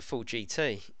go with a full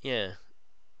GT. Yeah.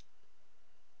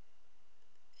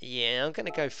 Yeah, I'm going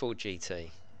to go full GT.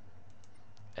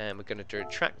 And we're going to do a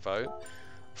track vote.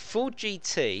 Full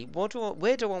GT, where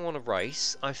do I want to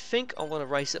race? I think I want to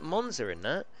race at Monza in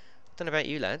that. I don't know about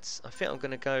you lads. I think I'm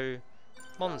going to go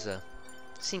Monza.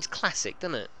 Seems classic,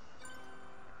 doesn't it?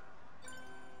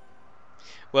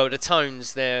 Well, the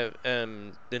tones, the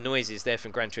noises, they're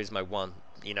from Gran Turismo 1.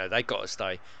 You know, they've got to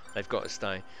stay. They've got to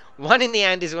stay. One in the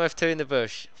hand is worth two in the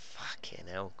bush. Fucking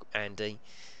hell, Andy.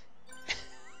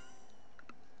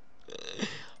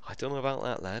 I don't know about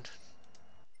that, lad.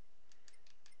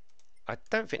 I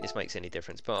don't think this makes any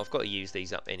difference, but I've got to use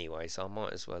these up anyway, so I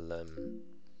might as well...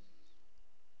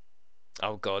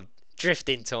 Oh, God.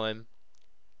 Drifting time.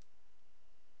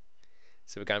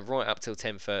 So we're going right up till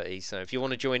 10:30. So if you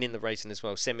want to join in the racing as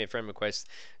well, send me a friend request.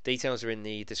 Details are in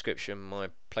the description. My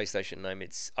PlayStation name.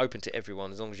 It's open to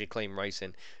everyone as long as you're clean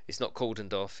racing. It's not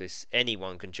cordoned off. It's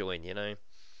anyone can join. You know.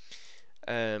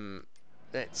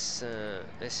 Let's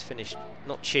finish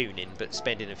not tuning, but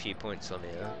spending a few points on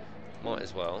here. Might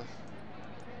as well.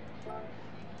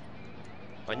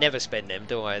 I never spend them,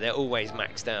 do I? They're always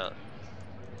maxed out.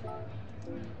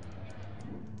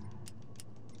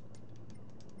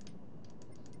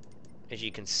 As you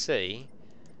can see,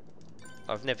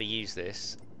 I've never used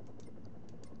this,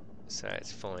 so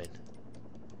it's fine.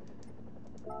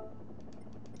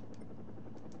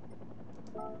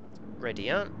 Ready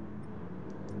up.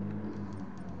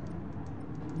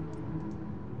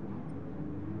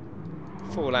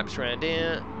 Four laps around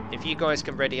here. If you guys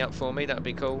can ready up for me, that'd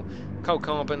be cool. Coal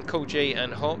Carbon, Cool G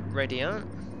and Hop, ready up.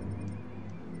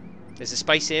 There's a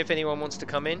space here if anyone wants to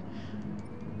come in.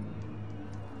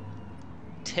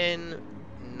 10,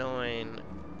 9,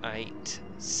 8,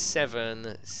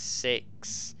 7,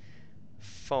 6,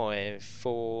 5,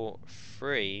 4,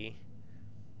 3,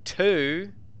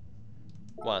 2,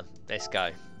 1. Let's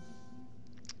go.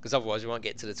 Because otherwise we won't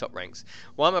get to the top ranks.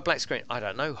 Why am I black screen? I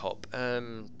don't know, Hop.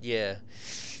 Yeah.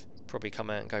 Probably come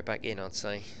out and go back in, I'd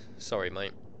say. Sorry,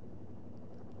 mate.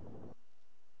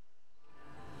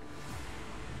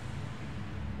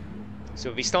 So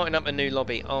we'll be starting up a new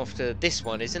lobby after this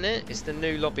one, isn't it? It's the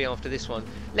new lobby after this one.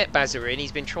 Let Bazza in.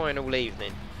 He's been trying all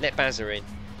evening. Let Bazza in.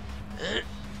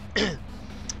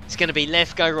 It's going to be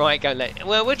left, go right, go left.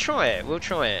 Well, we'll try it. We'll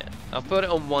try it. I've put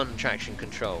it on one traction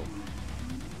control.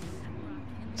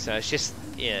 So it's just,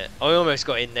 yeah. I almost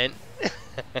got in then.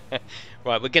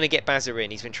 Right, we're going to get Bazza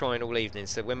in. He's been trying all evening.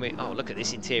 So when we... Oh, look at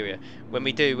this interior. When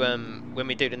we do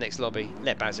the next lobby,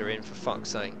 let Bazza in, for fuck's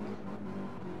sake.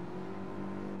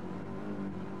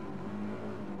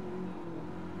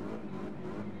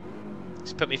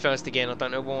 Just put me first again, I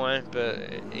don't know why,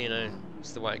 but, you know,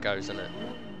 it's the way it goes, isn't it?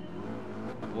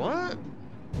 What?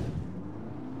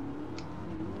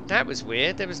 That was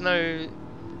weird, there was no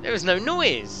There was no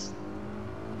noise.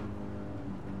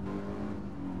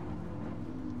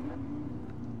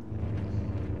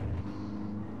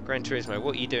 Gran Turismo,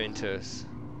 what are you doing to us?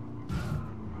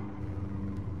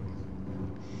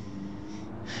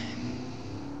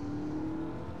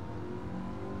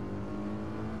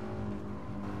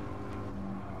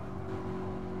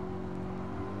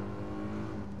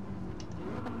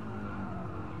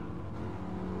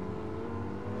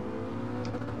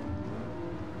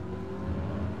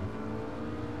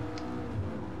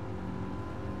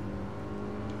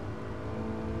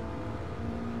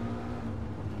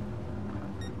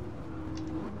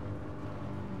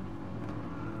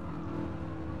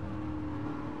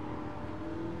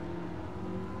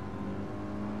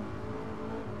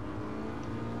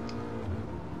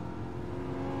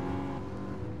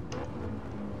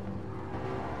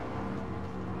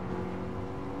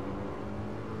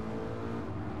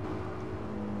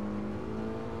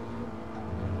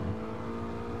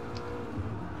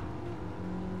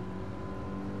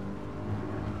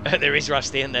 There is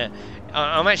Rusty in there.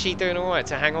 I'm actually doing alright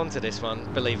to hang on to this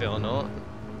one, believe it or not.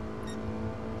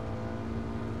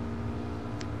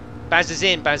 Baz is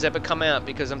in, Bazza, but come out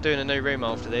because I'm doing a new room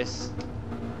after this.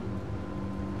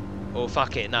 Or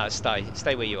fuck it, no, stay.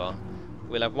 Stay where you are.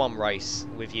 We'll have one race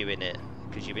with you in it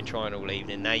because you've been trying all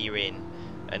evening. Now you're in,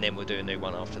 and then we'll do a new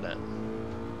one after that.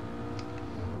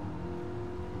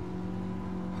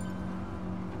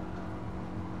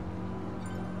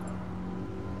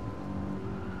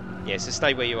 Yeah, so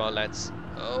stay where you are, lads.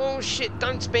 Oh shit,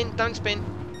 don't spin, don't spin.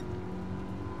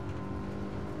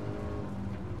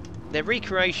 Their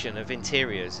recreation of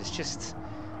interiors is just...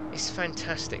 it's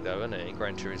fantastic though, isn't it, in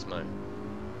Gran Turismo?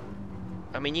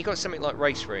 I mean, you got something like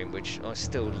Race Room, which I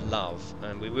still love,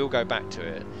 and we will go back to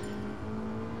it.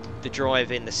 The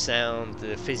driving, the sound,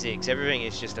 the physics, everything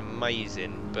is just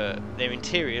amazing, but their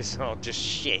interiors are just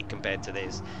shit compared to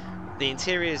this. The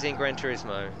interiors in Gran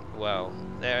Turismo, well,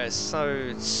 they're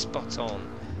so spot on.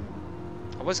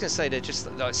 I was going to say they're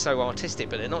just like so artistic,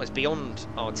 but they're not. It's beyond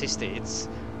artistic. It's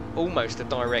almost a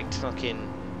direct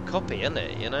fucking copy, isn't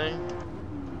it? You know?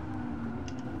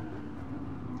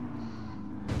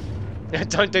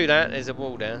 Don't do that. There's a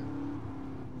wall there.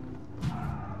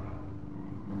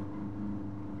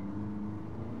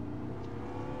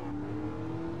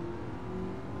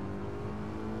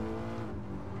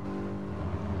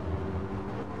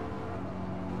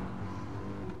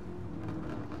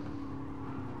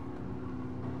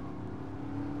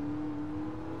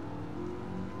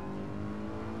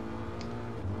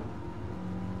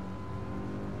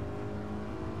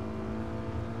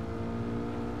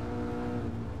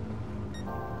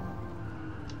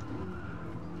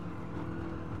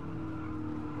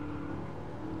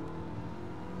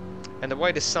 And the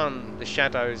way the sun, the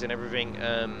shadows and everything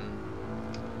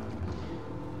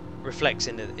reflects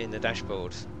in the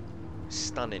dashboard,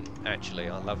 stunning actually,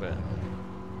 I love it.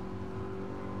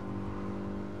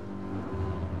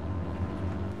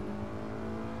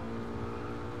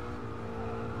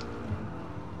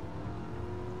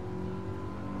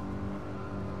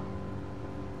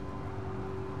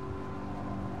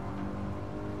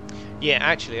 Yeah,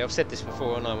 actually, I've said this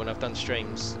before, I know, when I've done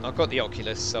streams. I've got the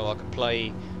Oculus, so I can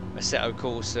play Assetto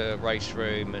Corsa, Race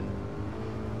Room,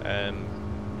 and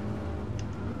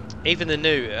even the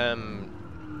new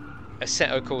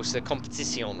Assetto Corsa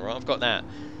Competition, right? I've got that.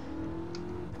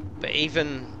 But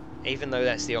even though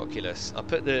that's the Oculus, I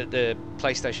put the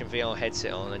PlayStation VR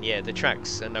headset on, and yeah, the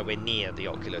tracks are nowhere near the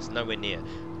Oculus, nowhere near.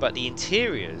 But the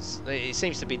interiors, it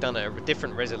seems to be done at a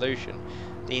different resolution.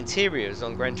 The interiors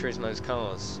on Gran Turismo's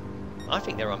cars, I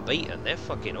think they're unbeaten. They're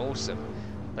fucking awesome.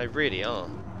 They really are.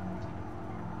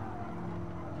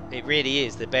 It really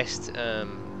is the best,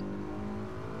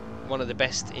 one of the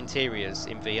best interiors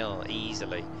in VR,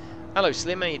 easily. Hello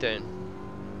Slim, how you doing?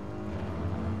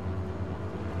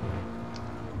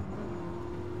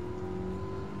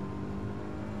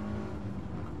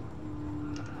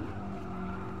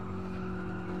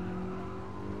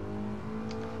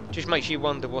 Just makes you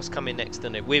wonder what's coming next,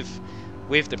 doesn't it? With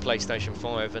the PlayStation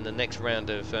 5 and the next round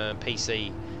of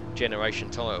PC generation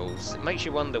titles, it makes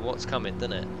you wonder what's coming,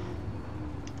 doesn't it?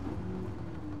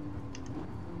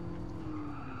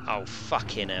 Oh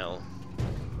fucking hell!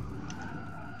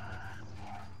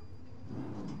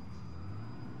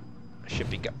 I should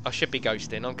be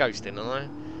ghosting. I'm ghosting, aren't I?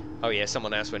 Oh yeah,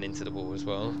 someone else went into the wall as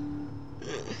well.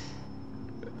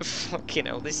 Fucking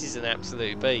hell! This is an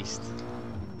absolute beast.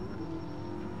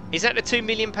 Is that the £2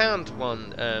 million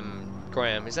one,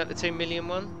 Graham? Is that the 2 million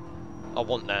one? I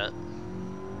want that.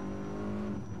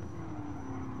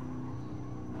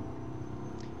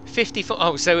 54.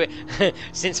 Oh, so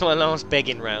since my last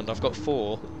begging round, I've got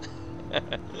 4.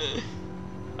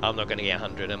 I'm not going to get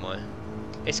 100, am I?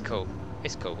 It's cool.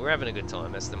 It's cool. We're having a good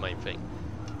time. That's the main thing.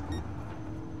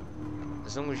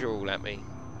 As long as you're all happy,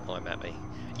 I'm happy.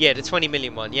 Yeah, the 20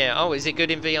 million one. Yeah. Oh, is it good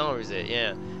in VR? Is it?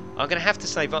 Yeah. I'm going to have to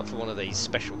save up for one of these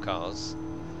special cars.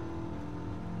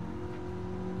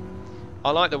 I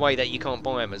like the way that you can't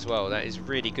buy them as well. That is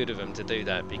really good of them to do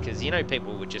that, because you know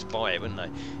people would just buy it, wouldn't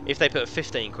they? If they put a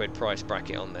 15 quid price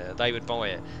bracket on there, they would buy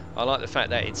it. I like the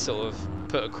fact that it's sort of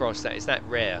put across that it's that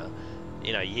rare.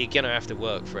 You know, you're gonna have to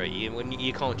work for it.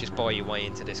 You can't just buy your way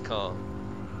into this car.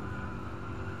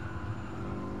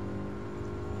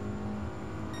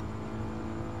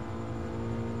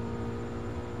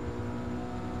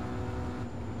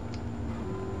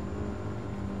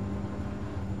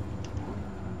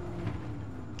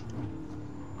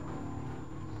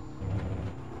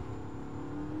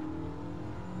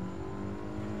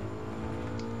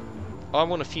 I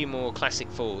want a few more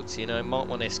classic Fords, you know, Mark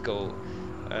 1 Escort,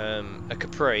 a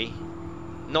Capri,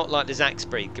 not like the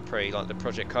Zaxby's Capri, like the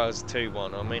Project Cars 2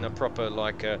 one. I mean a proper,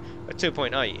 like a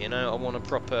 2.8, you know. I want a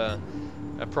proper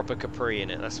Capri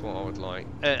in it. That's what I would like.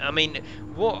 I mean,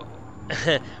 what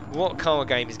what car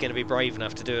game is going to be brave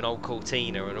enough to do an old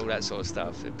Cortina and all that sort of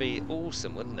stuff? It'd be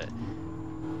awesome, wouldn't it?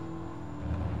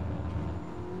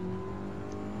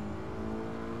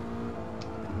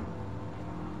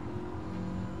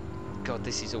 God,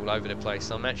 this is all over the place.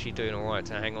 I'm actually doing alright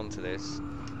to hang on to this.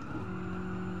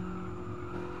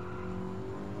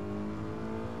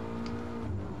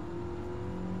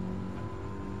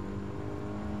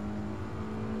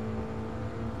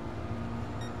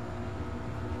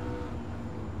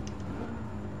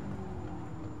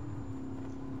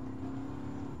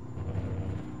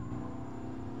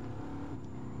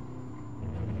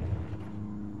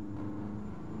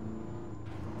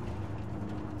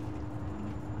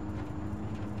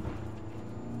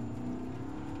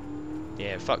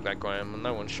 Yeah, fuck that, Graham.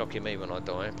 No one's shocking me when I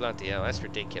die. Bloody hell, that's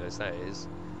ridiculous, that is.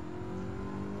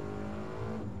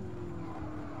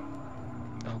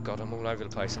 Oh god, I'm all over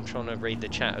the place. I'm trying to read the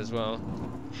chat as well.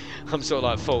 I'm sort of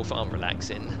like full for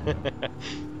unrelaxing.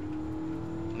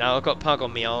 No, I've got pug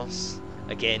on me arse.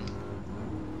 Again.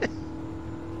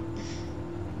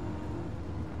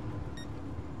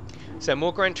 So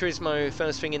more Gran Turismo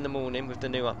first thing in the morning with the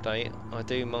new update. I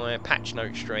do my patch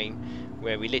note stream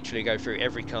where we literally go through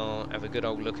every car, have a good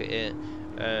old look at it,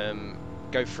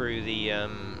 go through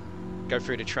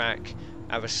the track,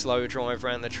 have a slow drive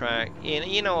around the track.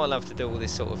 You know I love to do all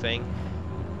this sort of thing.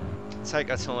 Take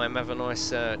our time, have a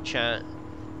nice chat.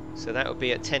 So that will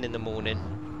be at 10 in the morning.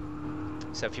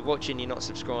 So if you're watching, you're not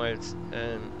subscribed,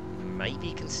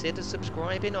 maybe consider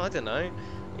subscribing. I don't know.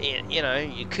 You know,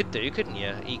 you could do, couldn't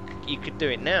you? You could do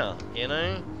it now, you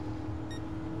know?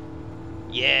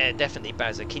 Yeah, definitely,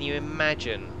 Bazza. Can you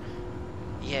imagine?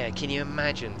 Yeah, can you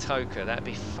imagine Toka? That'd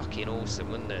be fucking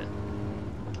awesome, wouldn't it?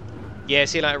 Yeah,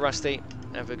 see you later, Rusty.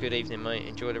 Have a good evening, mate.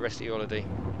 Enjoy the rest of your holiday.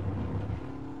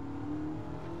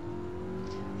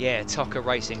 Yeah, Toka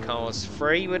Racing Cars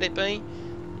free, would it be?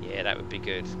 Yeah, that would be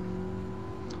good.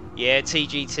 Yeah,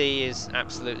 TGT is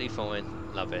absolutely fine.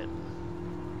 Love it.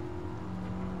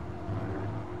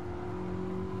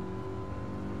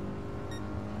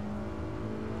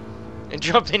 And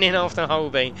dropping in after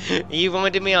Holby. Are you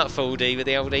winding me up, Faldy, with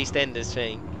the old EastEnders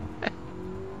thing?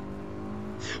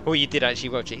 Or you did actually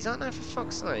watch it? He's like, no, for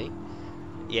fuck's sake.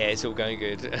 Yeah, it's all going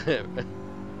good.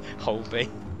 Holby.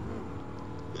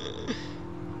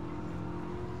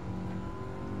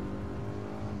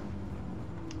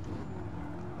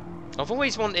 I've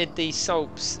always wanted these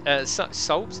soaps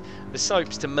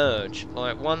to merge.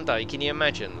 Like, one day, can you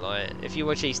imagine? Like, if you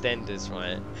watch EastEnders,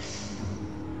 right?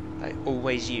 They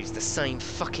always use the same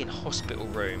fucking hospital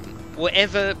room.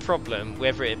 Whatever problem,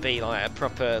 whether it be like a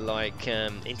proper like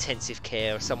intensive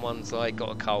care or someone's like got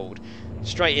a cold,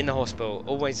 straight in the hospital,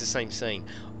 always the same scene.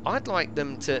 I'd like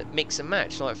them to mix and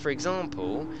match. Like for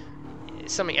example,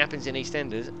 something happens in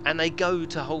EastEnders and they go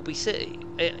to Holby City.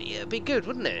 It'd be good,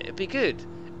 wouldn't it? It'd be good.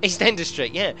 EastEnders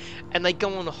Street, yeah. And they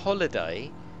go on a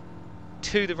holiday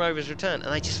to the Rover's Return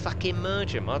and they just fucking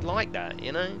merge them. I'd like that,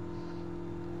 you know?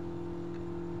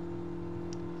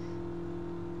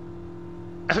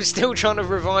 I'm still trying to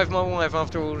revive my wife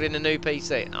after ordering a new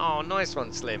PC. Oh, nice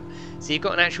one, Slim. So you've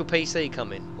got an actual PC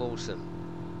coming. Awesome.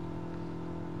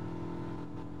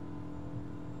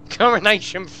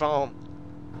 Coronation Farm.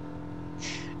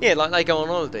 Yeah, like they go on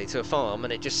holiday to a farm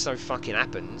and it just so fucking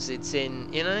happens. It's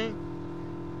in, you know?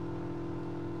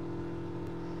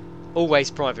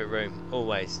 Always private room.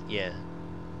 Always, yeah.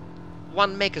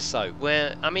 one mega soap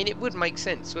where, I mean, it would make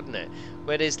sense, wouldn't it?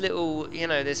 Where there's little, you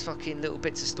know, there's fucking little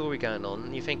bits of story going on,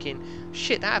 and you're thinking,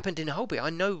 shit, that happened in Hobbit. I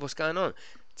know what's going on.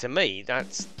 To me,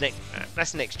 that's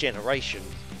next generation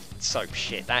soap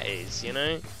shit. That is, you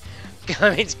know.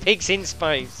 It's pigs in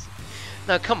space.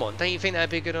 No, come on, don't you think that'd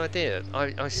be a good idea?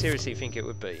 I seriously think it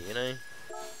would be, you know.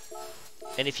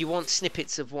 And if you want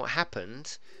snippets of what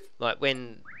happened, like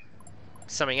when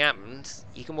something happened,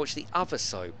 you can watch the other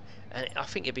soap, and I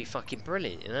think it'd be fucking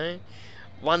brilliant, you know.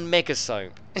 One mega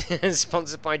soap,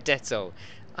 sponsored by Dettol.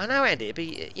 I know, Andy. It'd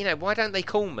be, you know, why don't they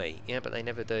call me? Yeah, but they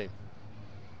never do.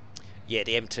 Yeah,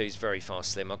 the M2 is very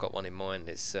fast, Slim. I've got one in mind.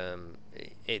 It's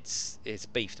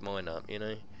beefed mine up, you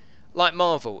know. Like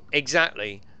Marvel,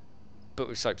 exactly, but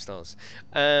with soap stars.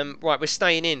 Right, we're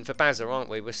staying in for Bazza, aren't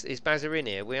we? Is Bazza in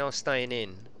here? We are staying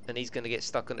in, and he's going to get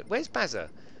stuck on it. Where's Bazza?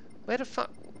 Where the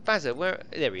fuck? Bazza, where?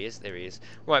 There he is, there he is.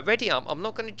 Right, ready up. I'm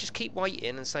not going to just keep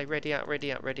waiting and say ready up,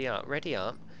 ready up, ready up, ready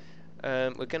up.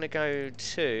 We're going to go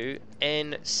to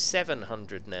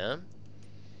N700 now.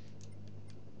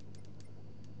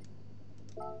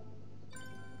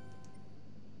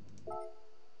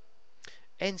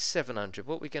 N700,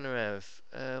 what are we going to have?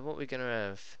 What are we going to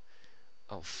have?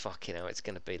 Oh, fucking hell, it's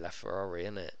going to be LaFerrari,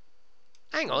 isn't it?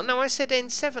 Hang on, no, I said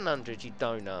N700, you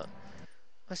donut.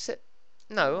 I said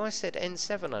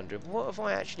N700. What have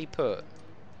I actually put?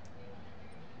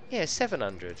 Yeah,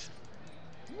 700.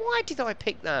 Why did I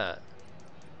pick that?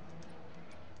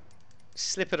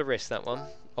 Slip of the wrist, that one,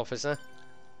 officer.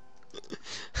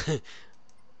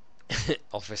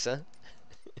 Officer.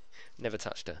 Never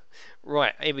touched her.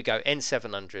 Right, here we go.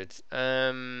 N700.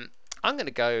 I'm going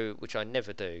to go, which I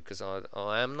never do, because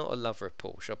I am not a lover of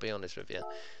Porsche. I'll be honest with you.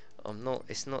 I'm not.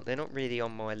 It's not. They're not really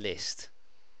on my list.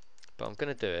 But I'm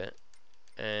going to do it,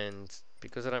 and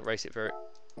because I don't race it very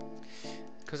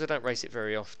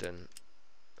often,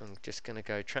 I'm just going to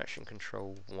go traction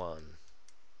control 1.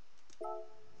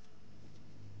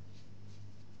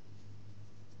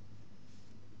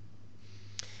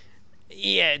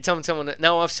 Yeah, someone.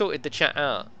 No, I've sorted the chat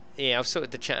out. Yeah, I've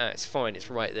sorted the chat out. It's fine. It's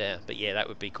right there. But yeah, that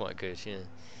would be quite good. Yeah.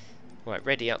 Right,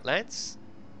 ready up, lads.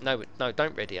 No,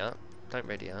 don't ready up. Don't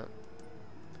ready up.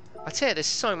 I tell you, there's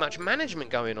so much management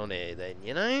going on here. Then,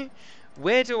 you know,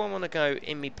 where do I want to go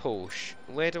in me Porsche?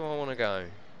 Where do I want to go?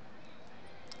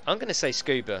 I'm going to say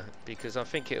scuba because I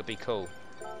think it'll be cool.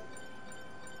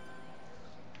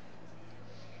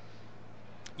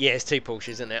 Yeah, it's 2 Porsches,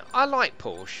 isn't it? I like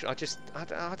Porsche. I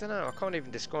don't know. I can't even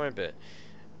describe it.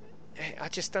 I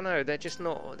just don't know. They're just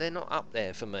not. They're not up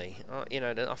there for me. You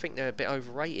know, I think they're a bit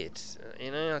overrated.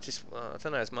 You know, I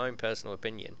don't know. It's my own personal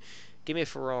opinion. Give me a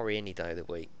Ferrari any day of the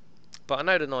week. But I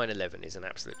know the 911 is an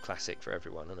absolute classic for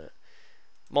everyone, isn't it?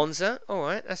 Monza. All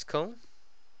right, that's cool.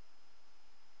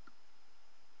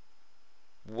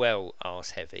 Well,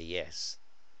 arse heavy, yes.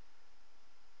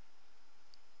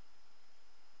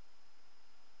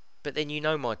 But then you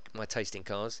know my taste in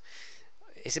cars.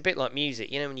 It's a bit like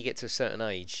music. You know, when you get to a certain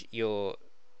age, your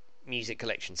music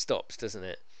collection stops, doesn't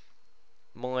it?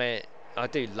 I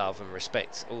do love and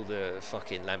respect all the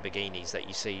fucking Lamborghinis that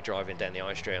you see driving down the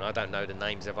high street, and I don't know the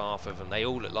names of half of them. They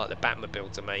all look like the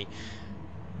Batmobile to me.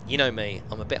 You know me,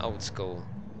 I'm a bit old school.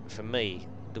 For me,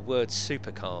 the word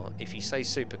supercar, if you say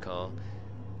supercar,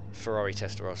 Ferrari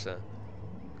Testarossa,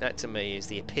 that to me is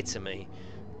the epitome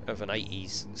of an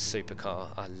 80s supercar.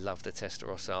 I love the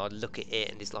Testarossa. I look at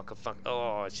it and it's like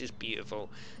oh, it's just beautiful.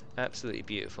 Absolutely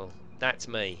beautiful. That's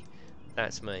me.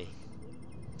 That's me.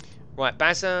 Right,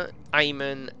 Bazza,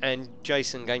 Eamon and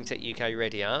Jason GametechUK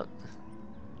ready up.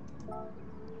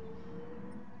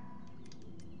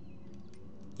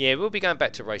 Yeah, we'll be going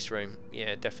back to race room.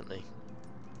 Yeah, definitely.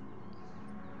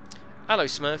 Hello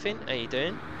Smurfin, how you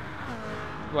doing?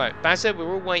 Right, Bazza,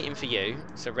 we're all waiting for you,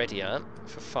 so ready up,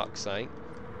 for fuck's sake.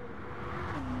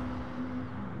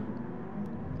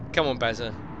 Come on,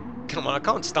 Bazza. Come on, I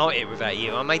can't start it without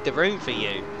you. I made the room for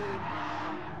you.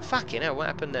 Fucking hell, what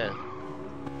happened there?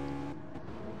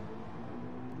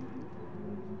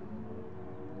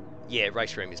 Yeah,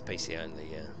 race room is PC only,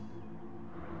 yeah.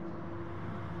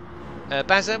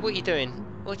 Bazza, what are you doing?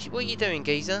 What are you doing,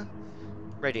 geezer?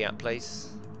 Ready up, please.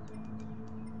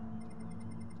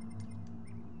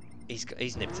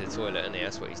 He's nipped to the toilet, and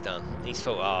that's what he's done. He's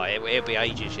thought, oh, it'll be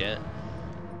ages, yeah.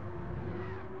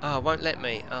 Oh, won't let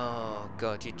me. Oh,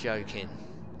 God, you're joking.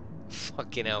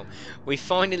 Fucking hell. We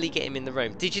finally get him in the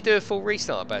room. Did you do a full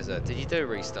restart, Bazza? Did you do a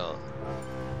restart?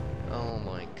 Oh,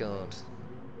 my God.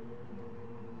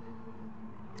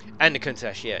 And the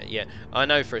Countach, yeah. I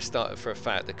know for a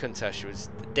fact, the Countach was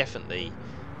definitely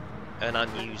an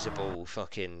unusable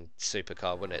fucking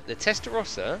supercar, wasn't it? The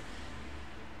Testarossa,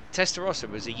 Testarossa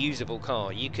was a usable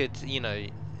car. You could, you know,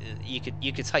 you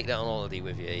could take that on holiday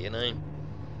with you. You know.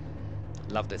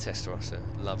 Love the Testarossa.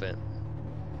 Love it.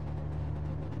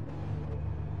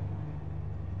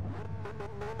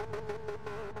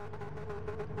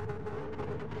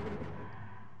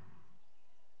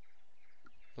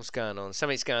 What's going on?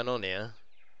 Something's going on here.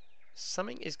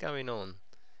 Something is going on.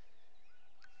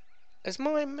 Has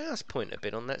my mouse pointer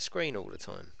been on that screen all the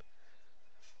time?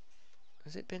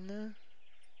 Has it been there?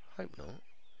 Hope not.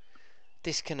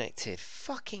 Disconnected.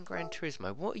 Fucking Gran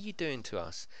Turismo. What are you doing to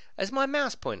us? Has my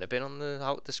mouse pointer been on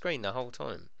the screen the whole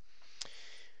time?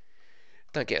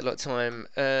 Don't get a lot of time.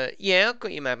 Yeah, I've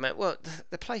got you, Mad Matt. Well,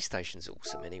 the PlayStation's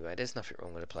awesome anyway. There's nothing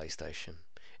wrong with the PlayStation.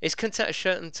 It's contact a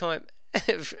certain type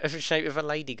of a shape of a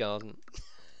lady garden.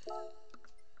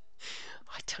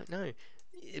 I don't know.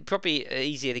 It's probably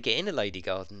easier to get in a lady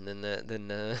garden than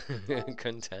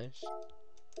Countach.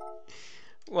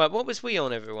 Right, what was we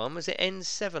on, everyone? Was it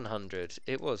N700?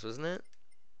 It was, wasn't it?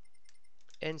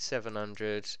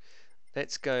 N700.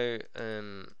 Let's go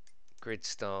grid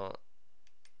start.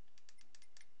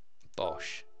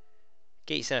 Bosh.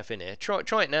 Get yourself in here. Try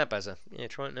it now, Bazza. Yeah,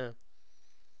 try it now.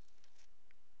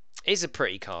 It's a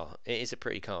pretty car. It is a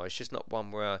pretty car. It's just not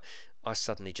one where I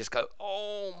suddenly just go,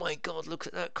 oh my god, look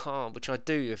at that car, which I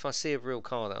do. If I see a real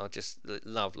car that I just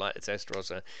love, like the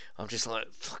Testarossa, I'm just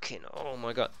like, fucking, oh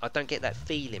my god. I don't get that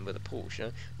feeling with a Porsche. You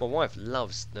know? My wife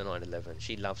loves the 911.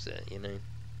 She loves it, you know.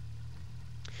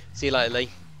 See you later, Lee.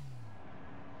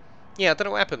 Yeah, I don't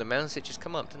know what happened to the mouse. It just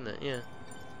come up, didn't it? Yeah.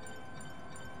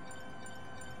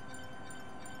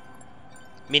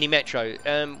 Mini Metro.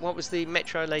 What was the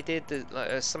Metro they did?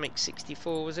 Something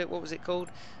 64 was it? What was it called?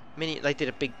 They did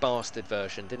a big bastard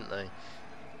version, didn't they?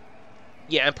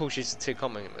 Yeah, and Porsche's too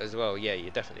common as well. Yeah,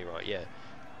 you're definitely right. Yeah.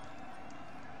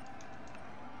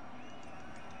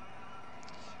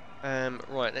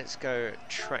 Right, let's go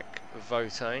track vote.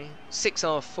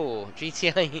 6R4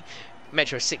 GTA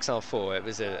Metro 6R4. It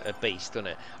was a beast, wasn't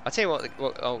it? I'll tell you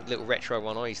what old little retro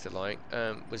one I used to like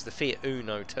was the Fiat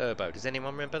Uno Turbo. Does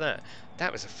anyone remember that?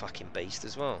 That was a fucking beast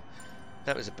as well.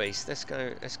 That was a beast. Let's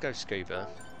go scuba.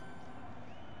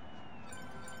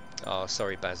 Oh,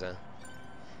 sorry, Bazza.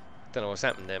 Don't know what's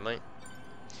happened there, mate.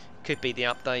 Could be the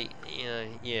update.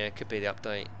 Yeah, could be the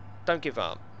update. Don't give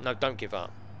up. No, don't give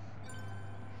up.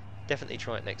 Definitely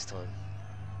try it next time.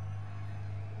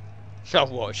 Oh,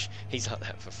 watch. He's like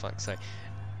that, for fuck's sake.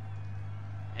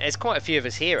 There's quite a few of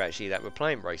us here, actually, that were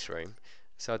playing Race Room.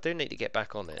 So I do need to get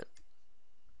back on it.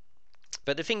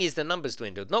 But the thing is, the numbers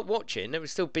dwindled. Not watching. There were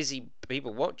still busy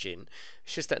people watching.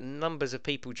 It's just that numbers of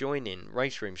people joining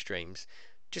Race Room streams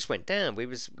just went down. We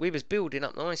was building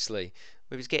up nicely.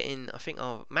 We was getting, I think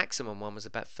our maximum one was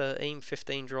about 13,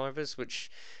 15 drivers,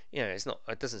 which, you know,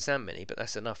 it doesn't sound many, but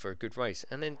that's enough for a good race.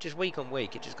 And then just week on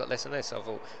week, it just got less and less. So I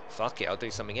thought, fuck it, I'll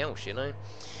do something else, you know.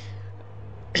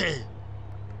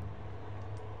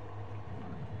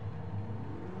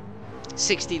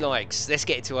 60 likes. Let's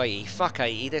get it to 80. Fuck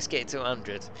 80. Let's get it to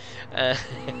 100.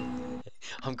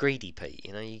 I'm greedy, Pete.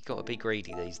 You know, you got to be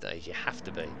greedy these days. You have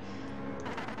to be.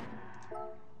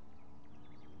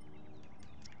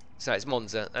 So it's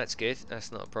Monza. That's good.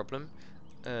 That's not a problem.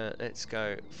 Let's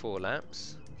go 4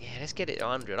 laps. Yeah, let's get it to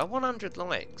 100. I want 100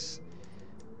 likes.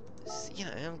 You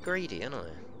know, I'm greedy, aren't I?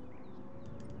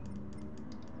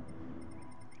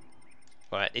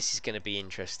 Right, this is going to be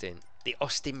interesting. The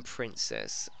Austin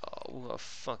Princess. Oh, what a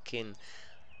fucking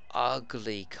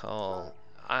ugly car.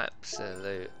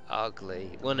 Absolute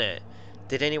ugly, wasn't it?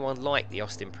 Did anyone like the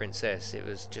Austin Princess? It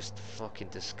was just fucking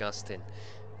disgusting.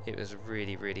 It was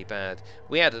really, really bad.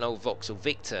 We had an old Vauxhall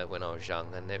Victor when I was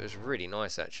young, and it was really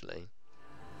nice, actually.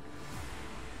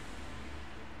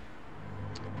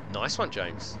 Nice one,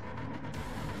 James.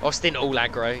 Austin all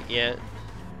aggro, yeah.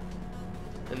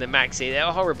 And the Maxi, they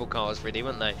were horrible cars, really,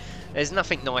 weren't they? There's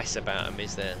nothing nice about them,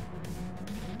 is there?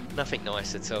 Nothing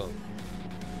nice at all.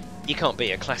 You can't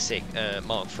beat a classic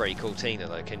Mark III Cortina,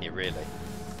 though, can you, really?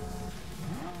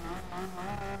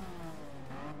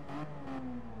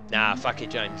 Nah, fuck it,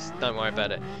 James. Don't worry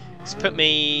about it. It's put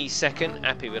me second.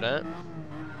 Happy with that.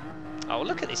 Oh,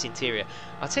 look at this interior.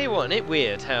 I'll tell you what, isn't it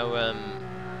weird how...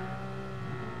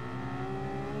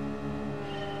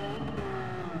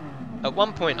 At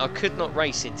one point, I could not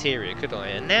race interior, could I?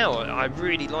 And now, I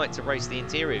really like to race the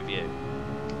interior view.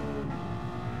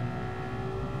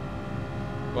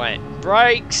 Right,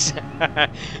 brakes!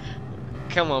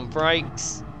 Come on,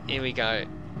 brakes. Here we go.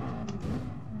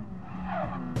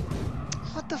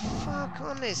 What the fuck,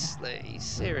 honestly?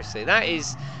 Seriously,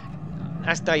 that's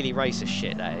daily racer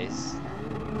shit, that is.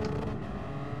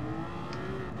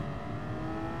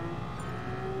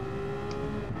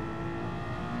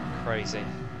 crazy.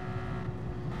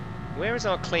 Where is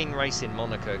our clean racing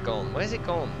moniker gone? Where's it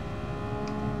gone?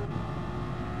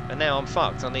 And now I'm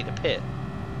fucked. I need to pit.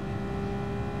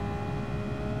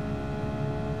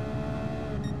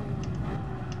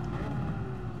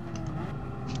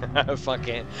 Oh, fuck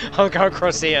it. I'll go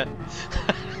across here.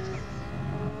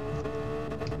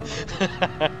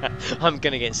 I'm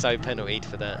gonna get so penaltied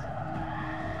for that.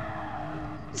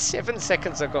 7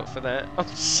 seconds I got for that. Oh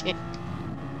shit.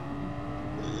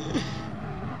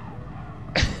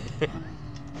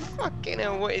 Fucking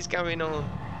hell, what is going on?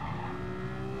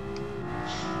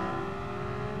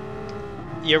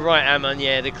 You're right, Ammon,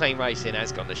 yeah, the clean racing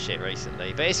has gone to shit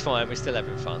recently. But it's fine, we're still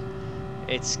having fun.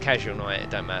 It's casual night,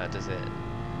 it don't matter, does it?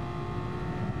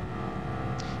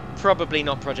 Probably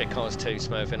not Project Cars 2,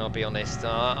 Smurfing, I'll be honest.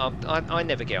 I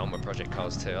never get on with Project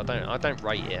Cars 2. I don't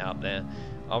rate it up there.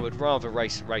 I would rather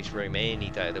race Room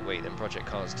any day of the week than Project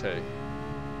Cars 2.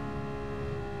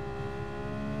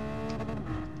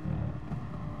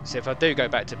 So if I do go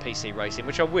back to PC racing,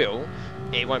 which I will,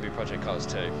 it won't be Project Cars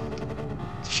 2.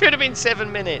 Should have been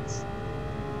 7 minutes.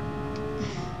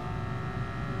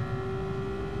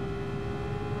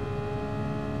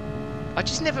 I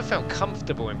just never felt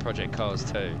comfortable in Project Cars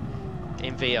 2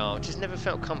 in VR. Just never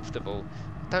felt comfortable.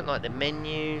 Don't like the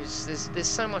menus. There's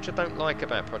so much I don't like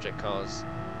about Project Cars.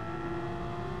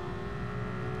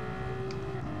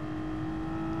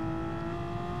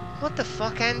 What the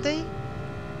fuck, Andy?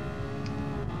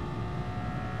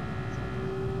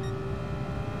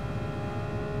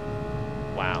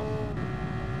 Wow.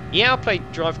 Yeah, I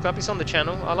played Drive Club. It's on the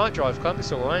channel. I like Drive Club.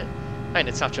 It's alright. Ain't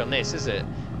a touch on this, is it?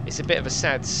 It's a bit of a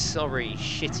sad, sorry,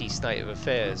 shitty state of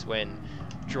affairs when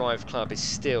Drive Club is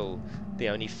still the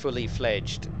only fully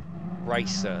fledged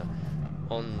racer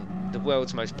on the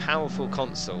world's most powerful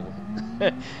console.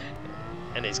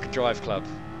 And it's Drive Club.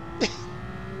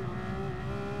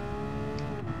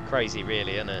 Crazy,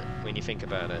 really, isn't it, when you think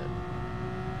about it?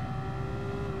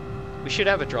 We should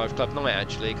have a Drive Club night,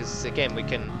 actually, because, again, we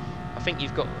can... I think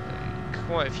you've got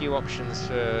quite a few options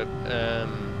for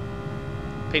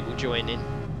people joining.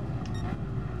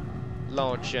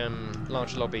 Large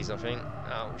lobbies, I think.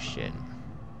 Oh, shit.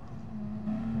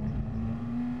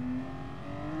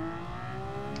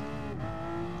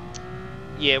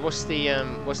 Yeah, what's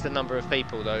the number of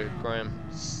people, though, Graham?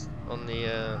 On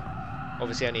the...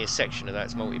 obviously only a section of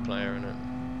that's multiplayer, isn't it?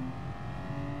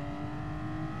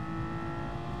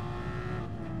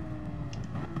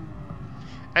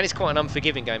 And it's quite an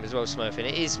unforgiving game as well, Smurfing.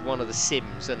 It is one of the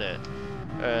Sims, isn't it?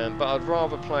 But I'd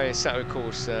rather play Assetto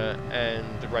Corsa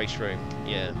and the Race Room.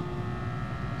 Yeah.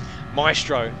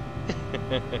 Maestro.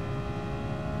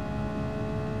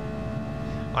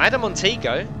 I had a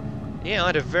Montego. Yeah, I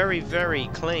had a very, very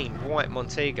clean white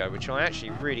Montego, which I actually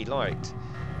really liked.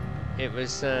 It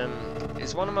was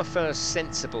one of my first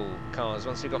sensible cars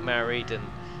once we got married and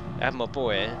had my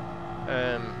boy.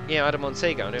 Yeah, I had a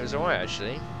Montego and it was alright,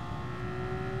 actually.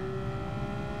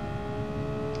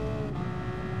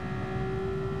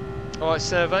 Alright,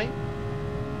 survey.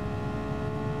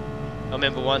 I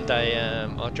remember one day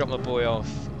I dropped my boy off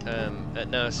at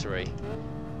nursery.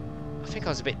 I think I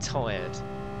was a bit tired,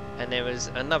 and there was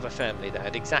another family that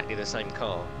had exactly the same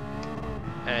car,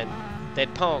 and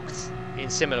they'd parked in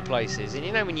similar places. And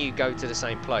you know, when you go to the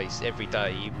same place every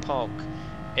day, you park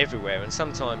everywhere, and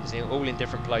sometimes all in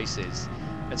different places.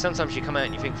 And sometimes you come out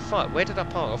and you think, fuck, where did I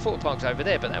park? I thought I parked over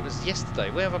there, but that was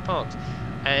yesterday. Where have I parked?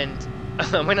 And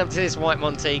I went up to this white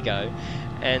Montego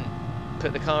and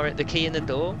put the key in the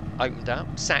door, opened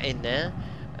up, sat in there,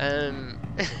 and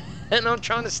I'm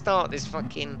trying to start this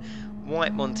fucking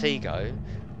white Montego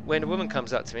when a woman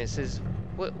comes up to me and says,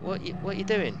 what you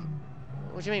doing?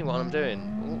 What do you mean what I'm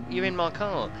doing? You're in my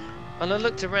car. And I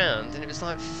looked around and it was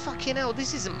like, fucking hell,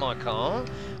 this isn't my car.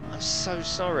 I'm so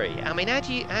sorry. I mean, how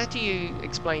do you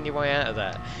explain your way out of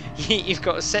that? You've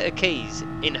got a set of keys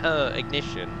in her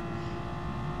ignition.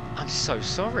 I'm so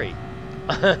sorry.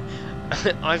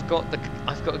 I've got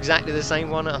exactly the same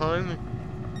one at home.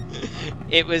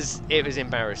 It was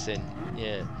embarrassing.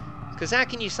 Yeah. Because how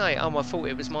can you say, oh, I thought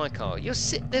it was my car?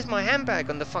 There's my handbag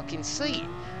on the fucking seat.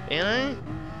 You know?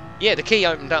 Yeah, the key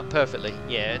opened up perfectly.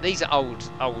 Yeah, these are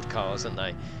old cars, aren't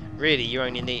they? Really, you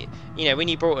only need, you know, when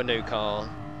you bought a new car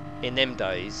in them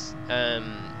days,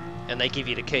 and they give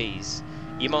you the keys,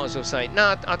 you might as well say,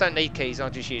 no, I don't need keys.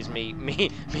 I'll just use me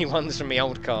ones from my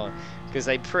old car, because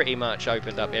they pretty much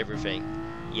opened up everything.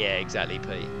 Yeah, exactly,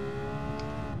 Pete.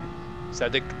 So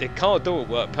the car door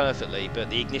worked perfectly, but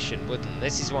the ignition wouldn't.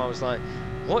 This is why I was like,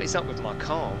 what is up with my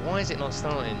car? Why is it not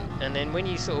starting? And then when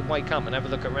you sort of wake up and have a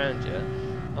look around you,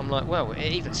 I'm like, well,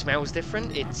 it even smells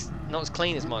different. not as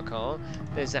clean as my car.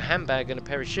 There's a handbag and a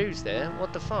pair of shoes there.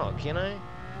 What the fuck, you know?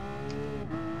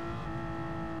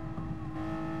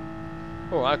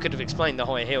 Or I could have explained the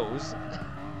high heels.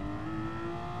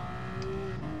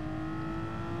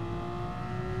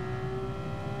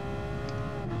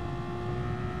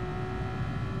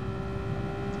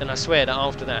 And I swear that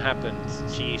after that happened,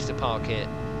 she used to park it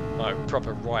like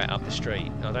proper right up the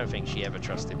street. I don't think she ever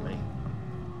trusted me.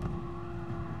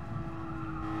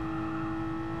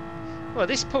 Well,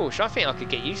 this Porsche, I think I could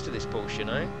get used to this Porsche, you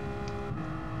know.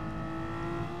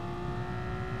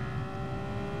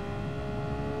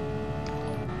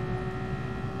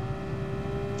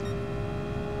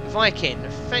 Viking,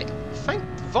 thank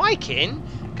Viking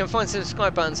can find the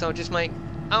subscribe button, so I'll just make.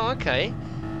 Oh, okay.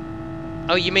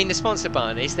 Oh, you mean the sponsor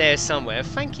button? It's there somewhere.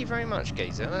 Thank you very much,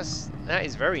 geezer. That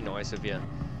is very nice of you.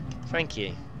 Thank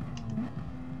you.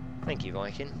 Thank you,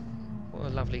 Viking. What a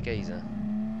lovely geezer.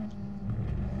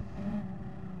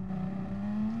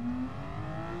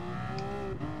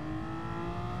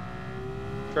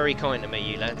 Very kind to me,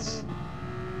 you lads.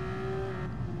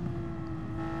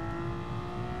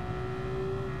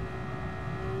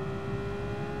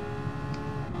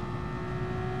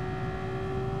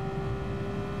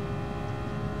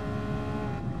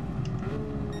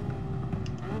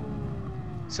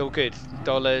 It's all good.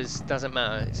 Dollars, doesn't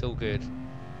matter. It's all good.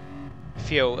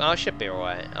 Fuel, I should be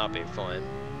alright. I'll be fine.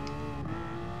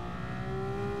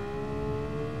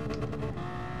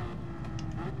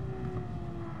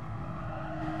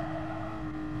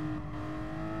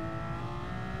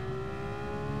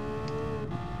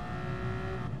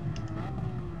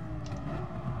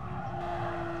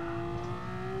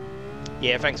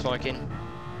 Yeah, thanks, Viking.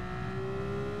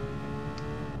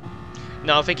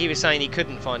 No, I think he was saying he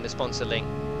couldn't find the sponsor link.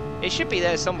 It should be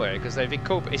there somewhere because they've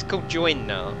incorporated. It's called Join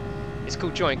now. It's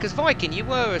called Join. Because Viking, you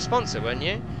were a sponsor, weren't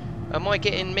you? Am I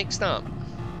getting mixed up?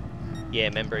 Yeah,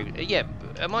 member. Yeah,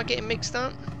 am I getting mixed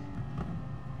up?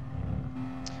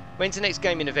 When's the next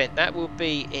gaming event? That will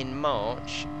be in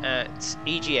March at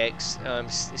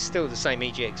EGX. It's still the same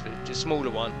EGX, but just a smaller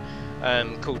one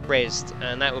called Resd,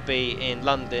 and that will be in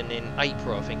London in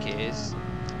April, I think it is.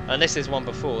 Unless there's one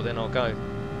before, then I'll go.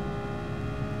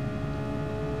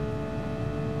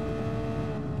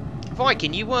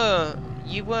 Viking, you were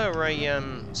a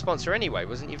sponsor anyway,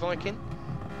 wasn't you, Viking?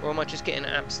 Or am I just getting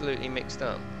absolutely mixed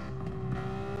up?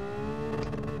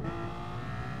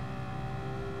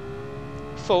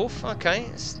 Fourth, okay.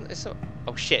 It's not,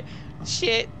 oh shit,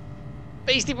 shit!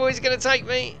 Beastie Boy's gonna take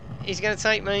me. He's gonna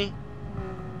take me.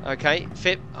 Okay,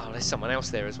 fifth. Oh, there's someone else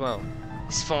there as well.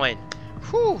 It's fine.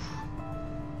 Whew.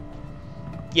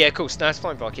 Yeah, of course. No, it's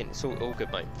fine, Viking. It's all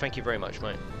good, mate. Thank you very much,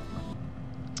 mate.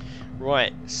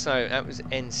 Right, so that was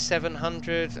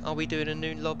N700. Are we doing a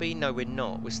new lobby? No, we're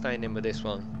not. We're staying in with this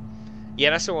one.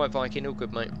 Yeah, that's alright, Viking. All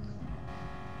good, mate.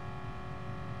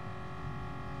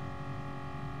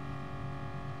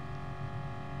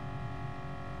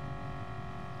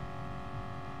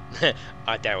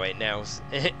 I doubt it now.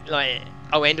 Like,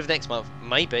 oh, end of next month.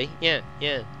 Maybe. Yeah,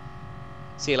 yeah.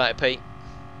 See you later, Pete.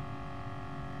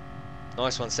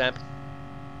 Nice one, Sam.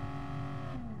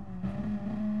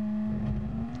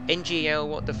 NGL,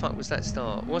 what the fuck was that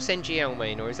start? What's NGL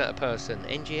mean, or is that a person?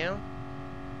 NGL?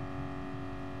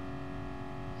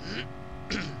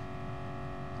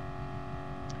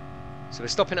 So we're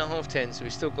stopping at 10:30, so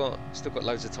we've still got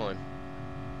loads of time.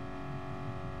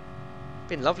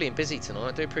 Been lovely and busy tonight.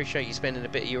 I do appreciate you spending a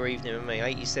bit of your evening with me.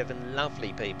 87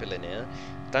 lovely people in here.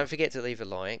 Don't forget to leave a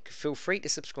like. Feel free to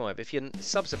subscribe. If your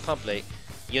subs are public,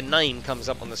 your name comes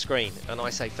up on the screen, and I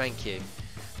say thank you.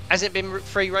 Has it been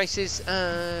 3 races?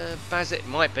 Baz, it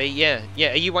might be. Yeah,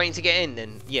 yeah. Are you waiting to get in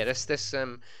then? Yeah, let's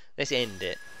end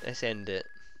it. Let's end it.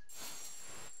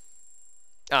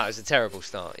 Oh, it was a terrible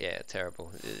start. Yeah,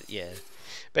 terrible. Yeah,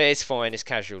 but it's fine. It's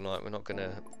casual night. We're not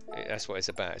gonna. That's what it's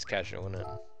about. It's casual, isn't it?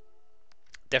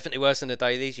 Definitely worse than the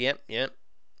dailies. Yep, yep,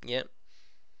 yep.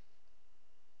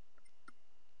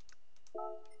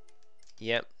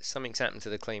 Yep. Something's happened to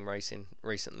the clean racing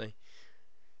recently.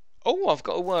 Oh, I've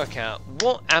got to work out.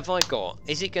 What have I got?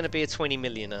 Is it going to be a 20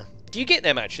 millioner? Do you get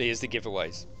them actually as the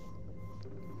giveaways?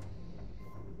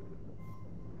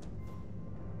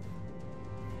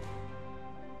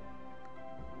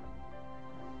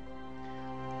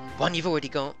 One you've already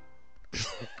got.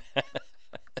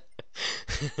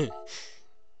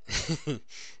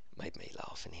 Made me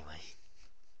laugh anyway.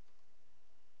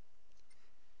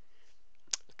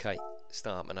 Okay,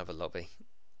 start up another lobby.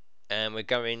 And we're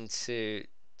going to...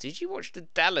 Did you watch the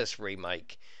Dallas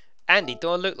remake? Andy,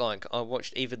 do I look like I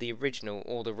watched either the original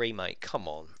or the remake? Come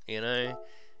on, you know?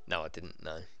 No, I didn't,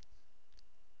 no.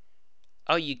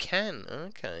 Oh, you can.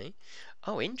 Okay.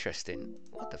 Oh, interesting.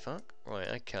 What the fuck? Right.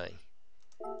 Okay.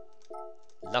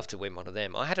 Love to win one of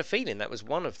them. I had a feeling that was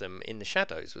one of them in the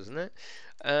shadows, wasn't it?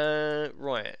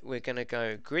 Right. We're gonna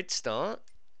go grid start.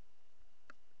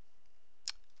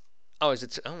 Oh, is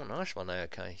it? Oh, nice one.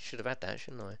 Okay. Should have had that,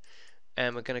 shouldn't I?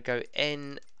 And we're gonna go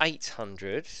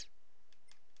N800.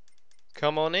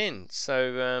 Come on in.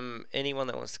 So, anyone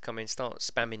that wants to come in, start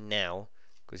spamming now,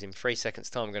 because in 3 seconds'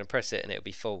 time, I'm going to press it and it'll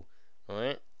be full. All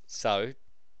right. So,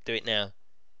 do it now.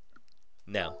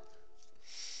 Now.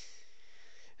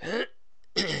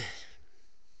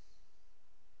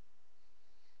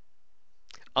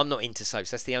 I'm not into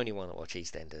soaps. That's the only one I watch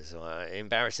EastEnders.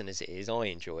 Embarrassing as it is, I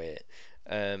enjoy it.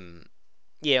 Um,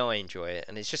 yeah, I enjoy it,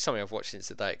 and it's just something I've watched since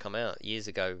the day it come out years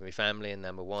ago with my family and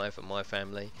then my wife and my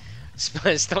family.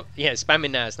 Stop. Yeah,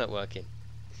 spamming now. It's not working.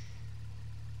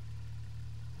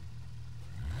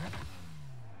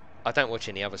 I don't watch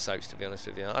any other soaps, to be honest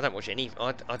with you. I don't watch any.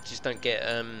 I just don't get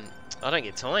I don't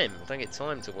get time. I don't get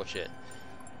time to watch it.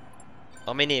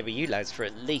 I'm in here with you lads for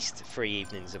at least 3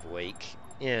 evenings of a week.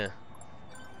 Yeah.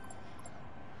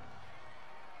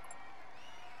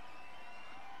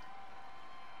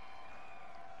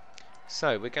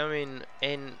 So we're going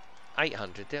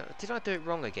N800. Did I do it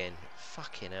wrong again?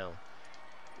 Fucking hell.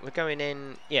 We're going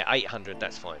in. Yeah, 800.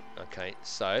 That's fine. Okay.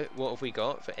 So what have we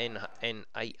got for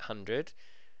N800?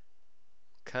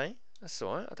 Okay, that's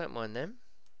alright. I don't mind them.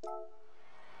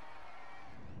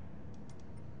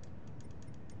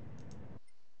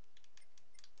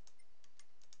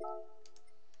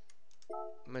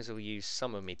 May as well use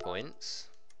some of me points.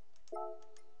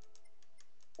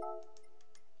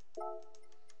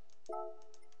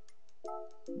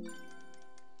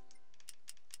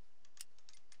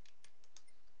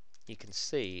 You can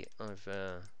see I've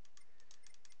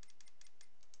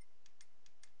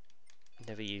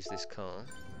never used this car.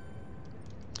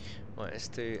 Right, let's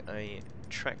do a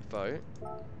track boat.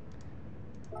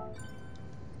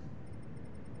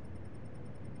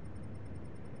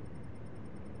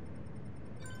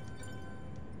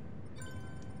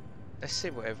 Let's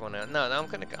see what everyone else. No, I'm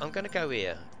gonna go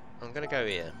here. I'm gonna go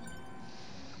here.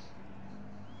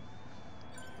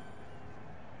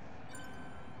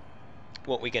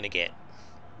 What are we gonna get?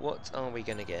 What are we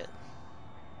gonna get?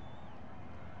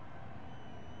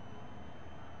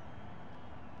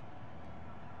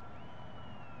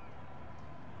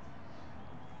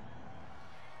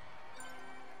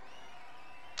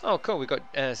 Oh, cool. We got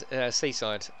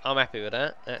Seaside. I'm happy with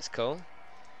that. That's cool.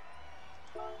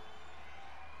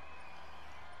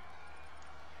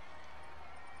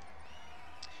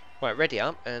 Right, ready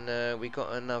up, and we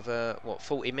got another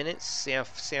 40 minutes. See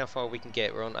how far we can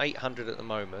get. We're on 800 at the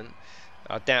moment.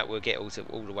 I doubt we'll get all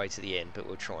the way to the end, but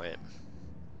we'll try it.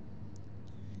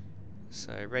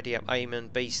 So ready up,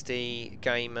 Eamon, Beastie,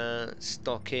 Gamer,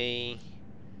 Stocky.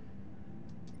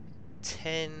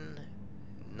 10,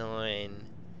 9.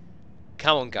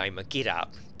 Come on, Gamer, get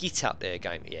up. Get up there,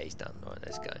 Gamer. Yeah, he's done. Right,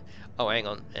 let's go. Oh, hang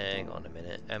on a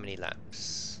minute. How many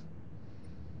laps?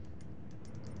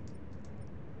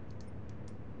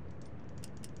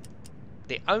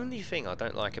 The only thing I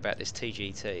don't like about this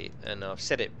TGT, and I've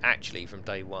said it actually from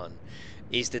day one,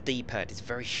 is the D-pad. It's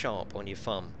very sharp on your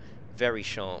thumb. Very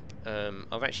sharp.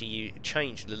 I've actually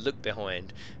changed the look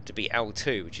behind to be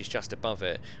L2, which is just above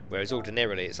it, whereas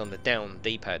ordinarily it's on the down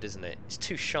D-pad, isn't it? It's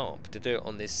too sharp to do it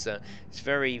on this. It's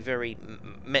very, very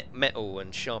metal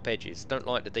and sharp edges. Don't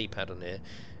like the D-pad on here.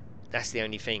 That's the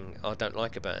only thing I don't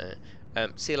like about it.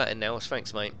 See you later, Nels.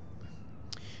 Thanks, mate.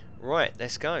 Right,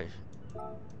 let's go.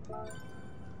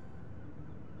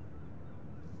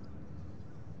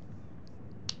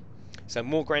 So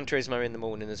more Gran Turismo in the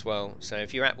morning as well. So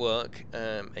if you're at work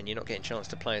and you're not getting a chance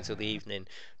to play until the evening,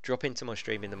 drop into my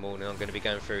stream in the morning. I'm going to be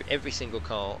going through every single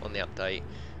car on the update,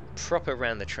 proper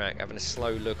around the track, having a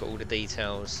slow look at all the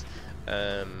details.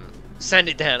 Sand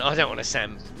it down. I don't want to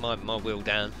sand my wheel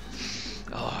down.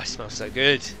 Oh, it smells so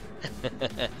good.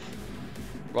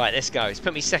 Right, let's go. It's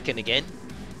put me second again.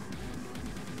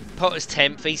 Potter's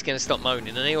 10th. He's going to stop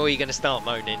moaning, isn't he? Or are you going to start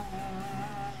moaning?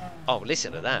 Oh,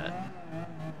 listen to that.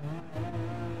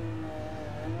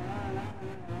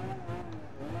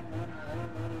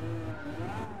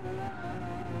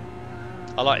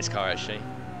 I like this car actually.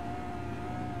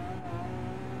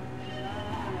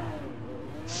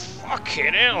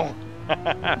 Fucking hell!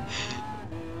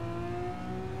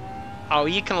 Oh,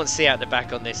 you can't see out the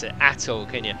back on this at all,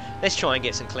 can you? Let's try and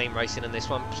get some clean racing on this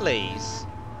one, please.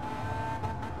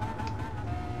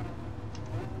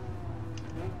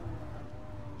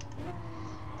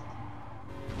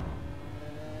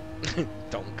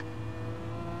 Donk.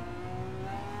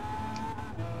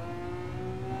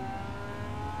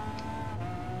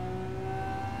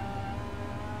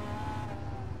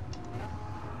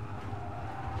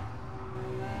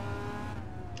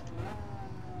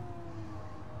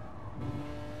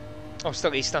 Oh,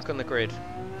 Stocky's stuck on the grid.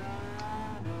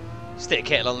 Stick a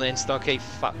kettle on then, Stocky.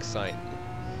 Fuck's sake.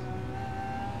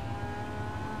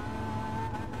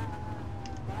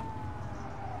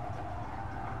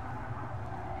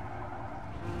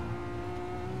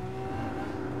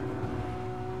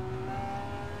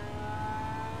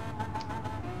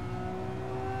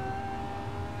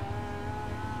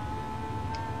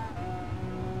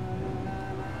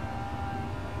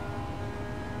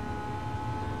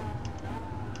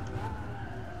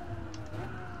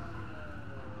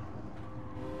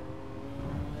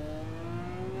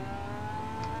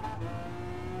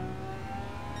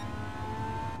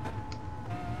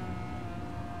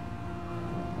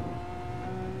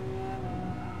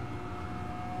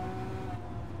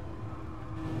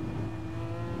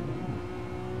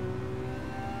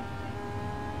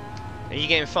 Are you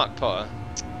getting fucked, Potter?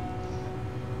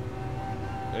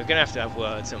 We're gonna have to have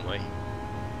words, aren't we?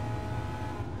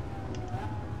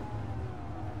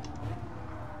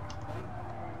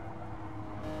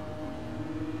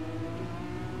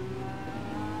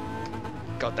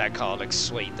 God, that car looks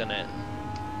sweet, doesn't it?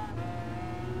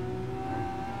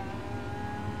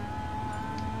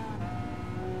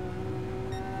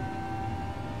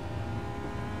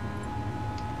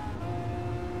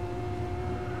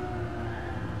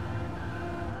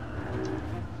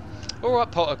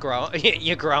 Alright, Potter, grass.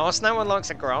 Your grass? No one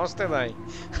likes a grass, do they?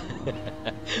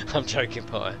 I'm joking,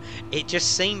 Potter. It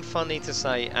just seemed funny to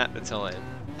say at the time.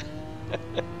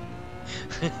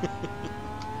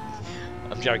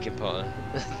 I'm joking, Potter.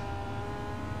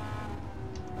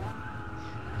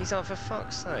 He's like, for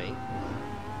fuck's sake.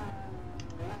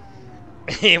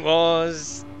 It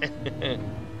was. It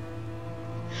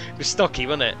was Stocky,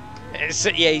 wasn't it?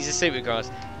 Yeah, he's a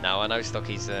supergrass. No, I know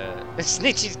Stocky's.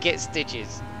 Snitches get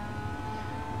stitches.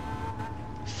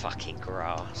 Fucking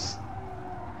grass.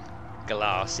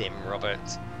 Glass him, Robert.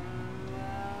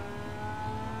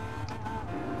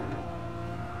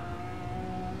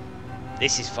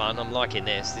 This is fun. I'm liking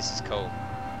this. This is cool.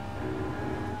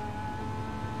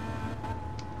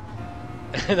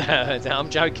 I'm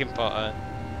joking, Potter.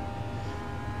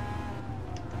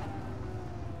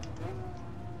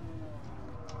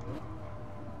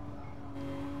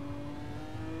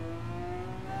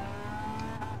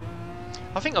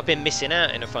 I think I've been missing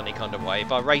out in a funny kind of way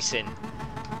by racing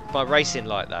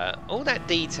like that. All that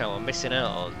detail I'm missing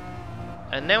out on.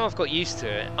 And now I've got used to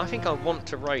it, I think I want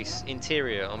to race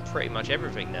interior on pretty much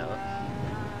everything now.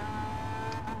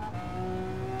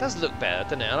 It does look better,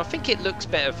 doesn't it? And I think it looks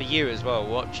better for you as well,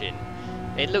 watching.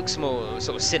 It looks more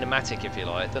sort of cinematic, if you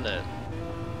like, doesn't it?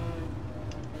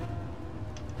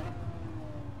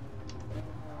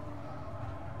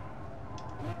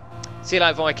 See you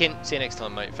later, Viking. See you next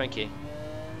time, mate. Thank you.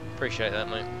 Appreciate that,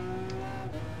 mate.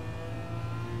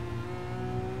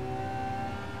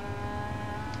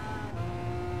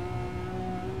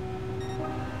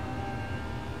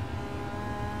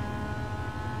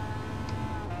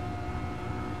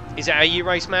 Is that how you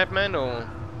race, Madman, or?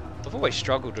 I've always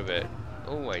struggled with it.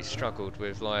 Always struggled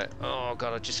with, like, oh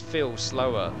god, I just feel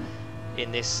slower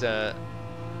in this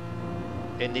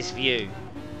view.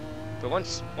 But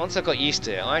once I got used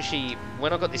to it, I actually,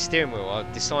 when I got this steering wheel,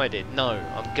 I decided, no,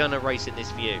 I'm gonna race in this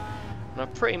view, and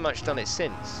I've pretty much done it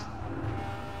since.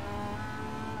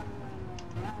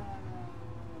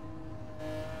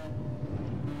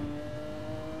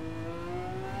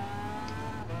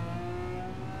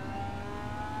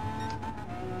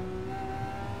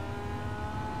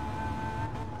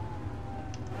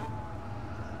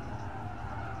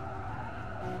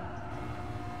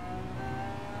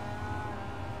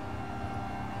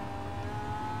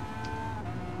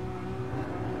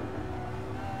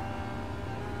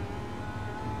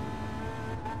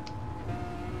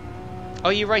 Oh,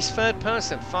 you race third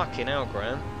person? Fucking hell,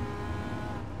 Graham.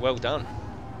 Well done.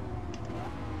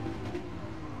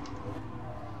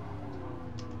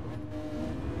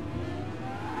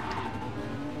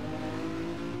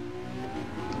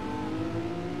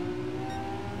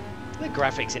 The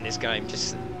graphics in this game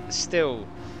just still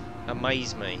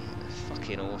amaze me.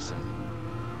 Fucking awesome.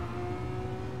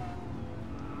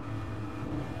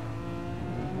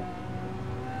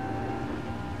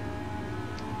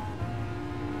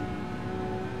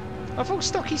 I thought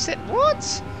Stocky said,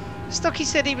 what? Stocky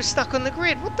said he was stuck on the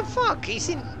grid. What the fuck? He's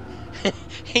in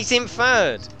he's in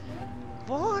third.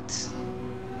 What?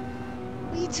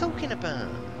 What are you talking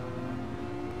about?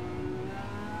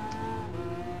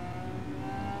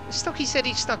 Stocky said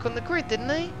he's stuck on the grid, didn't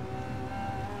he?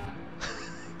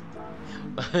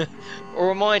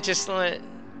 Or am I just like,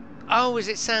 oh, is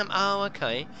it Sam? Oh,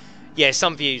 okay. Yeah,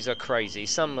 some views are crazy.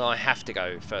 Some I have to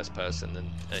go first person, and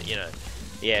you know.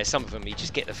 Yeah, some of them you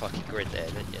just get the fucking grid there,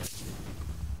 don't you?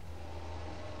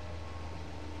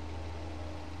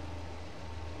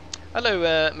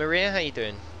 Hello, Maria. How you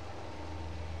doing?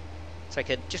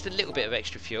 Take just a little bit of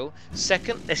extra fuel.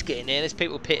 Second, let's get in there. There's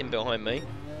people pitting behind me.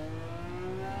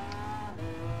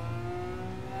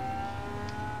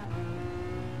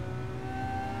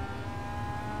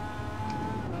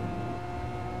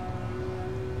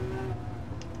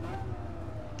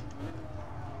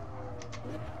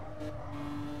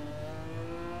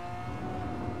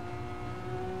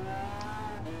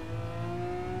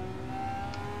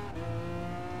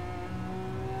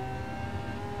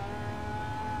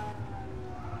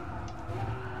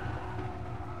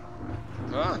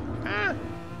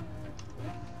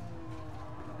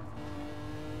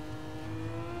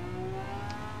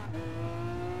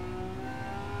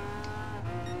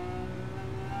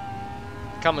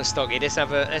 Come on, Stocky. Let's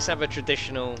have a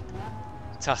traditional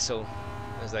tussle,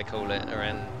 as they call it,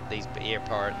 around these ear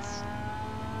parts.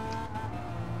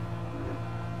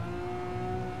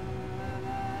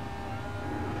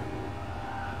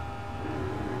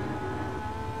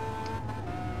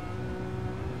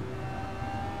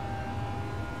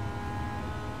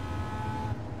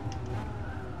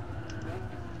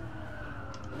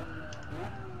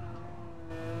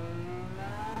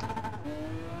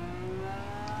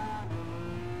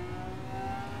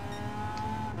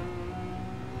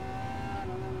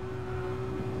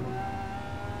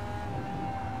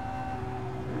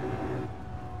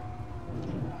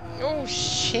 Oh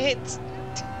shit!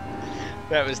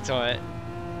 That was tight.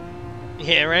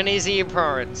 Yeah, around his ear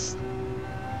parts.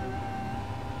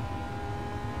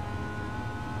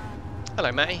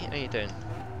 Hello, Matty. How you doing?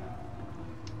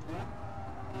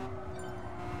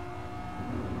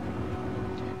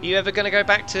 You ever gonna go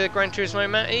back to Gran Turismo,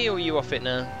 Matty, or are you off it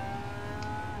now?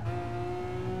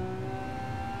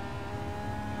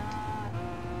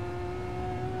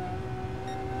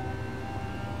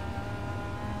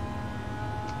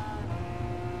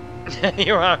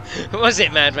 You are. Was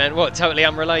it, Madman? What? Totally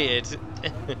unrelated.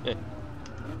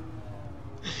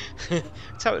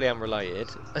 Totally unrelated.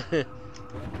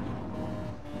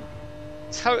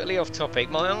 Totally off topic.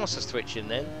 My arse was twitching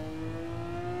then.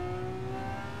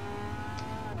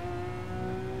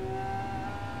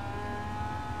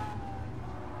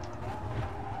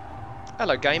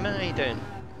 Hello, gamer. How you doing?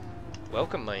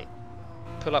 Welcome, mate.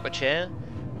 Pull up a chair.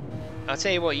 I'll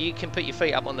tell you what, you can put your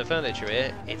feet up on the furniture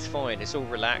here, it's fine, it's all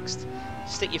relaxed.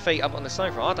 Stick your feet up on the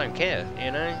sofa, I don't care,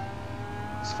 you know?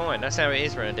 It's fine, that's how it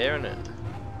is around here, isn't it?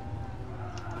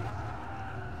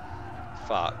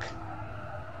 Fuck.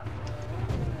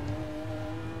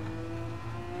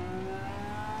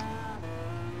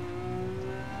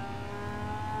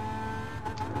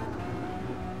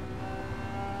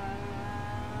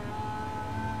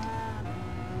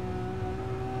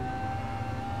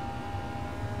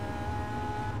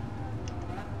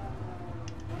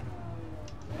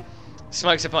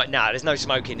 Smokes a pipe. Nah, there's no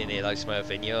smoking in here though,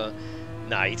 Smurfing. You're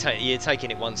taking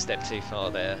it one step too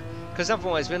far there. Because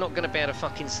otherwise we're not going to be able to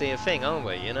fucking see a thing, are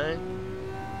we, you know?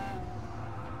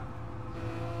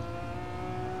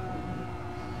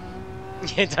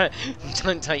 Yeah,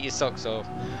 don't take your socks off.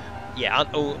 Yeah,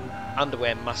 all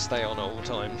underwear must stay on at all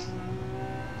times.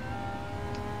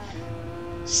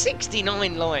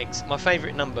 69 likes, my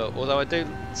favourite number, although I do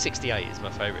 68 is my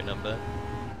favourite number.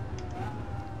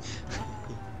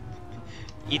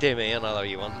 You do me, and I know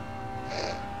you want.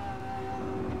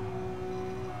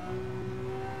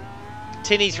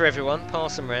 Tinnies for everyone,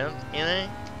 pass them round, you know?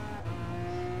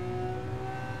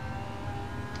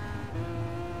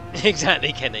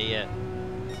 Exactly, Kenny, yeah.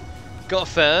 Got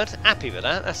a third, happy with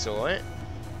that, that's alright.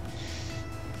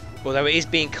 Although it is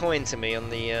being kind to me on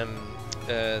the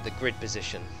grid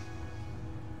position.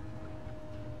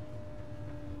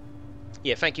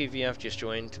 Yeah, thank you if you have just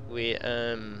joined. We're,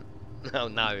 oh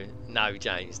no,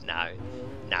 James,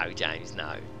 no, James,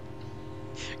 no.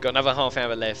 Got another half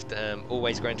hour left.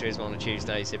 Always Gran Turismo on a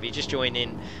Tuesday, so if you're just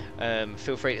joining,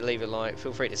 feel free to leave a like,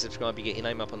 feel free to subscribe. You get your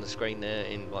name up on the screen there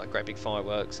in like great big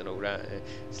fireworks and all that.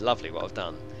 It's lovely what I've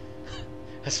done.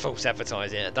 That's false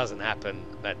advertising. It doesn't happen.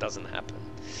 That doesn't happen.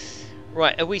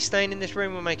 Right, are we staying in this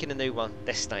room or making a new one?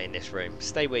 Let's stay in this room.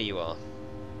 Stay where you are.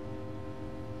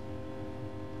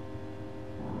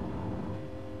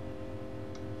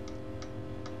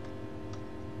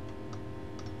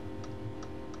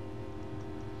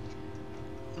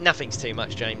 Nothing's too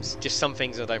much, James. Just some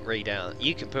things I don't read out.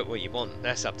 You can put what you want.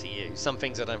 That's up to you. Some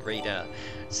things I don't read out.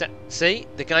 So, see?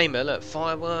 The gamer, look,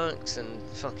 fireworks and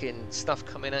fucking stuff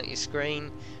coming out your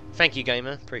screen. Thank you,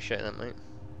 gamer. Appreciate that, mate.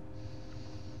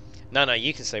 No,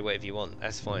 you can say whatever you want.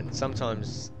 That's fine.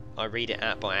 Sometimes I read it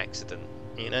out by accident.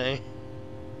 you know.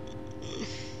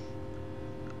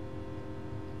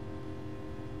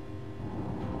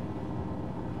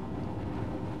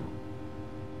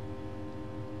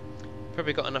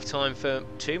 Probably got enough time for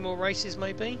 2 more races,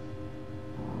 maybe.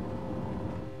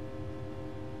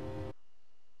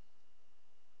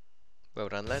 Well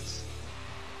done, lads.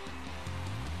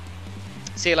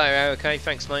 See you later, okay?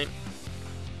 Thanks, mate.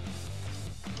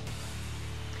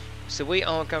 So we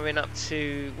are going up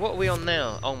to... What are we on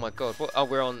now? Oh my god. What? Oh,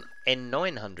 we're on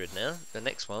N900 now. The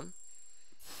next one.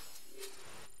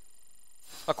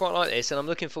 I quite like this, and I'm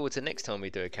looking forward to next time we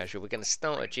do a casual. We're going to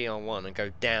start at GR1 and go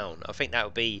down. I think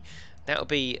that'll be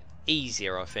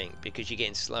easier, I think, because you're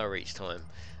getting slower each time.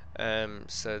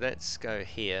 So let's go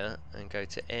here and go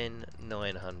to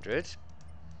N900.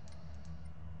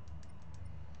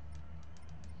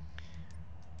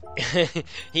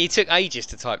 You took ages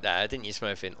to type that out, didn't you,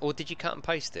 Smurfing? Or did you cut and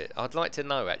paste it? I'd like to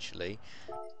know, actually.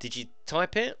 Did you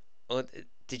type it, or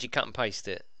did you cut and paste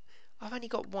it? I've only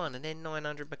got one, and then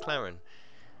 900 McLaren.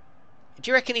 Do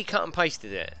you reckon he cut and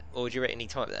pasted it, or do you reckon he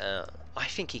typed that out? I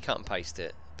think he cut and pasted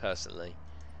it, personally.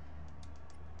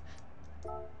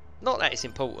 Not that it's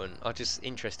important, I'm just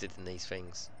interested in these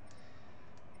things.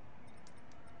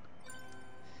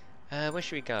 Where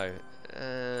should we go?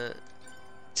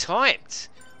 Typed!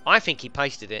 I think he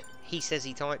pasted it. He says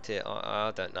he typed it.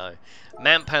 I don't know.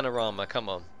 Mount Panorama, come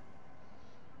on.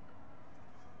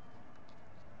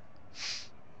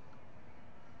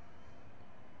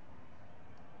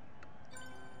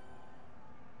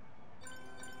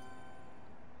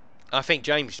 I think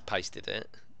James pasted it,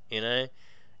 you know.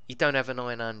 You don't have a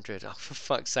 900. Oh, for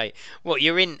fuck's sake. What,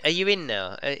 you're in? Are you in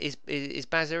now? Is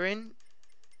Bazza in?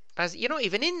 Bazza, you're not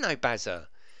even in, no, Bazza.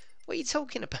 What are you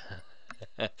talking about?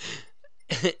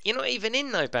 You're not even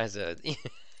in, no, Bazza.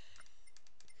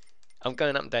 I'm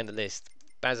going up and down the list.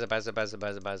 Bazza, Bazza, Bazza,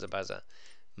 Bazza, Bazza, Bazza.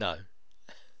 No.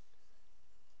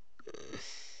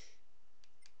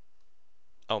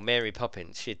 Oh, Mary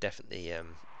Poppins. She'd definitely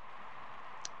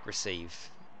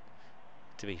receive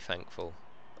to be thankful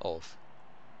of.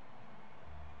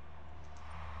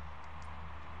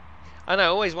 I know, I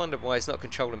always wondered why it's not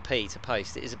controlling P to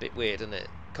paste. It is a bit weird, isn't it?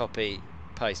 Copy,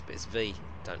 paste, but it's V.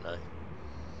 Don't know.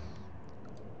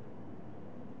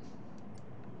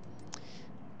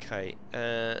 Okay.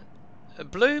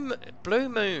 Blue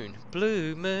Moon.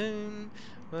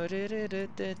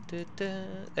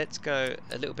 Let's go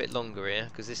a little bit longer here,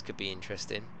 because this could be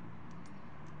interesting.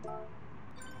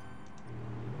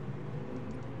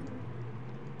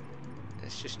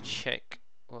 Let's just check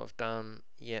what I've done.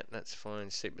 Yep, that's fine.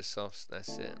 Super softs,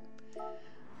 that's it.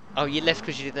 Oh, you left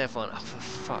because you didn't have one. Oh, for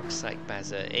fuck's sake,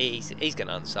 Bazza. He's going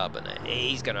to unsub, isn't he?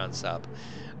 He's going to unsub.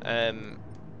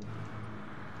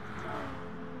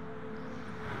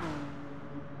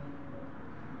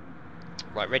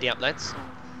 Right, ready up, lads.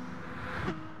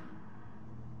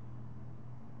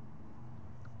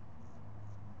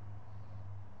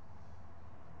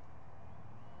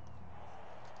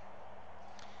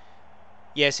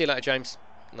 Yeah, see you later, James.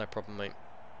 No problem, mate.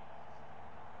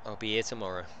 I'll be here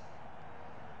tomorrow.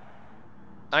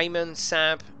 Eamon,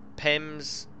 Sab,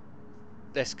 Pems.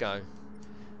 Let's go.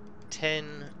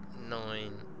 10,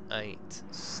 9, 8,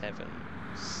 7,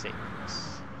 6,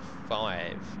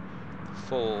 5,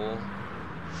 4,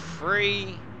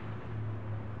 3,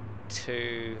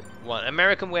 2, 1.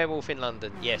 American Werewolf in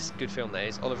London. Yes, good film that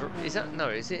is. Oliver, is that? No,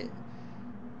 is it?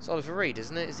 It's Oliver Reed,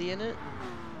 isn't it? Is he in it?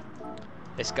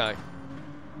 Let's go.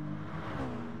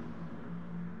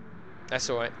 That's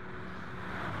alright.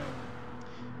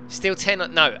 Still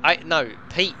 10. No, no.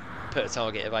 Pete put a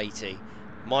target of 80.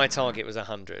 My target was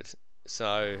 100.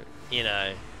 So, you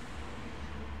know.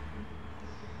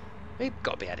 We've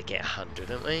got to be able to get 100,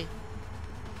 haven't we?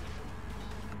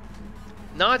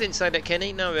 No, I didn't say that,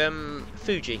 Kenny. No,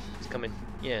 Fuji is coming.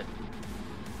 Yeah.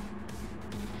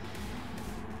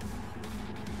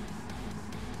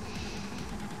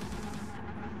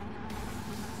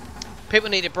 People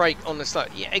need a break on the slope.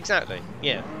 Yeah, exactly.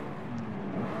 Yeah.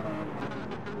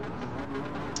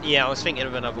 Yeah, I was thinking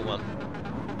of another one.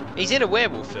 He's in a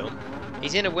werewolf film.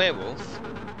 He's in a werewolf.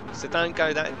 So don't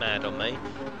go that mad on me.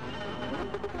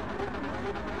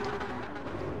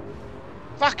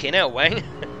 Fucking hell, Wayne.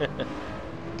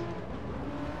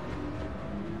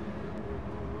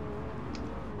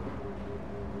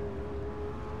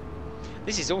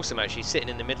 This is awesome, actually, sitting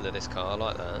in the middle of this car. I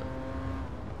like that.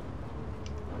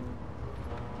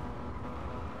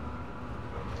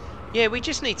 Yeah, we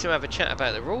just need to have a chat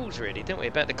about the rules, really, don't we?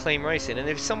 About the clean racing. And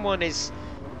if someone is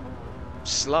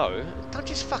slow, don't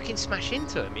just fucking smash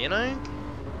into them, you know?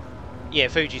 Yeah,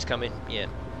 Fuji's coming, yeah.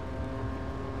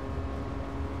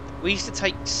 we used to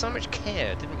take so much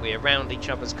care, didn't we, around each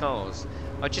other's cars.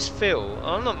 I just feel,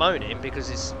 I'm not moaning because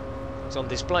it's on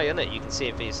display, isn't it? You can see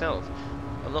it for yourself.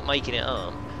 I'm not making it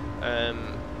up.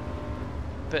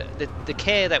 But the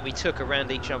care that we took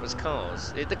around each other's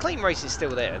cars, the clean race is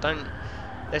still there.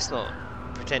 Let's not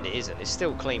pretend it isn't. It's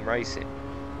still clean racing.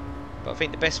 But I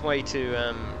think the best way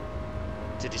to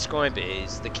describe it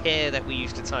is the care that we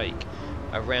used to take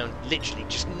around literally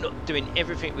just not doing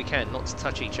everything we can not to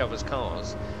touch each other's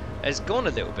cars has gone a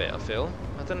little bit, I feel.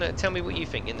 I don't know, tell me what you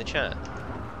think in the chat.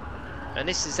 And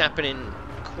this is happening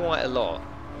quite a lot,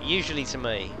 usually to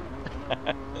me.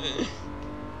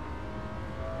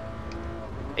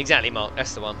 Exactly, Mark,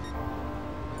 that's the one.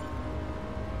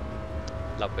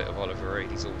 Love a bit of Oliver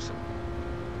Reed, he's awesome.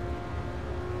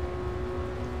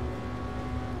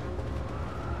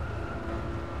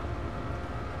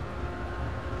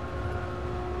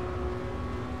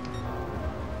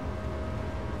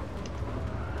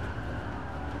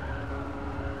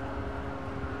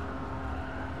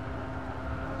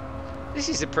 This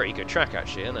is a pretty good track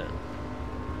actually, isn't it?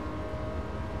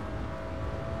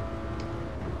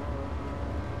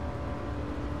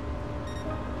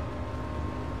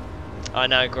 I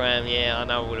know, Graham, yeah, I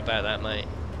know all about that, mate.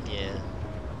 Yeah.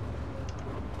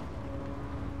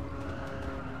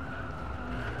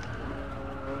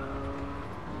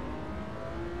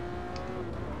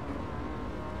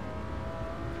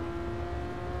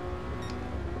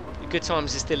 The good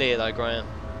times are still here though, Graham.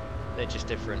 They're just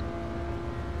different.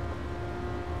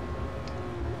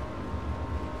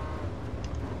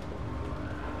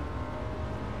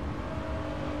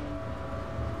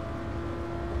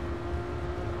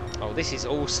 Oh, this is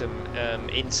awesome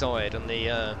inside on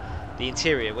the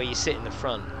interior where you sit in the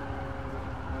front.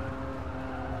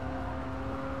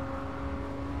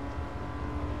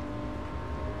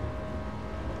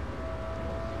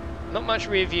 Not much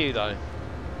rear view though.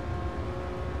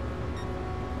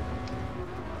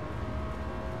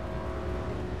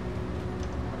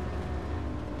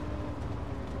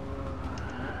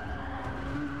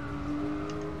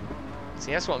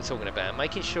 See, that's what I'm talking about.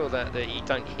 Making sure that you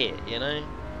don't hit, you know?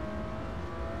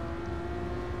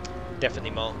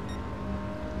 Definitely Malta.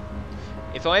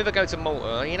 If I ever go to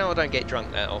Malta, you know I don't get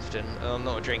drunk that often. I'm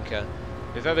not a drinker.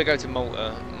 If I ever go to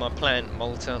Malta, my plan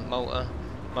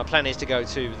is to go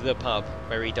to the pub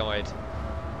where he died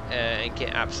and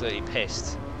get absolutely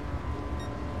pissed.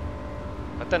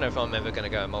 I don't know if I'm ever going to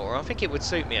go to Malta. I think it would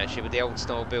suit me actually with the old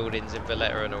style buildings in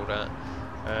Valletta and all that.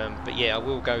 But yeah, I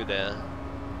will go there.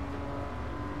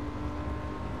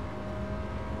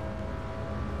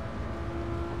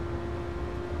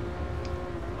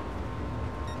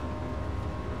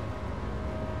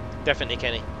 Definitely,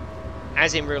 Kenny.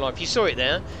 As in real life, you saw it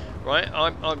there, right?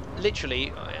 I'm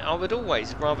literally, I would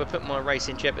always rather put my race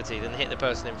in jeopardy than hit the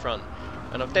person in front,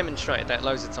 and I've demonstrated that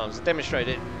loads of times. I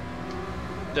demonstrated it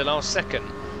the last second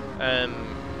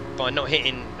by not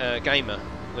hitting Gamer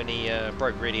when he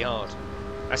broke really hard.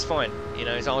 That's fine, you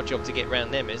know. It's our job to get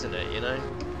round them, isn't it? You know.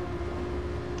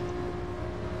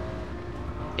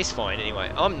 It's fine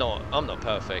anyway. I'm not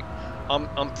perfect.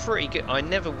 I'm pretty good. I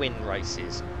never win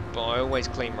races, but I always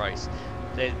clean race.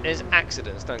 There's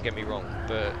accidents, don't get me wrong,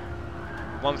 but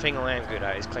one thing I am good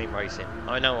at is clean racing.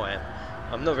 I know I am.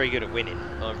 I'm not very good at winning.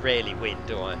 I rarely win,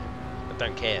 do I? I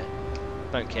don't care.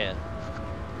 Don't care.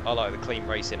 I like the clean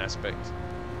racing aspect.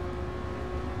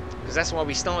 Because that's why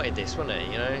we started this, wasn't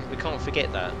it? You know, we can't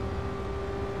forget that.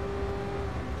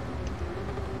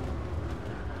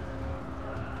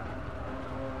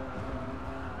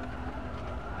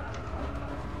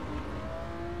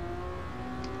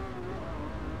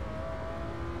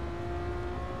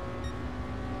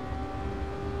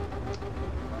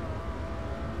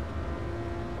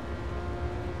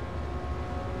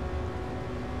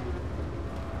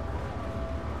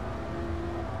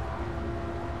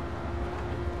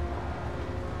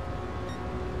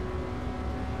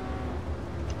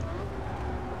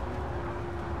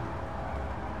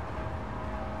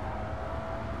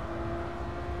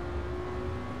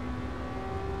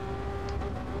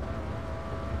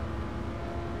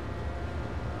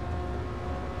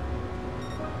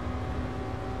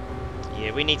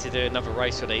 Yeah, we need to do another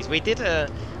race for these. We did a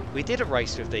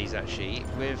race with these actually,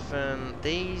 with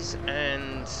these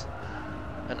and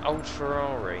an old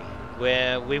Ferrari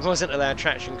where we wasn't allowed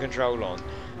traction control on.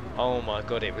 Oh my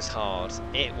god, it was hard.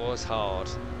 It was hard.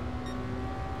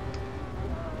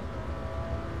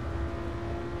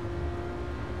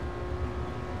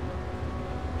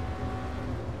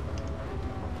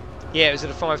 Yeah, it was at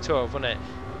a 512, wasn't it?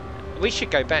 We should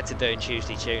go back to doing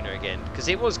Tuesday Tuner again because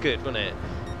it was good, wasn't it?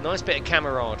 Nice bit of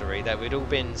camaraderie that we'd all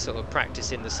been sort of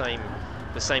practicing the same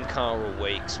the same car all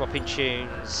week, swapping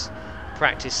tunes,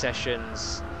 practice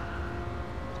sessions.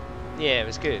 Yeah, it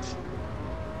was good.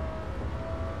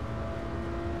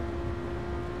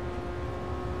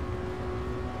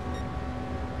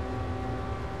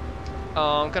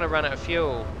 Oh, I'm going to run out of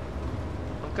fuel.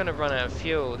 I'm going to run out of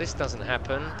fuel. This doesn't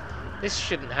happen. This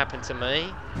shouldn't happen to me.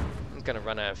 I'm going to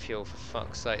run out of fuel, for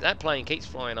fuck's sake. That plane keeps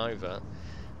flying over.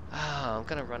 Ah, I'm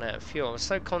going to run out of fuel. I'm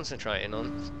so concentrating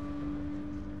on...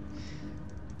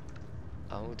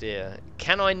 Oh dear.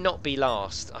 Can I not be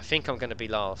last? I think I'm going to be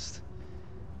last.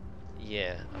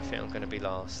 Yeah, I think I'm going to be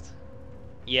last.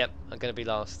 Yep, I'm going to be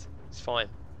last. It's fine.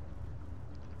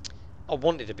 I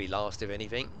wanted to be last, if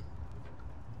anything.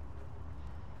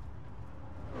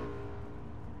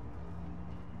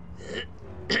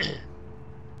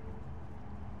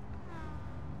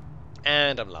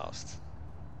 And I'm last.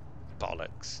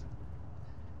 Bollocks.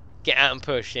 Get out and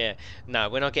push, yeah. No,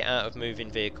 when I get out of moving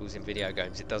vehicles in video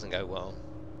games, it doesn't go well.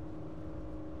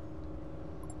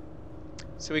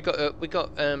 So we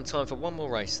got time for one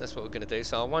more race. That's what we're gonna do.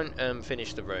 So I won't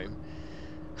finish the room.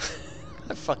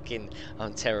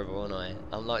 I'm terrible, aren't I?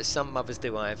 I'm like some mothers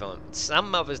do have them.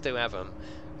 Some mothers do have them.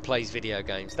 Plays video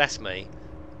games. That's me.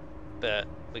 But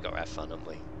we gotta have fun, haven't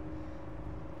we?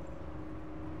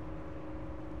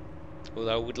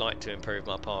 Although I would like to improve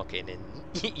my parking in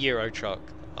Euro Truck.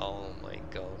 Oh my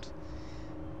god.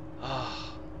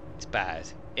 Oh, it's bad.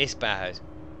 It's bad.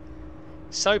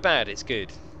 So bad, it's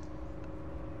good.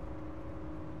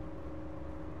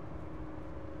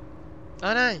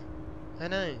 I know. I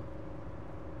know.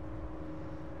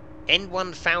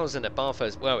 N1000 at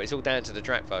Bathurst. Well, it's all down to the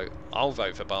track vote. I'll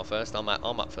vote for Bathurst. I'm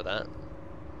up for that.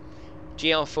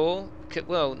 GR4.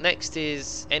 Well, next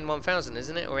is N1000,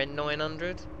 isn't it, or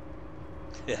N900?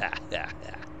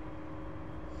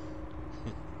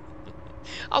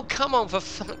 Oh, come on, for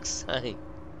fuck's sake.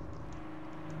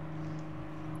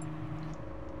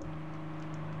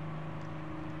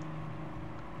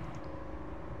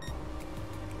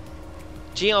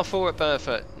 GR4 at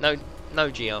Burford. No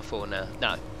GR4 now.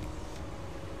 No.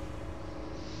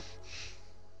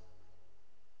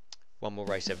 One more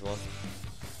race, everyone.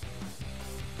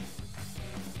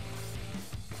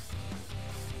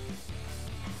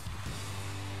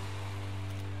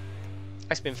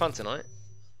 It's been fun tonight.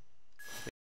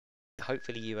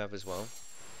 Hopefully you have as well.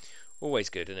 Always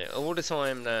good, isn't it? All the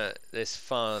time that there's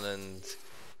fun and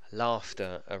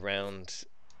laughter around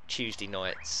Tuesday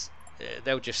nights,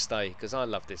 they'll just stay, because I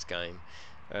love this game.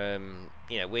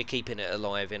 You know, we're keeping it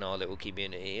alive in our little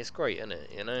community. It's great, isn't it?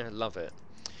 You know, I love it.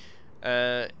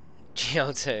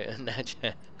 GL2 and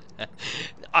Nadja.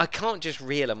 I can't just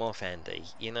reel them off, Andy.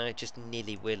 You know, just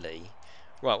nilly-willy.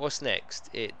 Right, what's next?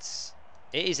 It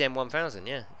is M1000,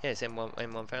 yeah. Yeah, it's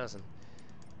M1000.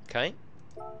 Okay.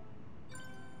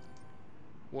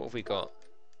 What have we got?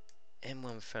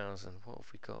 M1000. What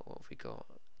have we got? What have we got?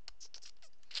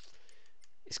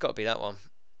 It's got to be that one.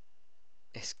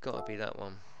 It's got to be that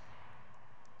one.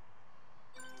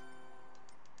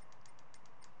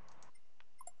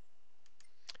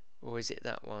 Or is it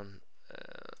that one?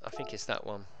 I think it's that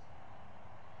one.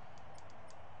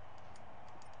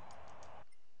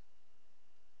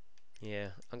 Yeah,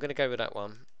 I'm going to go with that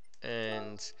one.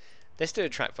 And let's do a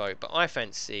track vote. But I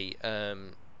fancy...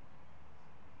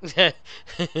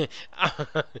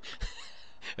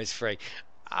 it's free.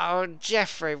 Oh,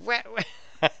 Jeffrey,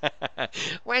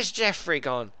 where's Jeffrey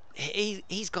gone?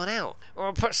 He's gone out.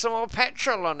 Well, put some more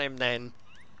petrol on him then.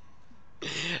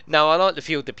 No, I like the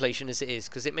fuel depletion as it is,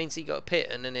 because it means you got a pit,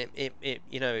 and then it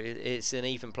you know, it's an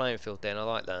even playing field. Then I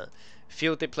like that.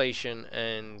 Fuel depletion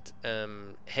and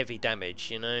heavy damage.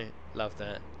 You know, love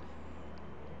that.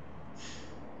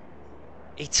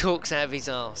 He talks out of his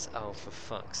arse. Oh, for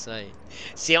fuck's sake.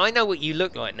 See, I know what you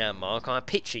look like now, Mark. I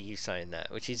picture you saying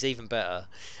that, which is even better.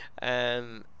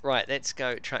 Right, let's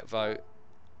go track vote.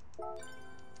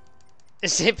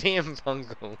 Zippy and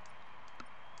Bungle.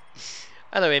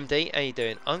 Hello, MD. How you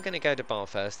doing? I'm going to go to bar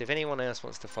first. If anyone else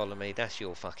wants to follow me, that's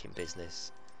your fucking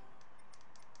business.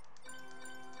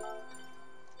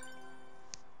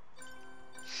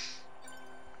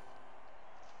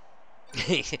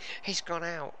 He's gone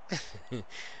out.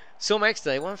 Saw Max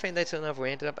today. One thing they to another. We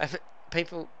ended up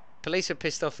having police are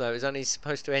pissed off though. It was only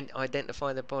supposed to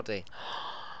identify the body.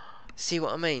 See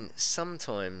what I mean?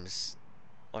 Sometimes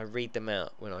I read them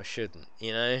out when I shouldn't.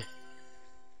 You know.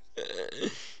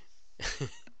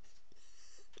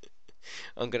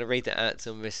 I'm gonna read that out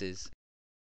to Mrs.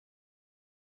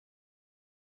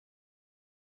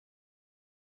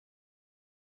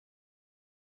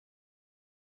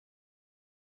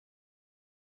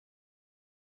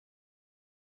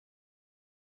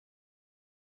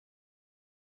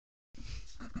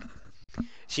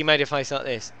 She made a face like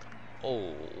this.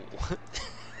 Oh.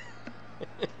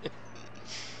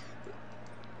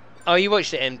 Oh, you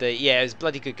watched it, MD? Yeah, it was a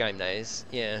bloody good game. That is.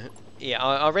 Yeah, yeah.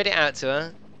 I read it out to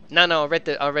her. No, I read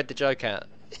the joke out.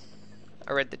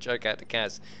 I read the joke out to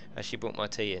Kaz as she brought my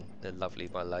tea in. The lovely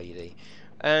my lady.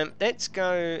 Let's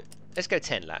go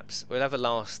 10 laps. We'll have a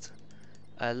last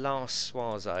soise.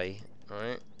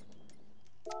 Alright.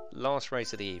 Last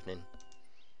race of the evening.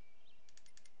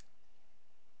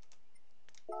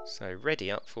 So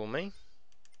ready up for me.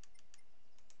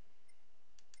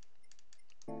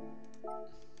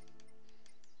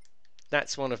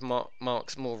 That's one of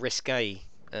Mark's more risque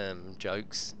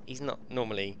jokes. He's not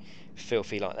normally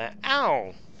filthy like that.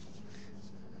 Ow!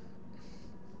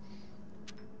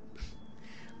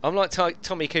 I'm like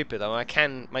Tommy Cooper though. I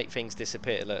can make things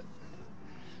disappear. Look.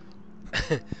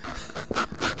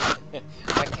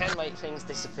 I can make things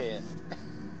disappear.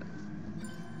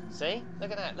 See?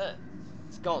 Look at that. Look.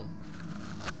 It's gone.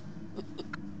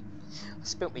 I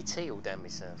spilt my tea all down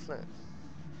myself. Look.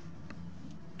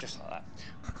 Just like that.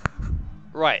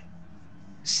 Right.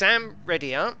 Sam,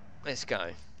 ready up. Let's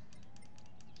go.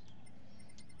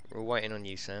 We're waiting on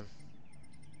you, Sam.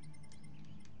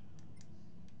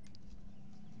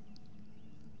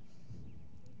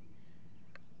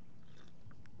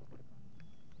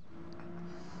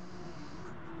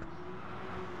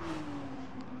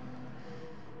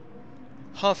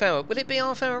 Half hour. Will it be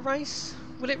half hour race?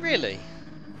 Will it really?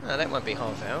 No, that won't be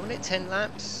half hour. Will it? 10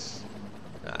 laps?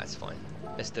 No, that's fine.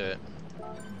 Let's do it.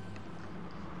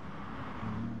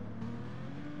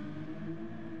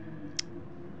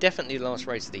 Definitely the last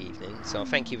race of the evening, so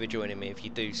thank you for joining me if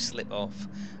you do slip off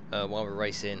while we're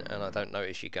racing and I don't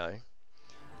notice you go.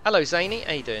 Hello Zany,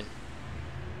 how you doing?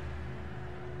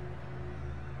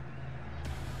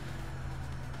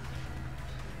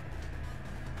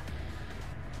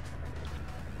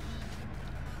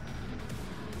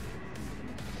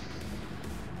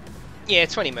 Yeah,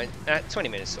 20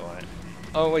 minutes alright.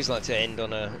 I always like to end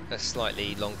on a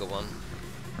slightly longer one.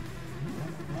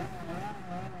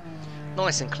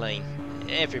 Nice and clean.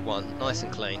 Everyone, nice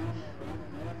and clean.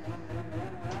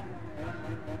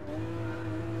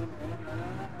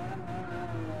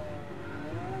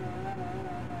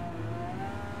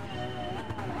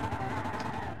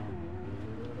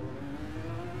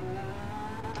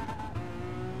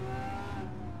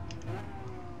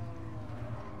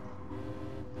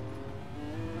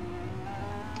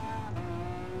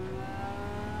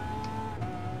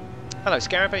 Hello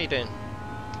Scarab, how you doing?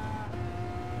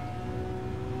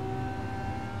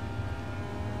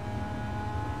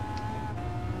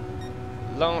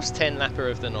 Last 10 lapper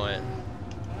of the night.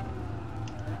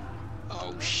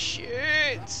 Oh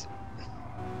shit!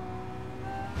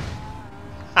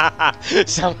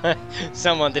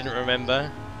 Someone didn't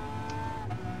remember.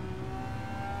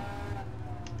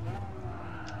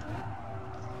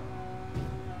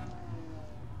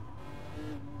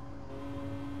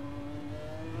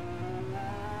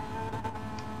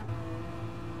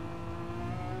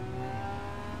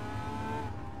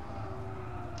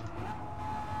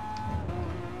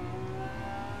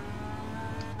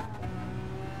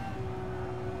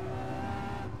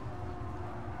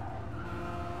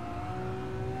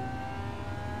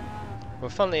 Well,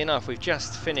 funnily enough, we've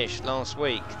just finished last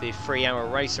week the 3-hour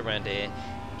race around here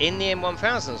in the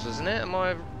M1000s, wasn't it?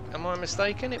 Am I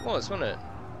mistaken? It was, wasn't it?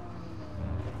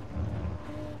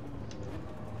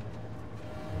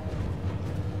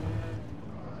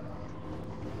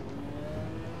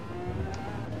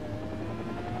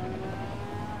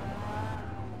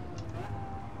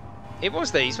 It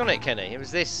was these, wasn't it, Kenny? It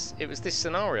was this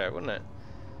scenario, wasn't it?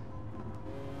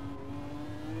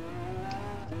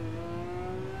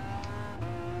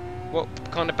 What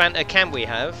kind of banter can we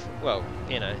have? Well,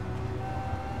 you know,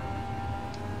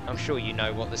 I'm sure you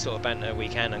know what the sort of banter we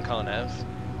can and can't have.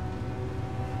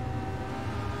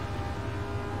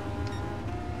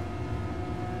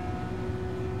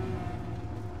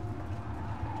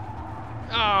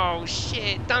 Oh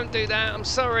shit, don't do that, I'm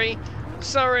sorry. I'm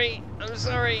sorry, I'm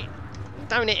sorry.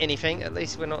 Don't hit anything, at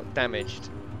least we're not damaged.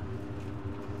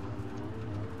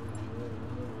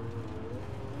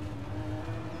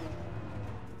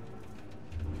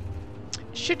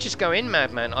 Should just go in,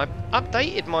 Madman. I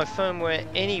updated my firmware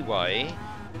anyway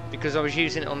because I was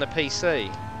using it on the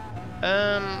PC.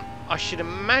 I should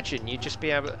imagine you'd just be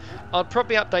able to... I'd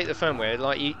probably update the firmware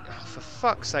like you... Oh, for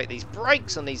fuck's sake, these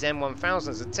brakes on these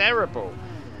M1000s are terrible.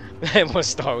 It was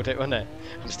styled it, wasn't it?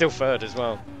 I'm still third as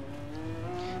well.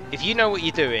 If you know what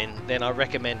you're doing, then I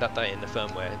recommend updating the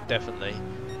firmware, definitely.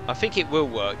 I think it will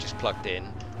work just plugged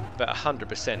in, but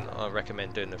 100% I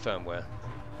recommend doing the firmware.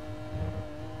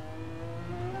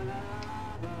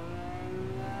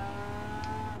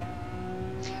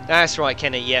 That's right,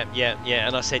 Kenny. Yep, yep, yeah.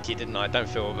 And I said to you, didn't I? Don't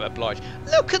feel obliged.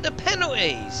 Look at the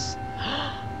penalties!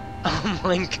 Oh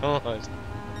my god.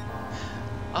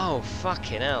 Oh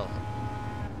fucking hell.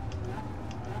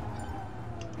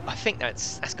 I think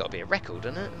that's got to be a record,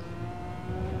 isn't it?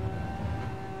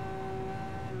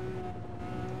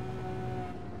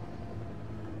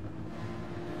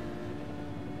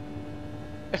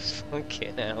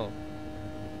 Fucking hell.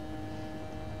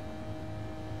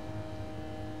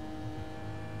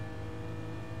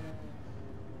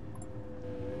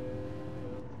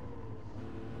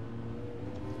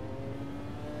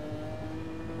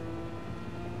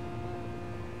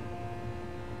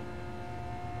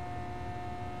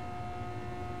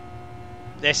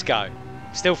 Let's go.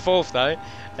 Still fourth though.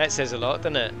 That says a lot,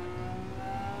 doesn't it?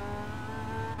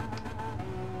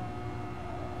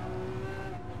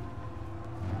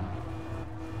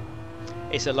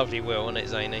 It's a lovely wheel, isn't it,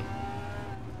 Zany?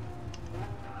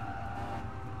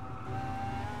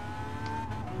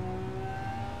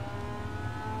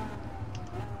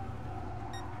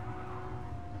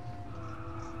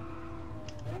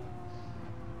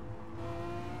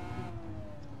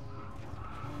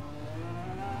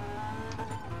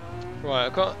 Right,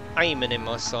 I've got aiming in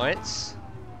my sights.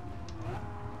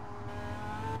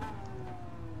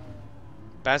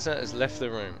 Bazza has left the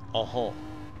room. Oh-ho.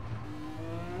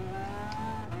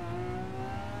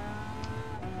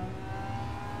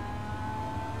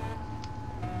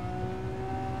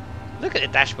 Look at the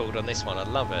dashboard on this one, I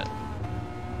love it.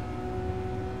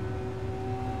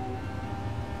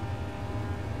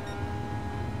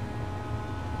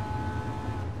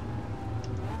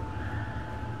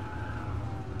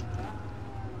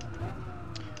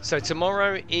 So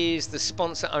tomorrow is the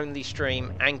sponsor only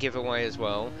stream and giveaway as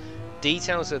well.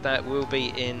 Details of that will be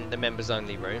in the members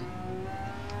only room.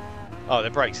 Oh, the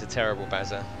brakes are terrible,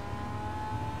 Bazza.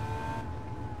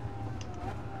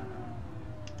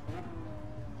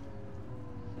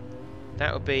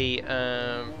 That will be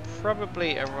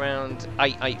probably around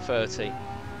 8:30.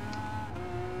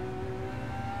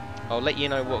 I'll let you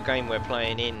know what game we're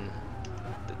playing in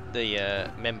the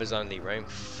members only room.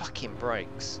 Fucking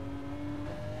brakes.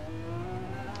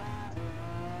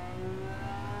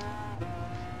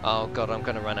 Oh god, I'm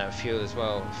going to run out of fuel as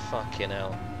well. Fucking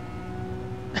hell.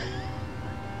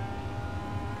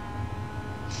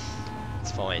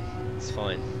 It's fine. It's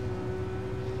fine.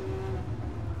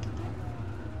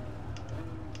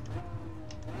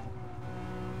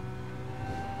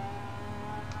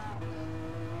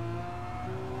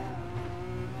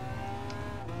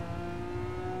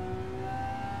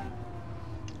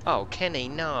 Oh, Kenny,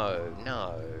 no,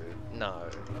 no, no.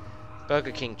 Burger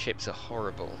King chips are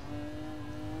horrible.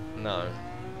 No.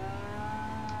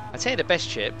 I'd say the best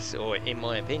chips, or in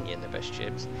my opinion, the best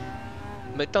chips,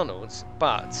 McDonald's,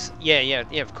 but, yeah,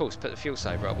 of course, put the fuel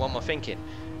saver up. What am I thinking?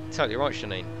 Totally right,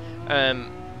 Shanine.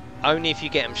 Only if you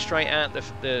get them straight out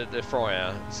the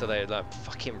fryer, so they're like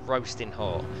fucking roasting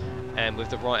hot, and with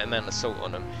the right amount of salt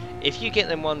on them. If you get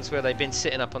them ones where they've been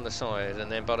sitting up on the side,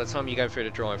 and then by the time you go through the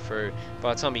drive-through,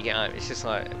 by the time you get home, it's just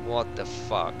like, what the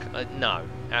fuck? No,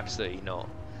 absolutely not.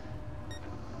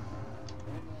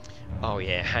 Oh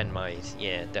yeah, handmade.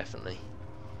 Yeah, definitely.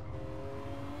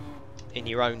 In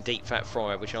your own deep fat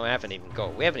fryer, which I haven't even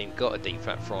got. We haven't even got a deep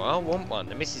fat fryer. I want one.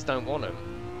 The missus don't want them.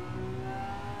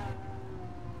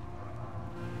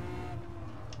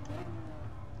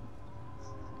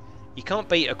 You can't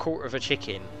beat a quarter of a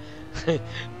chicken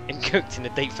and cooked in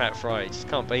a deep fat fryer. You just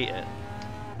can't beat it.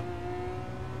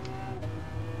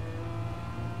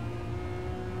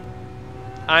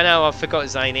 I know, I forgot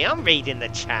Zany. I'm reading the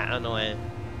chat, aren't I?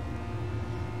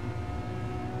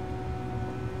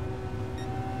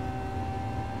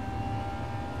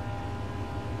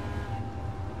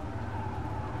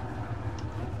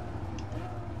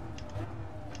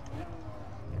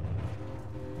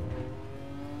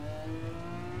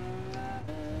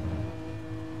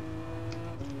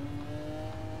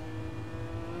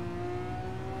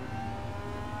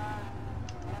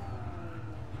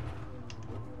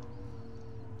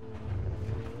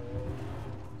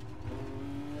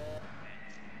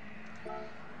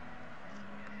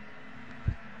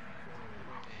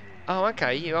 Oh,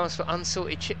 okay, you asked for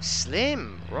unsalted chips.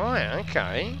 Slim, right,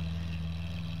 okay.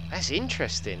 That's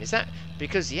interesting. Is that,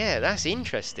 because, yeah, that's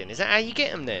interesting. Is that how you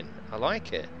get them then? I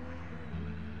like it.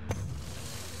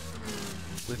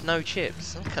 With no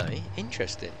chips, okay,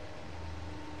 interesting.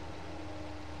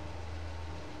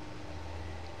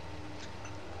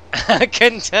 I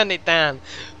couldn't turn it down.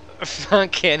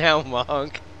 Fucking hell,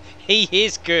 Mark. He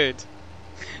is good.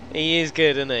 He is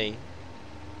good, isn't he?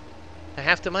 I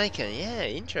have to make it. Yeah,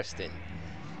 interesting.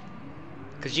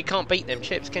 Because you can't beat them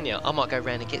chips, can you? I might go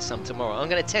round and get some tomorrow. I'm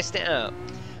going to test it out.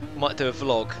 I might do a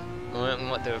vlog. Alright, I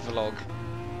might do a vlog.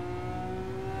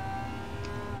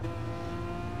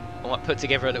 I might put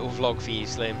together a little vlog for you,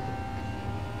 Slim.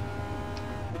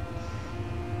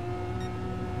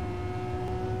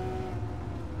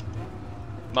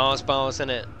 Mars bars,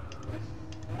 innit?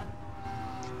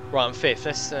 Right, I'm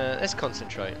 5th. Let's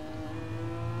concentrate.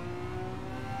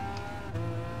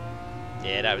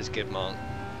 Yeah, that was good, Mark.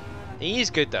 He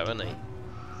is good though, isn't he?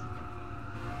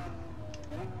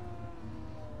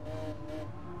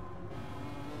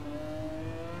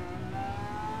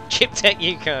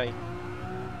 JasonGametechUK.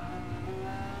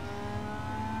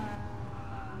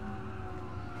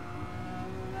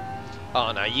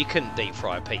 Oh no, you couldn't deep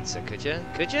fry a pizza, could you?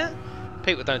 Could you?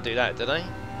 People don't do that, do they?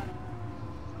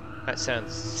 That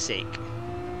sounds sick.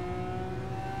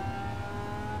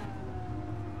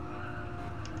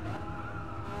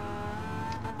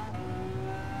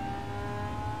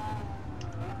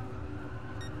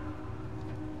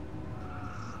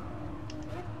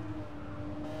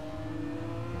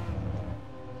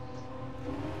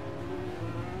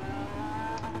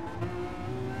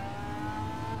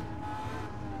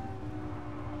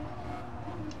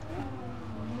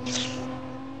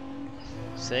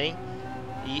 See?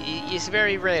 It's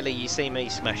very rarely you see me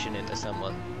smashing into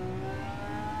someone.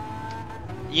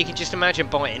 You can just imagine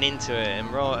biting into it and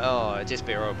right, oh, it'd just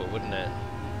be horrible, wouldn't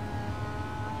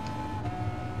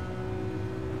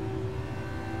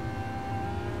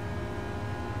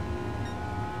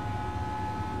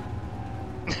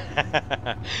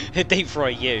it? Deep fry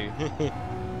you.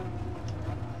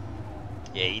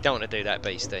 Yeah, you don't want to do that,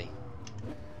 beastie.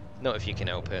 Not if you can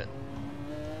help it.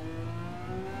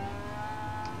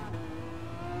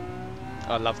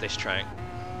 I love this track.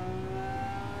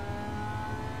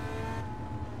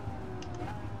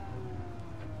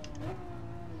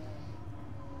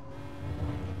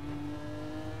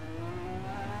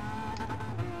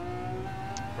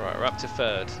 Right, we're up to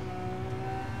 3rd.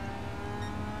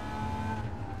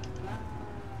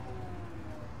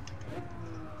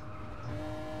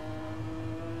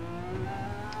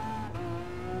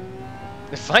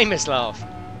 The famous laugh.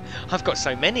 I've got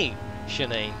so many,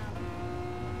 Shanine.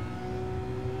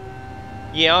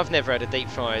 Yeah, I've never had a deep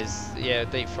fried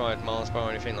Mars bar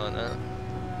or anything like that.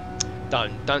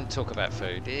 Don't talk about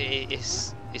food.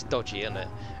 It's dodgy, isn't it?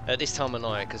 At this time of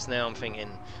night, because now I'm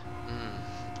thinking,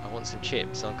 I want some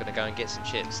chips. I'm gonna go and get some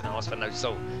chips and ask for no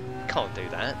salt. Can't do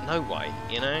that. No way.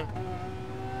 You know.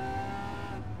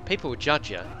 People will judge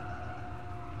you.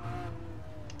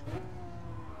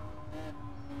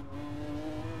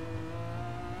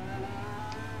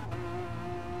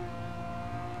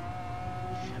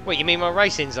 What, you mean my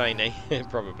racing, Zany?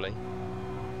 Probably.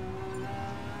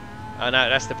 I know,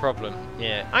 that's the problem.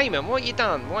 Yeah. Eamon, what you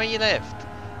done? Why you left?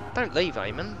 Don't leave,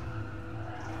 Eamon.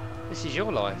 This is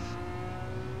your life.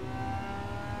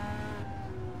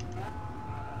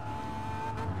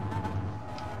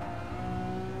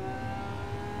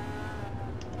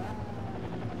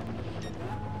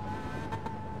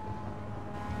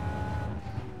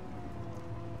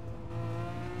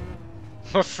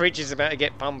 My fridge is about to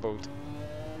get pummeled.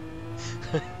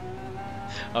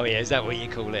 Oh yeah, is that what you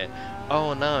call it?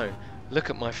 Oh no, look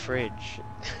at my fridge.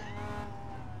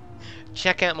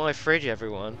 Check out my fridge,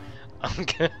 everyone.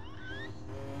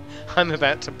 I'm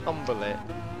about to pummel it.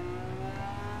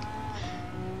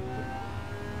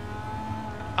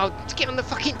 Oh, get on the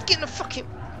fucking...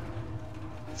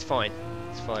 It's fine,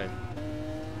 it's fine.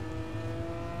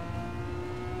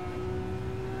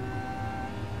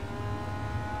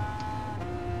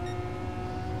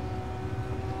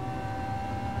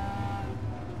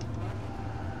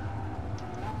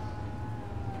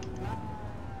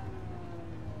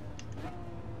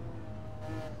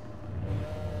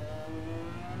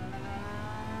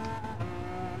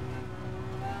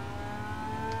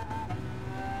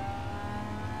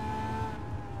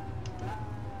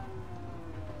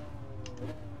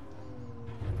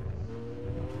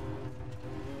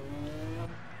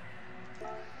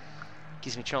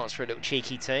 Gives me a chance for a little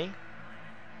cheeky tea.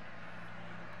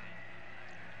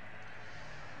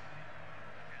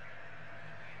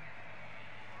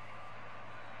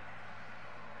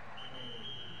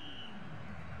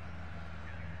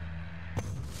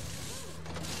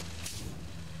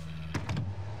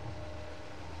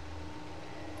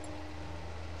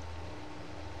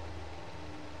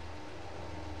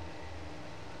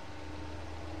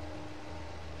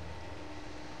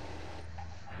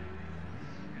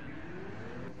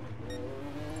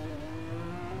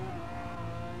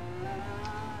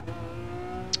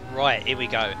 Right, here we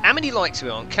go. How many likes are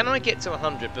we on? Can I get to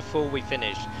 100 before we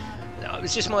finish? it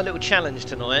was just my little challenge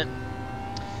tonight.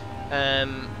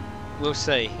 We'll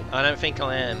see. I don't think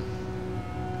I am.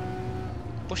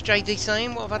 What's JD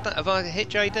saying? What have I done? Have I hit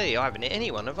JD? I haven't hit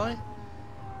anyone, have I?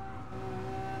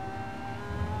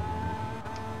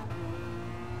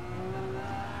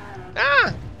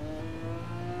 Ah!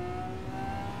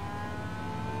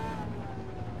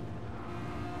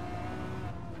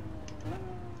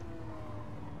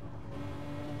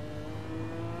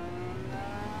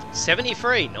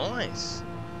 $73, nice.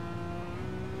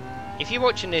 If you're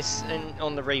watching this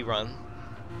on the rerun,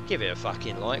 give it a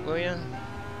fucking like, will you?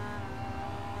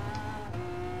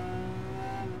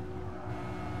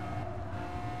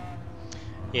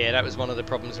 Yeah, that was one of the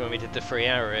problems when we did the 3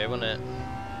 hour here, wasn't it?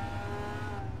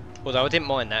 Although I didn't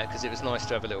mind that because it was nice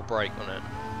to have a little break on it.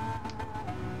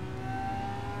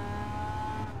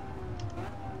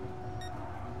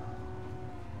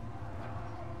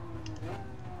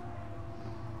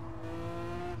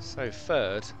 So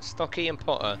third, Stocky and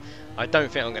Potter. I don't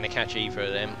think I'm going to catch either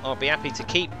of them. I'll be happy to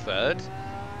keep third,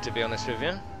 to be honest with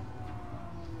you.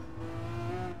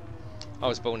 I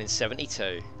was born in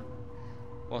 72.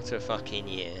 What a fucking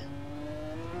year.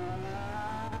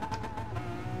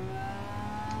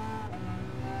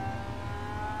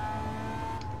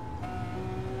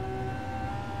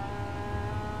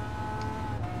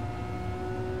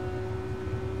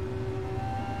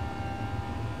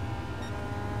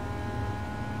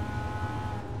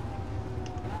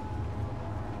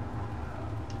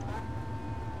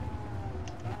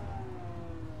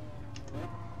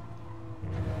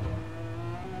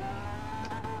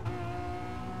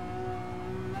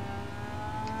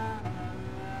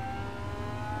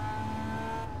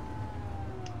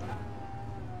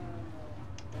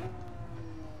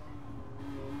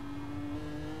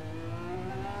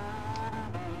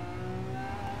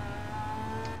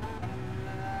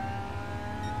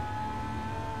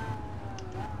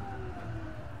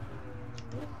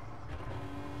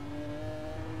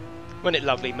 Wasn't it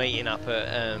lovely meeting up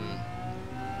at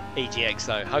EGX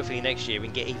though? Hopefully next year we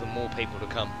can get even more people to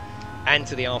come. And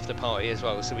to the after party as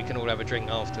well, so we can all have a drink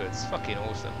afterwards. Fucking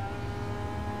awesome.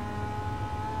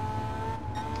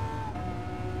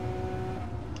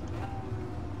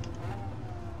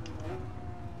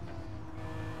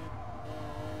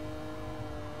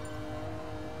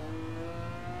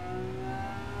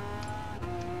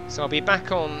 So I'll be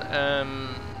back on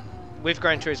with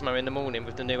Gran Turismo in the morning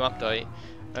with the new update.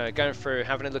 Going through,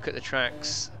 having a look at the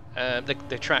tracks,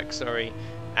 the track, sorry,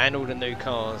 and all the new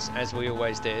cars, as we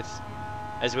always did,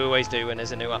 as we always do when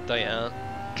there's a new update out.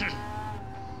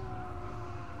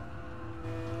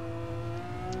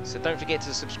 So don't forget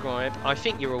to subscribe. I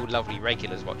think you're all lovely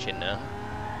regulars watching now,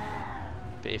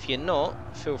 but if you're not,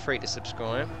 feel free to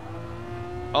subscribe.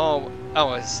 Oh,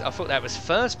 I thought that was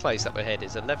first place up ahead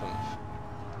is 11th.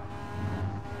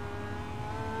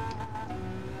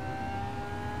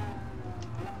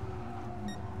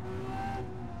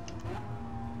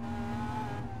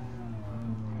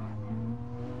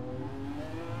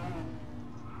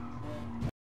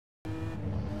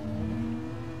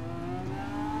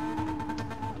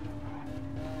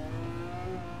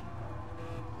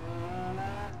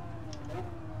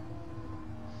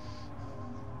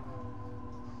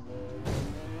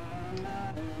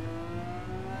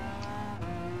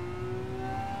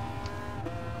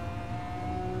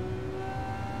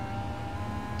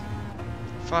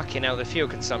 Fucking hell, the fuel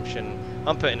consumption.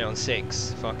 I'm putting it on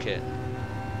 6. Fuck it.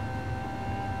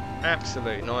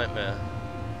 Absolute nightmare.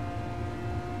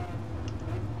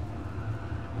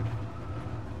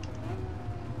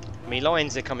 Me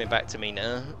lines are coming back to me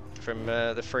now from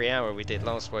the 3 hour we did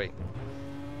last week.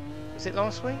 Was it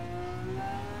last week?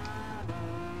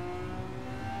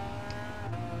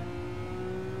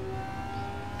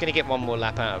 Gonna get one more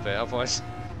lap out of it, otherwise,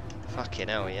 fucking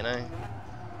hell, you know.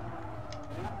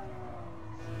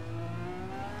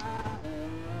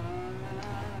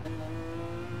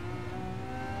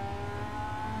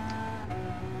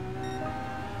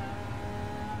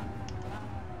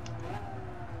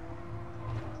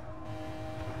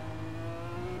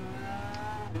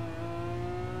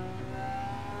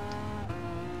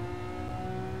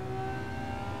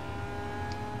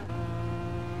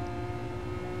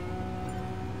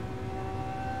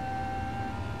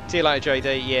 See you later,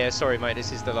 JD. Yeah, sorry, mate.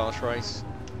 This is the last race.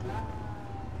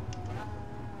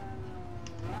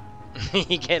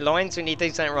 You get lines when you do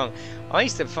something wrong. I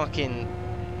used to fucking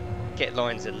get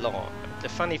lines a lot. The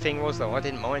funny thing was, though, I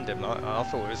didn't mind them. I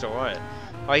thought it was alright.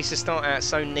 I used to start out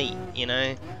so neat, you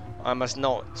know. I must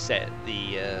not set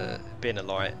the binner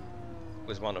light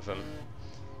was one of them.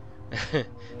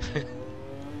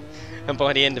 And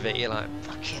by the end of it, you're like,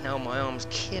 fucking hell, my arm's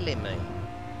killing me.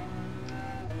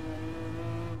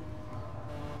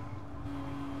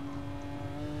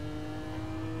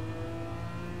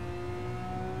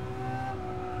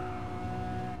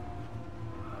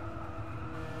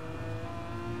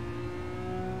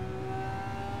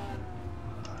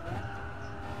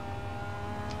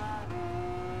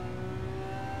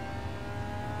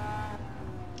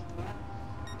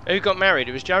 Who got married?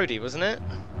 It was Jodie, wasn't it?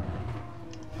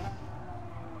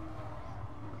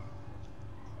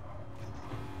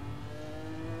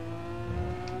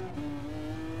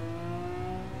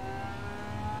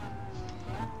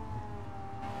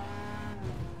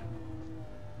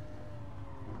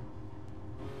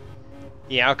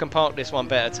 Yeah, I can park this one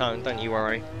better, Tone, don't you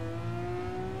worry.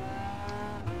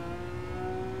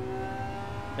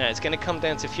 Now, it's going to come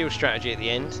down to fuel strategy at the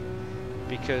end,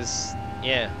 because,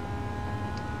 yeah.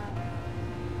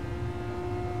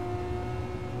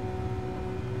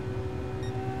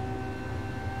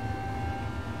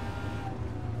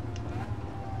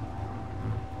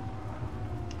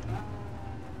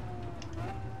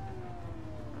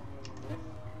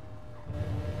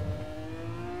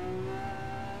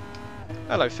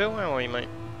 Hello, Phil, how are you, mate?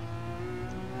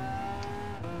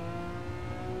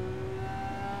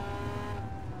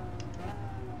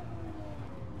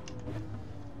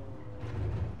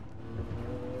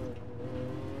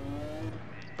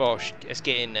 Bosh, let's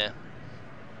get in there.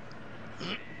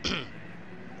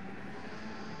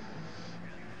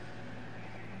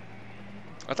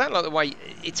 I don't like the way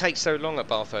it takes so long at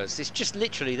Bathurst. It's just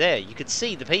literally there. You could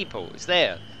see the people. It's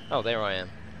there. Oh, there I am.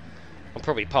 I'm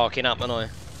probably parking up, aren't I?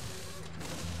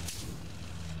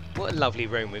 What a lovely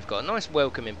room we've got. Nice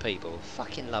welcoming people.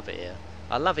 Fucking love it here.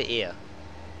 I love it here.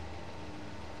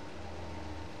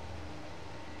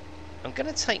 I'm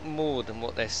going to take more than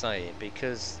what they're saying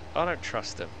because I don't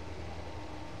trust them.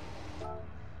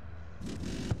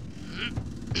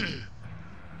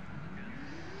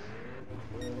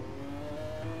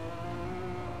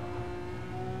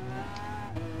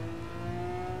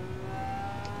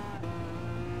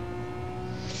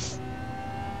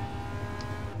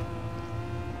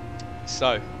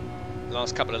 So,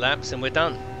 last couple of laps and we're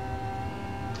done.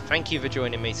 Thank you for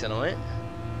joining me tonight.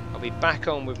 I'll be back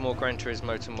on with more Gran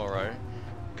Turismo tomorrow,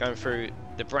 going through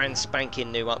the brand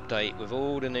spanking new update with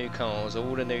all the new cars,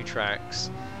 all the new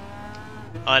tracks.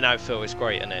 I know, Phil, it's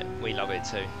great, isn't it? We love it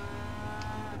too.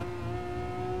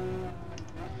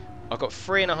 I've got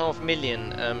 3.5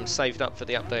 million saved up for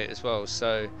the update as well,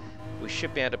 so we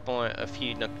should be able to buy a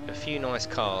few nice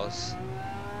cars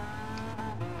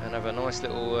and have a nice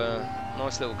little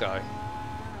go.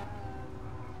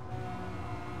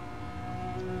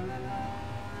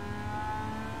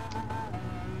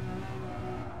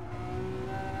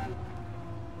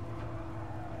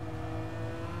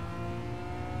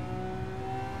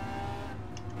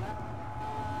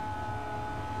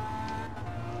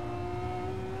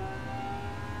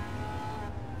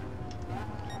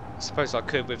 I suppose I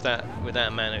could with that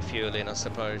amount of fuel in, I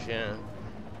suppose, yeah.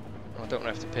 I don't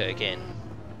have to pit again.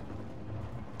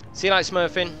 See you later,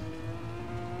 Smurfing.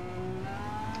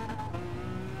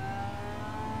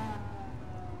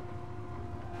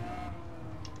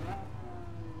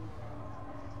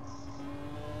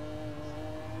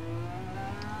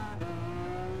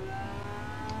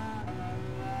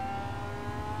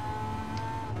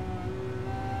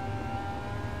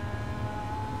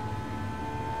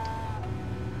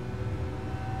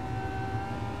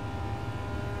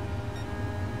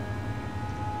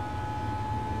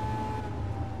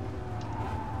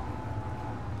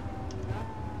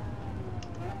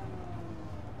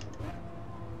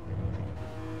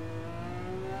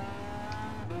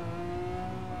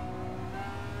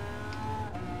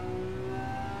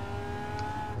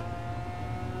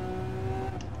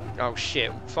 Oh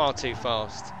shit, far too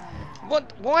fast.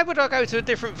 What? Why would I go to a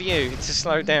different view to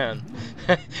slow down?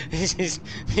 This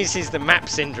is the map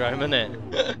syndrome, isn't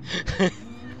it?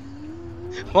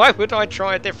 Why would I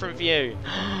try a different view?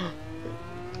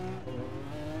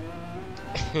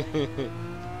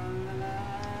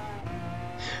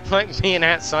 Like being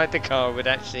outside the car would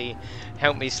actually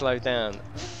help me slow down.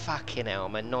 Fucking hell,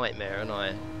 I'm a nightmare, aren't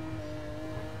I?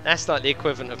 That's like the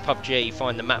equivalent of PUBG,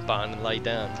 find the map button and lay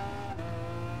down.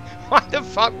 Why the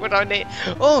fuck would I need...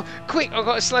 Oh, quick, I've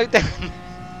got to slow down.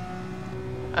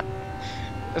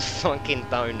 The fucking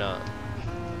donut.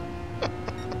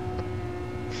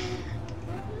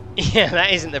 Yeah,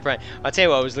 that isn't the brake. I'll tell you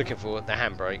what I was looking for, the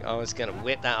handbrake. I was going to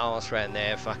whip that arse round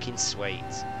there, fucking sweet.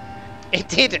 It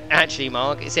did actually,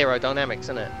 Mark. It's aerodynamics,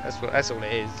 isn't it? That's all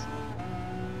it is.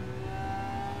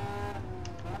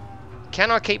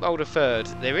 Can I keep hold of third?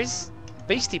 There is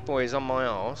Beastie Boys on my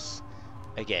arse.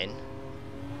 Again.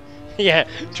 Yeah,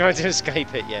 trying to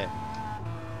escape it, yeah.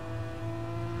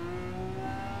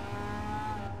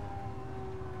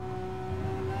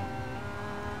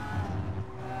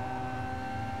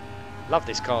 Love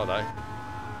this car though.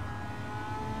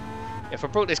 If I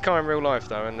brought this car in real life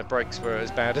though and the brakes were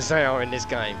as bad as they are in this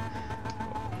game,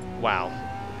 wow,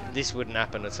 this wouldn't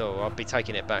happen at all. I'd be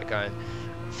taking it back going,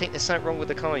 think there's something wrong with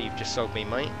the car you've just sold me,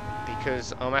 mate,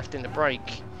 because I'm having to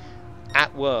brake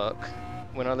at work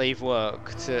when I leave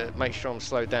work to make sure I'm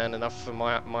slowed down enough for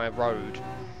my road.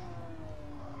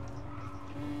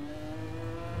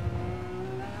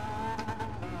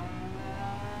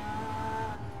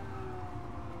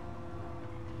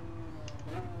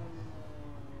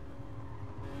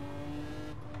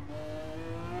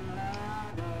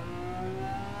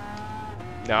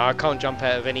 No, I can't jump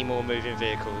out of any more moving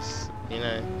vehicles, you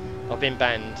know. I've been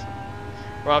banned.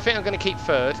 Right, I think I'm going to keep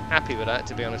third. Happy with that,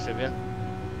 to be honest with you.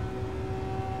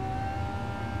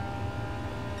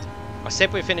 I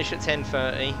said we'd finish at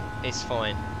 10:30. It's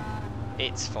fine.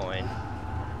 It's fine.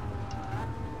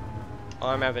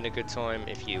 I'm having a good time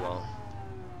if you are.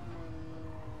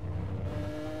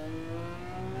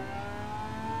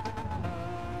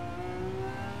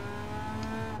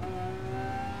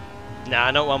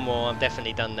 Nah, not one more. I'm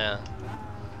definitely done now.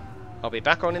 I'll be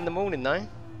back on in the morning though,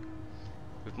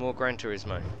 with more Gran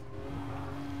Turismo.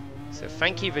 So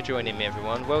thank you for joining me,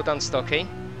 everyone. Well done, Stocky.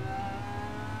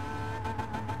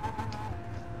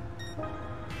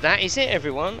 That is it,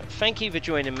 everyone. Thank you for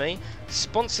joining me.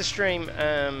 Sponsor stream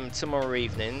tomorrow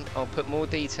evening. I'll put more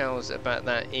details about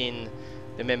that in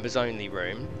the members only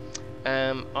room.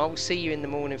 I'll see you in the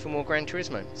morning for more Gran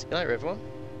Turismo. See you later, everyone.